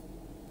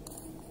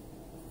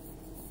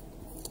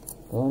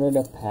 Going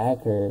to the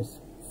Packers.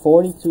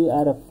 42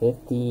 out of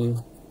 50.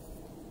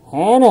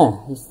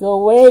 Hannah, you still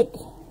awake?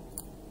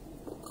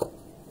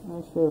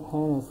 Not sure if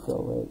Hannah's still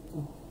awake.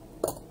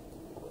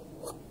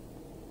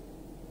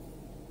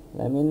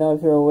 Let me know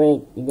if you're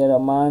awake. You got a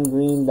Amon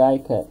Green die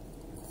cut.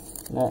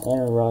 Not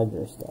Aaron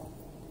Rodgers though.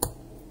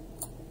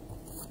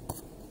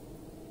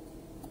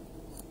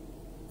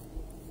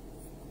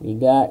 We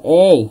got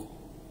a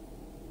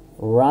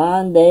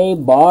Rondé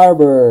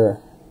Barber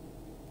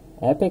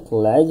Epic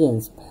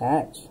Legends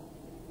patch.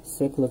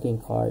 Sick looking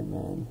card,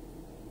 man.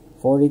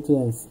 42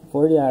 and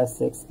 40 out of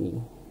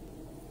 60.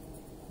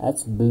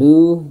 That's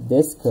blue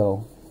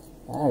disco.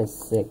 That is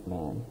sick,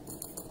 man.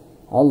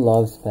 I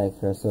love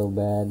Spectra so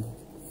bad.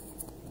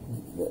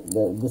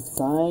 The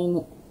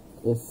design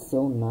is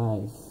so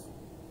nice.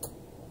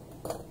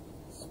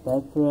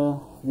 Spectra.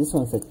 This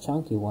one's a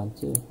chunky one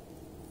too.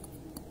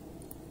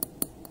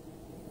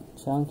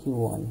 Chunky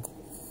one.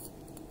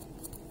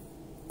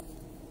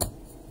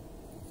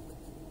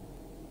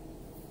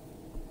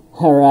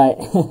 Alright.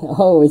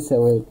 Always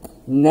awake.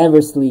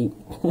 Never sleep.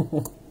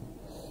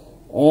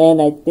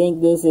 And I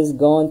think this is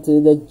going to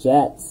the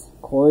Jets.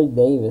 Corey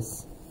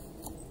Davis.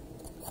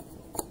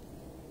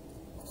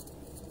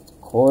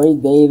 Corey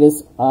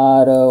Davis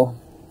auto.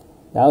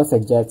 That was a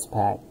Jets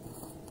pack.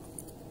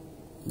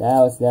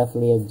 That was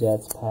definitely a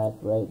Jets pack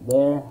right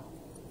there.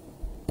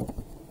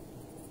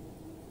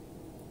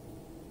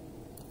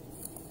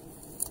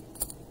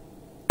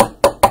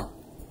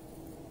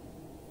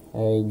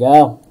 There you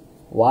go.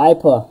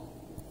 Wiper.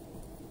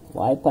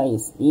 Wiper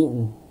is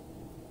eaten.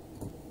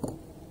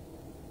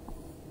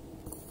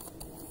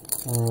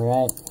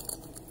 Alright.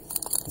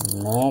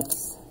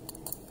 Next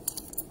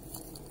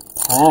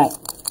pack.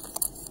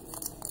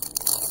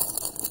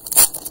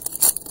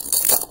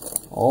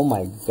 Oh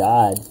my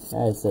god.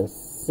 That is a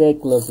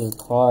sick looking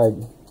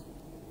card.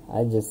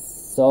 I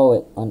just saw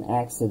it on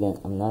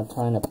accident. I'm not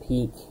trying to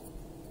peek.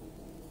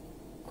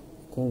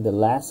 I think the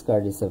last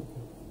card is a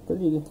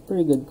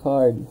pretty good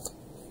card.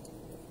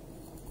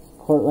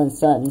 Cortland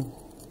Sutton.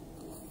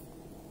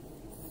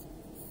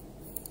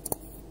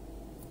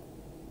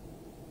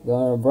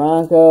 Going to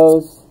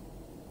Broncos.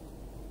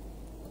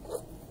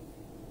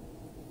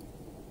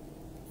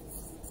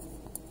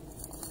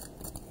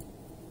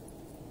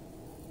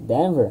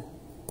 Denver.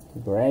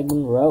 Greg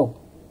Monroe.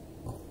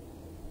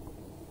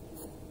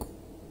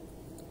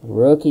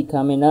 Rookie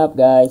coming up,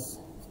 guys.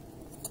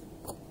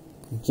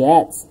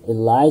 Jets.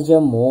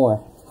 Elijah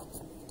Moore.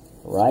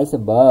 Rise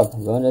above.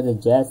 Going to the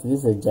Jets.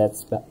 This is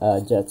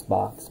a Jets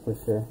box for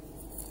sure.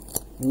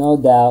 No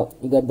doubt.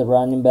 You got the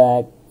running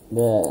back,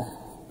 the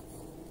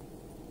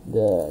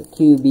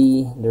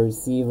QB, the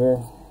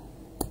receiver.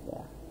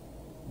 Yeah,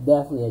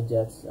 definitely a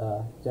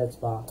Jets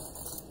box.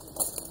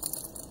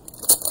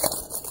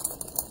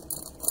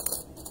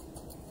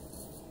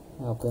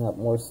 Open up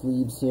more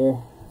sleeves here.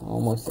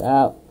 Almost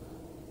out.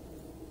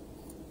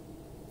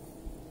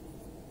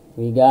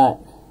 We got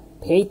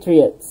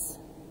Patriots,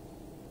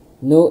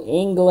 New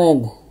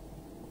England,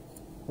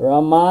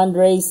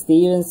 Ramondre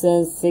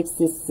Stevenson,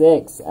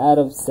 66 out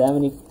of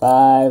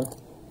 75.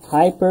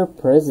 Hyper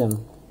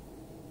Prism.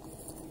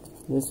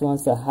 This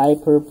one's a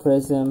Hyper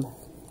Prism.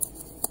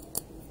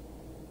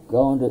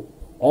 Going to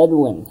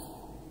Edwin.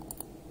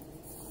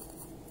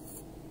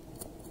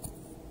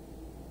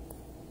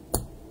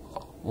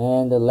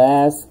 And the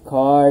last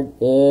card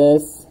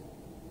is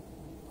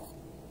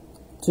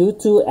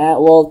Tutu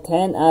Atwell,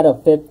 10 out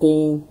of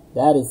 15.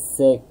 That is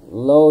sick.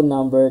 Low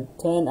number,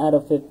 10 out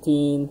of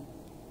 15.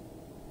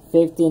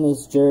 15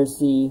 is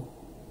jersey.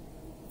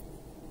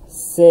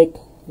 Sick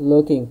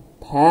looking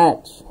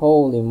patch.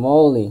 Holy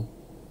moly.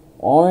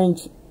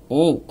 Orange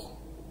ink.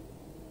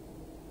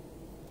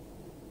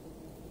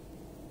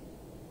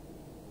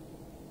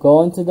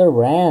 Going to the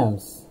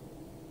Rams.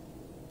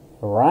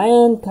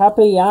 Ryan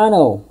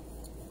Capiano.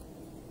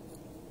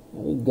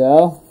 There we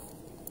go.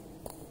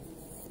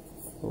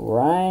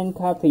 Ryan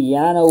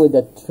Capiano with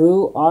a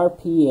true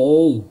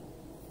RPA.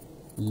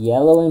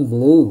 Yellow and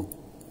blue.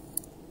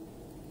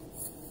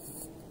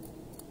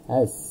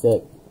 That is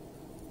sick.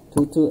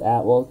 Tutu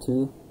Atwell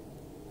too.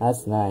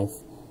 That's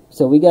nice.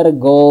 So we got a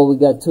goal. We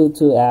got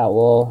Tutu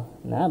Atwell.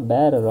 Not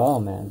bad at all,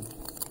 man.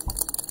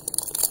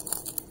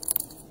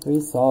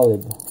 Pretty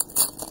solid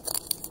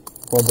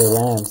for the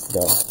Rams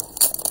though.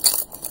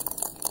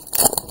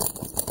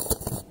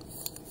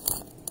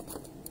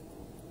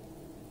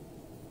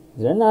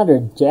 Is there another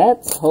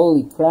Jets?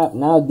 Holy crap,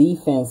 now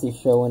defense is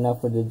showing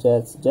up for the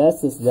Jets.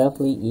 Jets is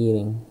definitely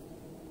eating.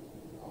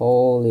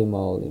 Holy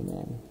moly,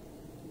 man.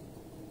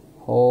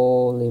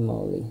 Holy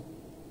moly.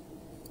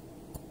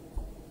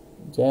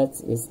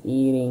 Jets is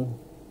eating.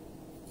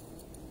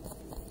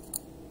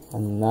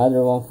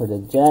 Another one for the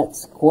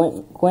Jets.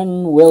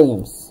 Quentin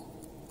Williams.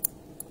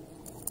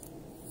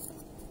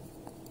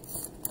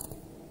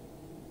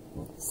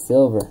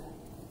 Silver.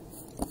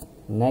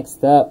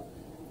 Next up.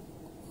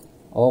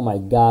 Oh my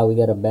god, we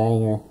got a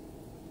banger.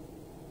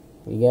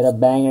 We got a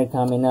banger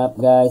coming up,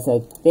 guys. I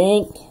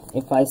think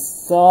if I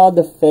saw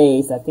the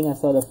face, I think I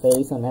saw the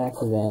face on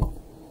accident.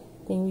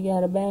 I think we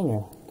got a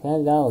banger.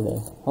 Cal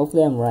Galladay.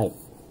 Hopefully I'm right.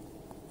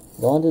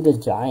 Going to the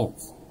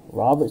Giants.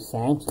 Robert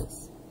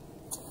Sanchez.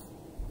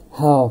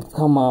 Oh,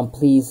 come on,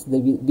 please.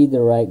 Be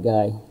the right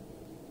guy.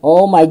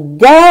 Oh my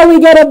god, we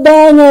got a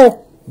banger!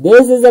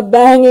 This is a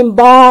banging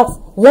box.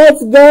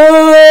 Let's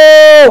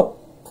go!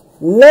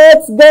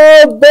 Let's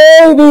go,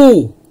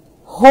 baby!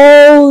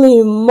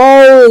 Holy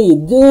moly,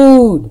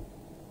 dude!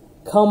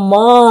 Come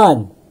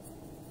on!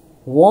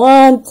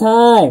 One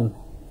time!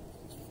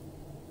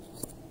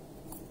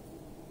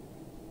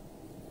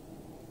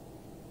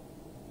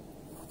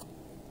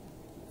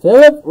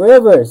 Phillip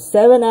Rivers,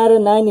 7 out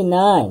of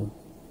 99.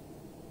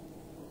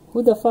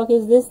 Who the fuck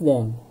is this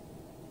then?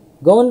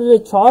 Going to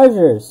the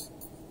Chargers.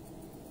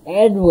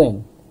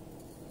 Edwin.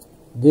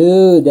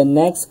 Dude, the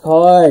next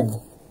card.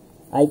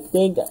 I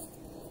think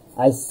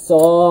I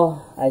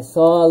saw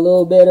a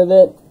little bit of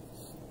it.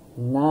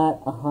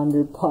 Not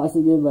 100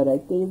 positive, but I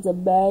think it's a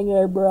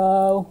banger,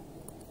 bro.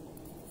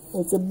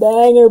 It's a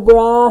banger,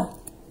 bro.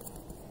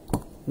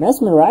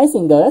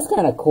 Mesmerizing though. That's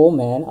kind of cool,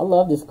 man. I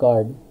love this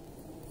card.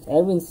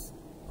 Edwin's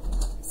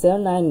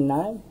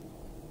 799.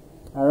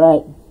 All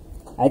right.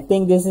 I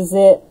think this is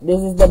it.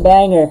 This is the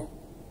banger.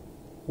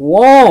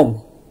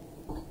 1,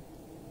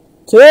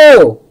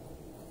 2.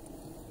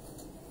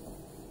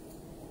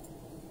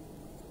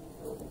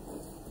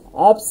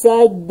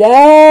 Upside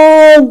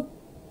down.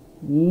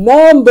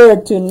 Number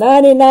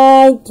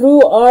 299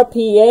 through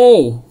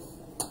RPA.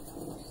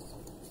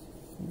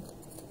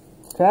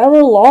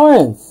 Trevor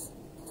Lawrence.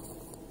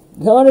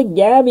 Going to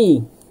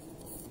Gabby.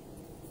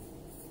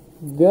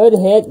 Good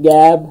hit,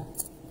 Gab.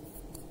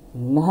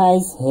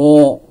 Nice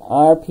hit.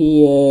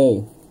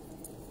 RPA.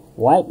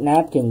 White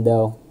napkin,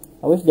 though.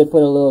 I wish they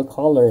put a little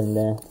color in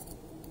there.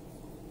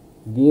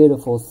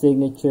 Beautiful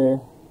signature.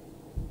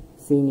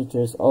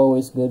 Signature is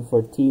always good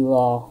for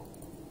T-Law.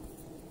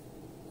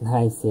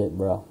 Nice hit,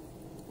 bro.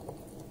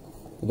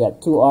 We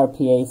got 2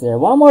 RPAs there.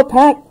 One more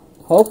pack.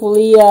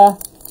 Hopefully,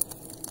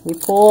 we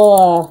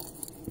pull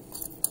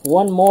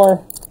one more.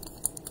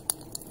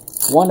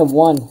 1 of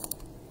 1.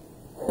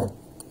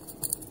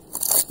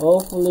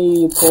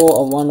 Hopefully, you pull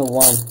a 1 of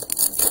 1.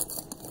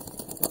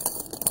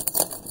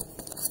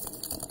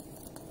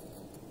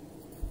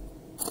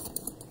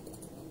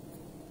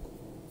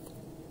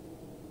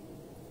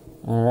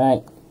 All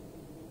right.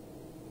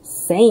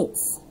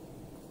 Saints.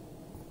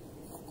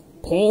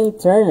 Payne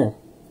Turner.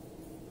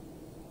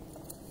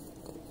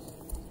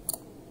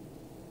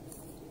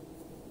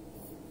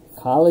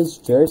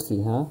 College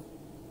jersey, huh?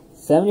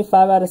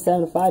 75 out of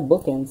 75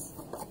 bookends.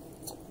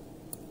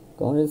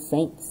 Going to the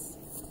Saints.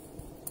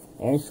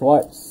 Aaron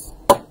Schwartz.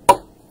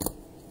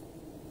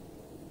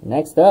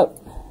 Next up,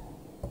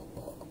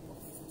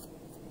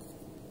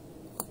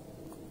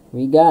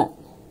 we got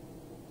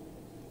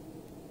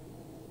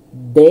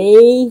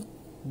Davis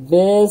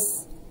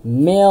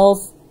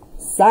Mills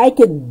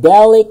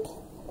Psychedelic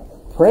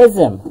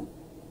Prism.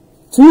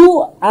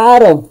 2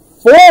 out of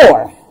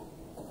 4.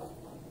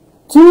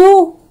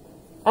 2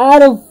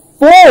 out of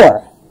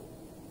 4.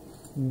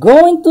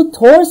 Going to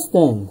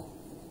Torsten.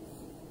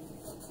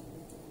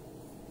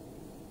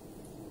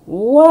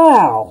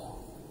 Wow.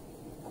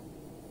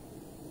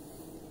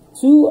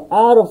 2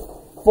 out of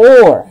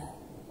 4.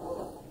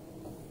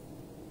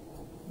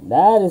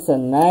 That is a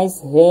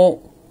nice hit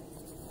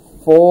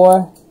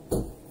for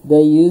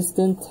the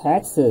Houston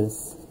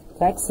Texans.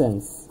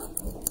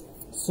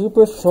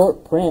 Super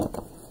short print.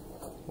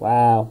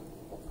 Wow.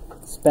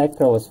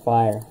 Spectra was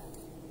fire.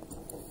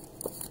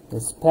 The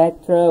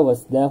Spectra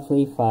was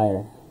definitely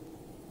fire.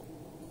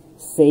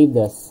 Saved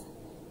us.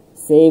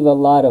 Saved a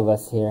lot of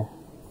us here.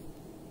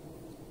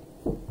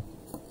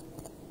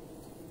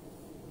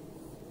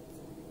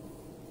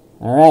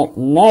 Alright,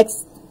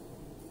 next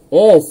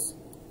is,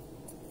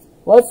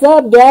 what's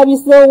up, Gab? You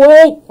still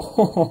awake?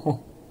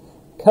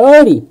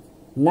 Cody,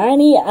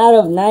 90 out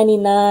of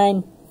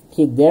 99.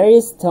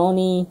 Kadarius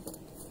Toney,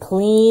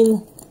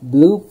 clean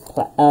blue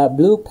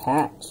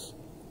patch.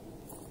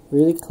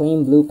 Really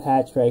clean blue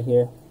patch right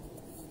here.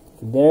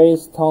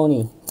 Kadarius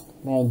Toney.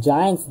 Man,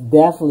 Giants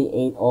definitely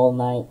ate all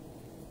night.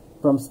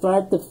 From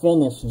start to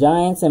finish,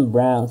 Giants and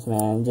Browns,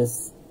 man,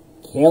 just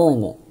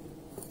killing it.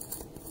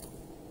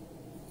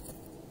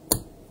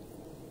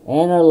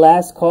 And our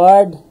last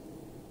card,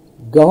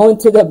 going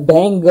to the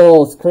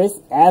Bengals, Chris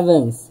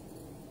Evans.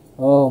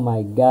 Oh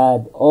my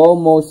God,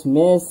 almost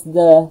missed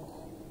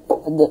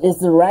it's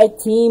the right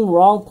team,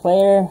 wrong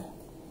player.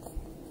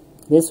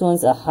 This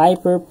one's a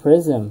Hyper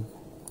Prism.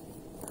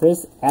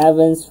 Chris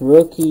Evans,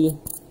 rookie,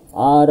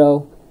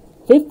 auto,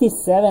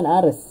 57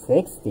 out of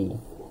 60.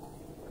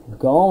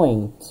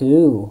 Going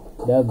to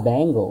the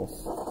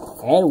Bengals,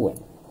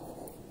 Edwin.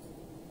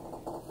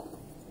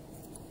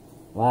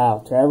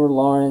 Wow, Trevor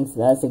Lawrence,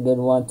 that's a good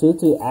one.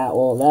 Tutu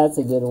Atwell, that's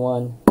a good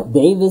one.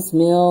 Davis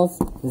Mills,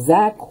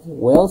 Zach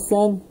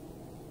Wilson.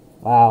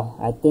 Wow,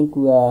 I think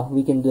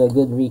we can do a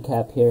good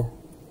recap here.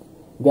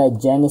 We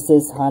got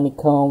Genesis,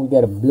 Honeycomb, we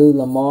got a blue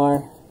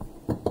Lamar.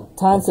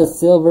 Tons of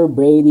silver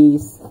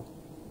Brady's.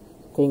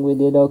 I think we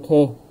did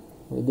okay.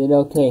 We did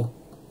okay.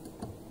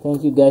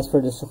 Thank you guys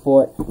for the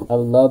support. I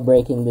love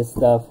breaking this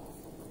stuff.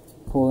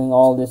 Pulling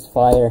all this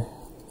fire.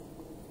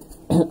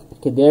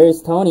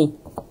 Kadarius Toney.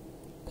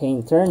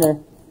 Payne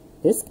Turner.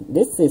 This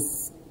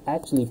is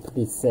actually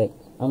pretty sick.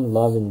 I'm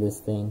loving this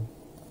thing.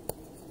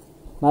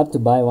 I'm about to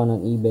buy one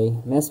on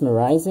eBay.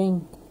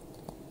 Mesmerizing.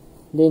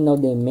 Didn't know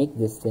they make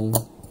this thing.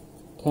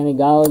 Kenny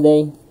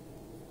Galladay.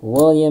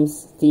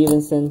 Williams.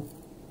 Stevenson.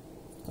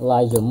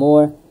 Elijah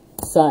Moore.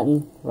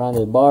 Sutton.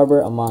 Rondé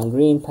Barber. Amon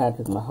Green.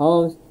 Patrick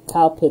Mahomes.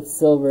 Kyle Pitts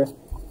Silver.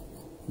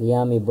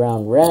 De'Ami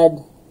Brown Red.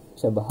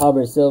 Chuba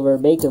Hubbard Silver.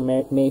 Baker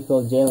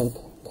Mayfield. Jalen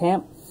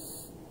Camp.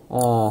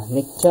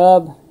 Nick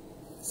Chubb.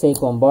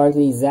 Saquon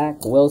Barkley,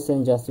 Zach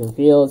Wilson, Justin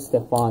Fields,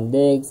 Stephon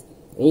Diggs,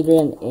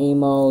 Adrian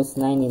Amos,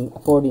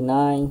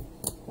 49,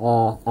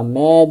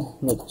 Ahmed,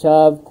 Nick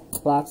Chubb,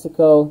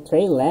 Plaxico,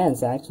 Trey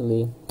Lance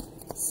actually,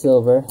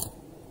 silver,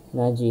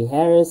 Najee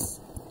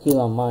Harris,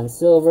 Keelan Mond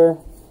silver.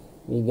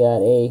 We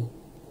got a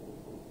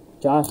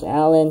Josh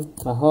Allen,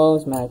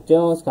 Mahomes, Mac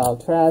Jones, Kyle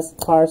Trask,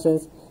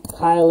 Parsons,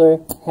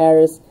 Kyler,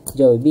 Harris,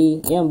 Joey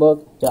B, Ian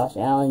Book, Josh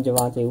Allen,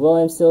 Javonte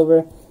Williams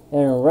silver,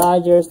 Aaron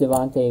Rodgers,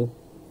 Devontae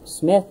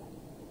Smith,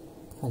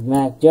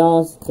 Mac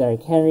Jones,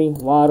 Derrick Henry,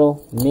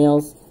 Waddle,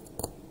 Mills,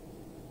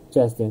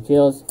 Justin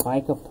Fields,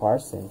 Micah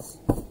Parsons.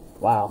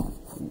 Wow.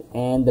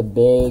 And the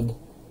big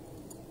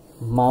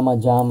Mama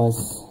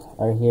Jamas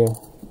are here.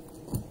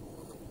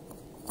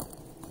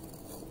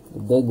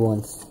 The big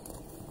ones.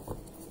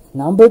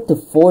 Number to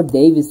 4,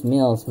 Davis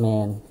Mills,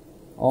 man.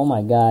 Oh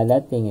my God,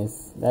 that thing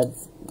is,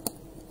 that's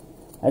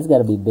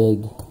gotta be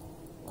big.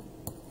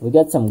 We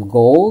got some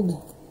gold.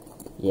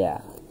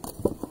 Yeah.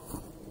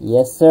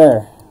 Yes,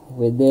 sir.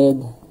 We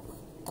did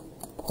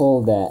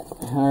pull that.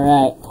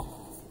 Alright.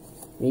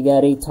 We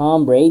got a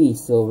Tom Brady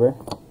silver.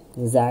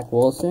 Zach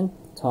Wilson.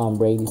 Tom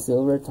Brady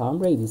silver. Tom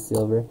Brady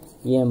silver.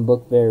 Ian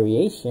Book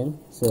variation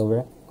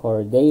silver.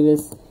 Corey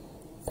Davis.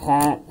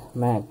 Pat.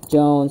 Mac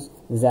Jones.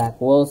 Zach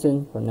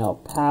Wilson. Cornell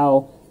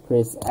Powell.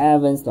 Chris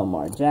Evans.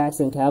 Lamar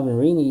Jackson. Calvin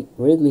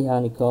Ridley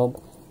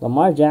Honeycomb.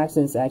 Lamar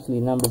Jackson's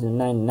actually numbered to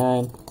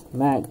 99.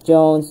 Mac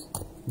Jones.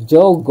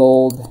 Joe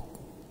Gold.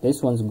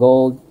 This one's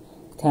gold.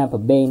 Tampa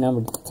Bay,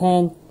 number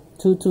 10.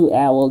 Tutu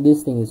Atwell,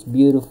 this thing is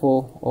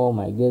beautiful. Oh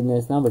my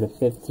goodness, number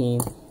 15.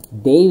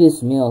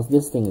 Davis Mills,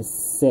 this thing is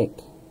sick.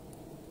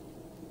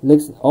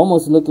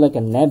 Almost look like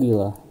a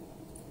nebula.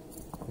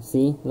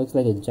 See, looks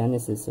like a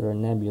Genesis or a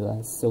nebula.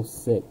 It's so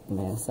sick,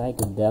 man.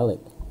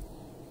 Psychedelic.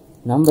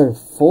 Number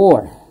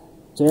 4,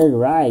 Jerry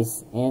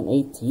Rice and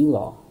a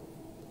T-Law.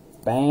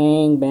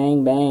 Bang,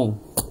 bang, bang.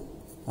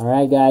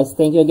 Alright, guys.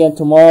 Thank you again.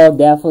 Tomorrow,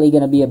 definitely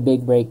going to be a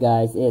big break,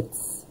 guys.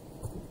 It's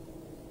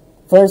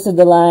first of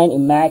the line,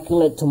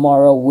 immaculate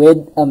tomorrow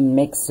with a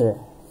mixer.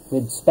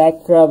 With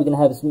Spectra, we're going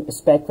to have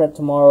Spectra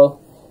tomorrow.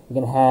 We're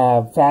going to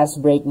have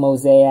fast break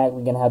Mosaic.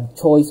 We're going to have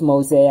choice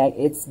Mosaic.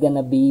 It's going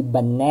to be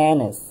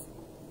bananas.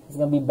 It's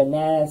going to be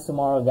bananas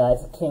tomorrow,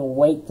 guys. I can't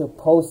wait to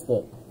post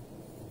it.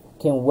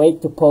 Can't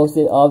wait to post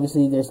it.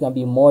 Obviously, there's going to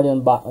be more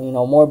than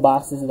more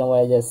boxes than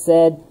what I just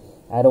said.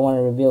 I don't want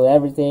to reveal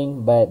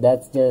everything, but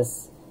that's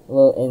just a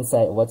little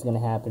insight of what's going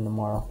to happen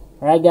tomorrow.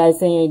 Alright, guys,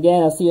 thank you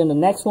again. I'll see you in the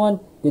next one.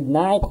 Good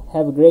night.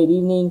 Have a great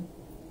evening.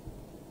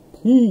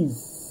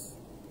 Peace.